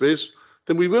office space,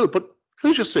 then we will. But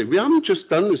can I just say, we haven't just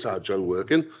done this agile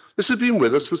working. This has been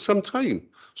with us for some time.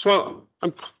 So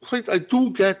I do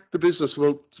get the business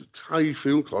about high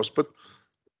fuel costs, but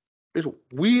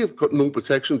we have got no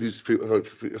protection of these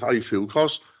high fuel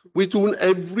costs. We're doing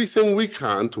everything we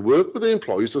can to work with the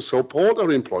employees to support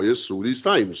our employers through these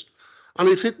times. And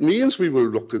if it means we will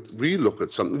relook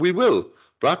at something, we will.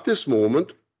 But at this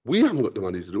moment, we haven't got the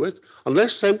money to do it.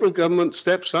 Unless central government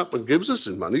steps up and gives us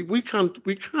the money, we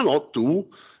cannot do,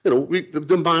 the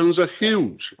demands are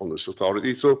huge on this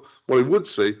authority. So what I would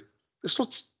say,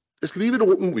 let's leave it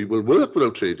open. We will work with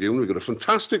our trade union. We've got a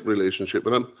fantastic relationship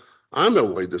with them and our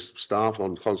wider staff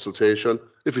on consultation.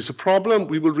 If it's a problem,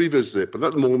 we will revisit it. But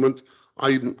at the moment,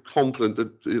 I'm confident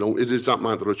that, it is that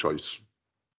matter of choice.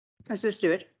 Let's just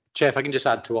do it. Chair, if I can just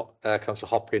add to what Councillor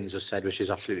Hopkins has said, which is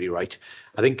absolutely right.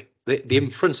 I think the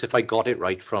inference, if I got it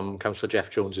right from Councillor Jeff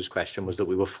Jones's question, was that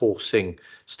we were forcing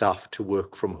staff to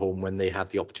work from home when they had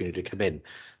the opportunity to come in.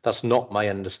 That's not my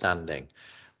understanding.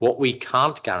 What we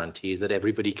can't guarantee is that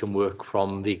everybody can work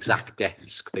from the exact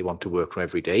desk they want to work from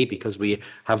every day, because we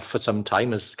have for some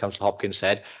time, as Councillor Hopkins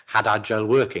said, had agile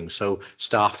working. So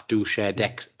staff do share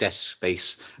desk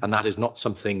space, and that is not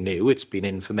something new. It's been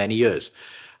in for many years.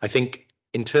 I think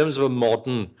in terms of a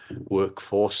modern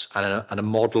workforce and a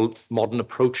modern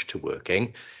approach to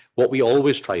working, what we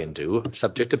always try and do,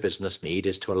 subject to business need,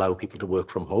 is to allow people to work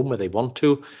from home where they want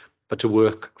to, but to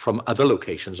work from other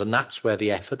locations. And that's where the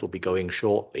effort will be going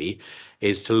shortly,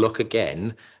 is to look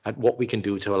again at what we can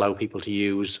do to allow people to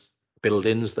use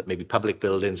buildings that may be public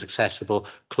buildings accessible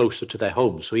closer to their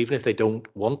home. So even if they don't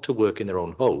want to work in their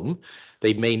own home,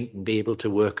 they may be able to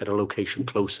work at a location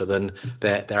closer than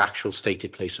their actual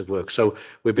stated place of work. So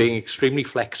we're being extremely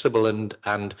flexible and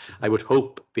I would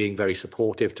hope being very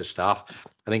supportive to staff.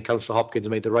 I think Councillor Hopkins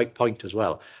made the right point as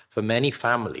well. For many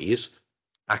families,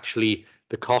 actually,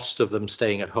 the cost of them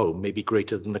staying at home may be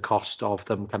greater than the cost of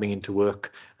them coming into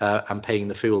work and paying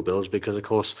the fuel bills, because of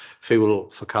course fuel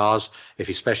for cars,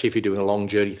 especially if you're doing a long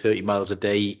journey 30 miles a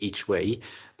day each way,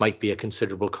 might be a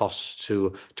considerable cost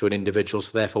to an individual.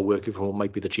 So therefore working from home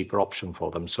might be the cheaper option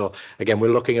for them. So again,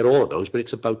 we're looking at all of those, but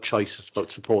it's about choice. It's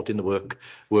about supporting the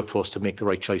workforce to make the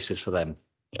right choices for them.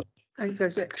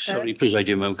 Sorry,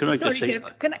 Presiding Member, can I just say?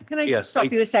 Can I Yes,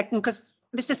 stop you a second, because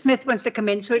Mr. Smith wants to come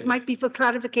in, so it might be for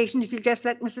clarification if you just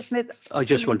let Mr. Smith. I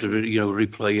just wanted to,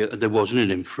 reply. There wasn't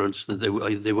an inference that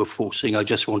they were forcing. I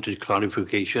just wanted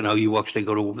clarification how you actually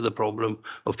got over the problem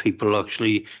of people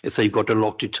actually, if they've got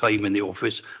allotted time in the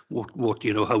office, how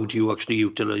do you actually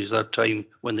utilise that time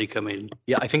when they come in?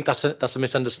 Yeah, I think that's a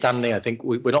misunderstanding. I think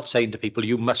we're not saying to people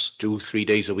you must do 3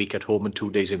 days a week at home and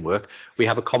 2 days in work. We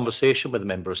have a conversation with a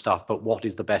member of staff about what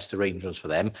is the best arrangements for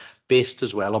them, based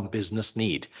as well on business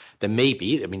need. There may be,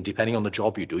 depending on the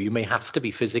job you do, you may have to be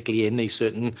physically in a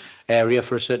certain area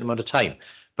for a certain amount of time.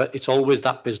 But it's always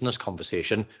that business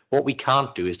conversation. What we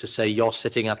can't do is to say you're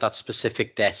sitting at that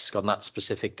specific desk on that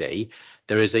specific day.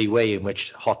 There is a way in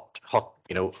which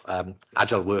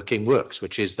agile working works,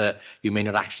 which is that you may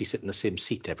not actually sit in the same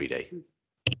seat every day.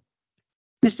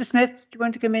 Mr. Smith, do you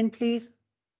want to come in, please?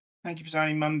 Thank you,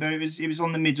 Presiding Member. It was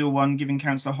on the middle one, given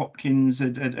Councillor Hopkins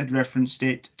had referenced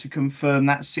it. To confirm,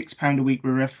 that £6 a week we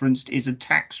referenced is a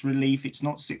tax relief. It's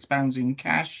not £6 in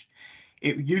cash.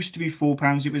 It used to be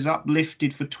 £4. It was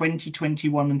uplifted for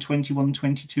 2021 and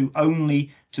 21-22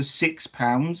 only to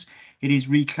 £6. It is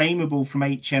reclaimable from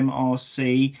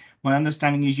HMRC. My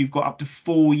understanding is you've got up to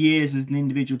 4 years as an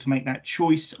individual to make that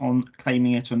choice on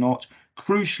claiming it or not.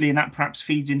 Crucially, and that perhaps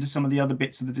feeds into some of the other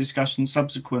bits of the discussion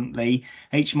subsequently,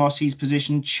 HMRC's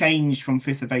position changed from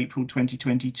 5th of April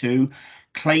 2022.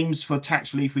 Claims for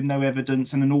tax relief with no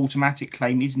evidence and an automatic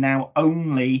claim is now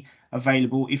only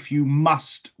available if you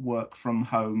must work from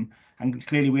home. And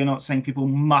clearly we're not saying people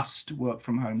must work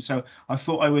from home. So I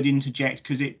thought I would interject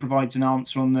because it provides an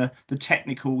answer on the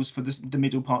technicals for the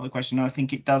middle part of the question. I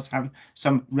think it does have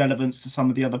some relevance to some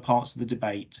of the other parts of the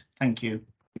debate. Thank you.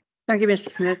 Thank you, Mr.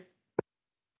 Smith.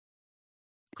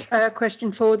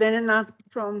 Question 4 then, and that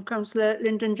from Councillor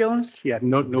Lyndon Jones. Yeah,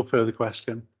 no further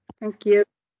question. Thank you.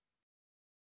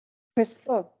 Chris,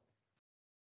 on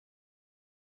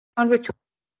which?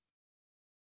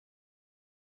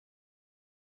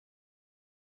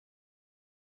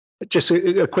 Just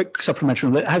a quick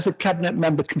supplementary. Has a cabinet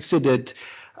member considered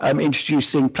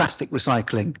introducing plastic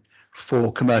recycling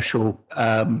for commercial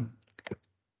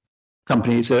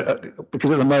companies?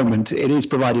 Because at the moment it is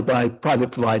provided by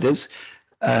private providers,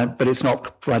 but it's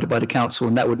not provided by the council,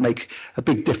 and that would make a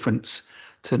big difference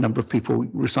to the number of people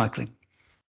recycling.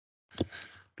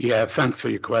 Yeah, thanks for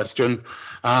your question.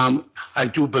 I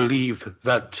do believe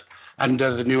that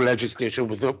under the new legislation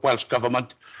with the Welsh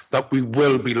Government that we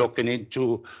will be looking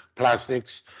into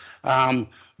plastics.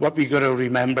 What we got to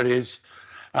remember is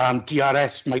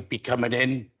DRS might be coming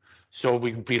in, so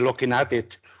we'll be looking at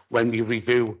it when we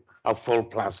review our full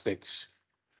plastics.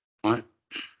 All right.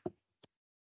 Thank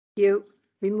you.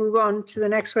 We move on to the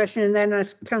next question, and then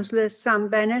as Councillor Sam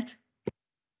Bennett.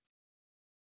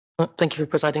 Thank you,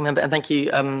 Presiding Member, and thank you,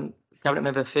 Cabinet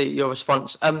Member, for your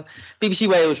response. BBC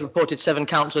Wales reported 7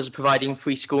 councillors providing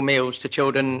free school meals to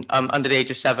children under the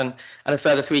age of 7, and a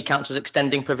further 3 councillors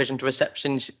extending provision to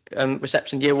reception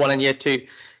year 1 and year 2.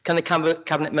 Can the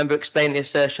Cabinet Member explain the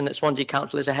assertion that Swansea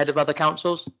Council is ahead of other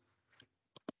councils?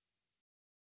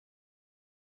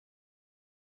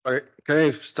 Can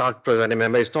I start, Presiding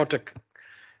Member?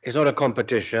 It's not a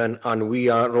competition, and we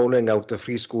are rolling out the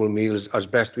free school meals as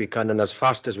best we can and as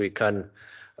fast as we can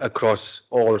across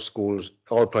all schools,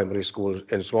 all primary schools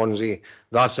in Swansea.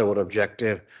 That's our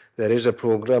objective. There is a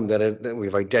programme that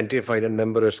we've identified a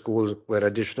number of schools where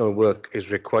additional work is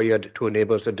required to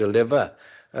enable us to deliver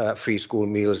free school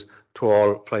meals to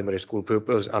all primary school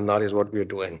pupils, and that is what we're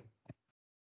doing.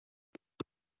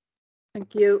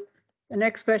 Thank you. The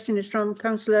next question is from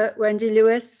Councillor Wendy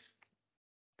Lewis.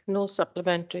 No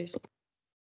supplementaries.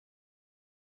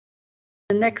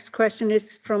 The next question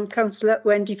is from Councillor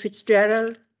Wendy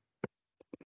Fitzgerald.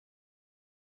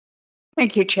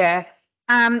 Thank you, Chair.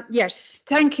 Yes,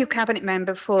 thank you, Cabinet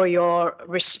Member, for your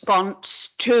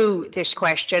response to this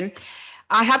question.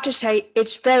 I have to say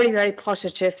it's very, very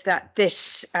positive that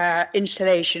this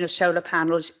installation of solar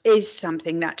panels is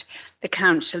something that the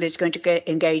council is going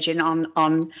to engage in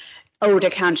on older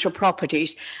council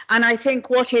properties. And I think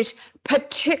what is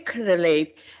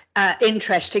particularly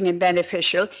interesting and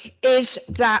beneficial is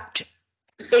that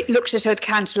it looks as though the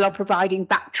council are providing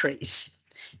batteries,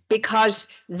 because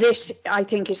this, I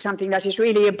think, is something that is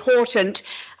really important.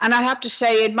 And I have to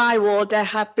say, in my ward, there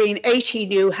have been 80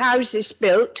 new houses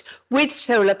built with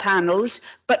solar panels,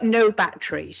 but no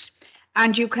batteries.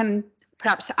 And you can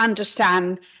perhaps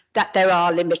understand that there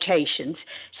are limitations.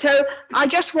 So I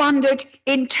just wondered,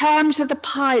 in terms of the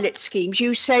pilot schemes,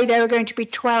 you say there are going to be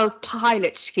 12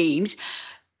 pilot schemes.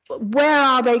 Where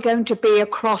are they going to be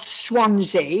across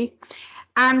Swansea?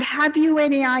 And have you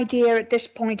any idea at this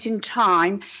point in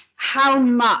time how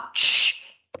much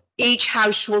each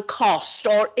house will cost,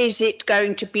 or is it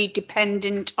going to be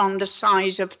dependent on the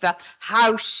size of the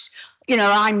house? You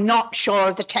know, I'm not sure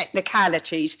of the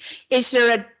technicalities. Is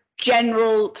there a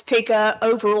general figure,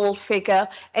 overall figure,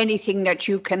 anything that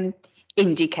you can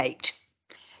indicate?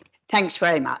 Thanks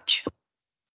very much.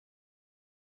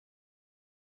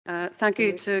 Thank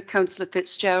you to Councillor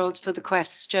Fitzgerald for the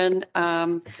question.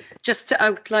 Just to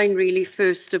outline really,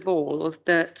 first of all,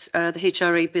 that the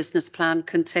HRA business plan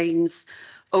contains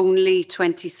only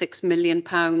 £26 million,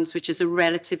 which is a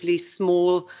relatively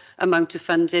small amount of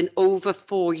funding over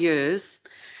 4 years.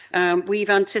 We've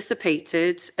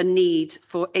anticipated a need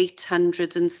for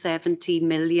 £870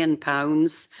 million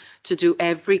to do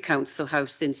every council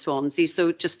house in Swansea.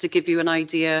 So just to give you an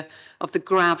idea of the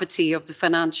gravity of the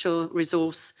financial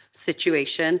resource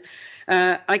situation.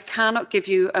 I cannot give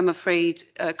you, I'm afraid,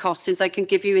 costings. I can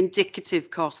give you indicative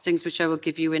costings, which I will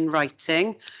give you in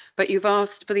writing. But you've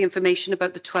asked for the information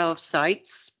about the 12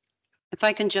 sites. If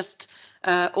I can just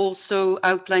also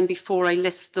outline before I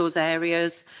list those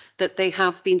areas that they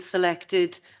have been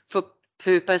selected for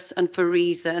purpose and for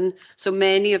reason. So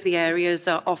many of the areas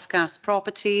are off-gas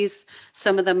properties.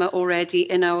 Some of them are already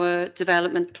in our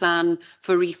development plan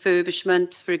for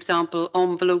refurbishment, for example,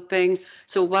 enveloping.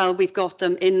 So while we've got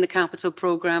them in the capital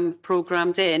programme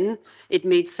programmed in, it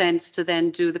made sense to then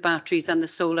do the batteries and the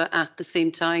solar at the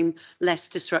same time, less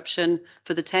disruption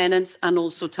for the tenants, and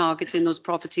also targeting those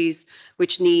properties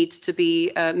which need to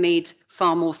be made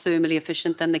far more thermally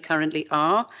efficient than they currently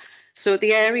are. So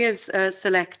the areas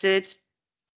selected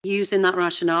using that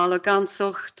rationale are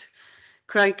Gansucht,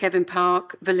 Craig Kevin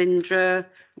Park, Velindre,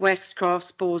 West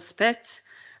Cross, Bowspit.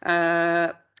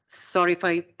 Sorry if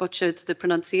I butchered the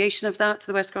pronunciation of that to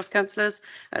the West Cross councillors.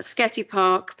 Sketty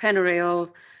Park,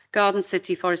 Penarail, Garden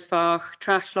City, Forest Fach,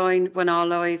 Trashloyne,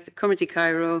 Wenarloedd, Cwmryd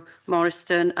Cairo,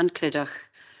 Morriston and Clydach.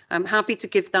 I'm happy to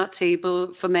give that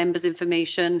table for members'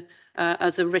 information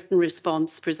as a written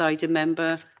response, presiding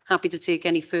member. Happy to take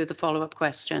any further follow-up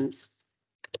questions.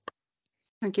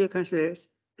 Thank you, councillors.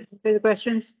 Further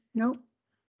questions? No?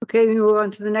 Okay, we move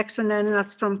on to the next one then, and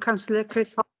that's from Councillor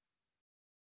Chris.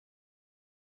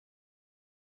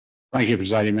 Thank you,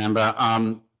 presiding member.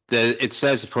 It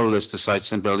says a full list of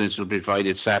sites and buildings will be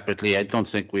provided separately. I don't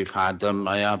think we've had them.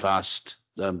 I have asked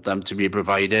them to be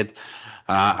provided.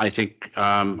 I think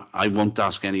I won't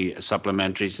ask any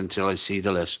supplementaries until I see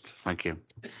the list. Thank you.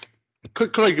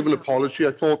 Could I give an apology?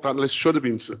 I thought that list should have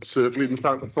been circulated. In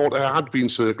fact, I thought it had been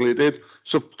circulated.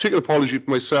 So take an apology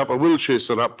for myself. I will chase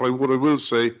that up. But what I will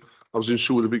say, I was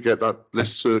ensured that we get that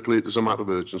list circulated as a matter of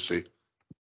urgency.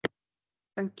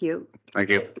 Thank you. Thank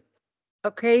you.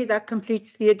 Okay, that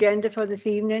completes the agenda for this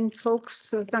evening, folks.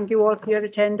 So thank you all for your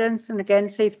attendance, and again,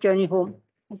 safe journey home.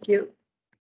 Thank you.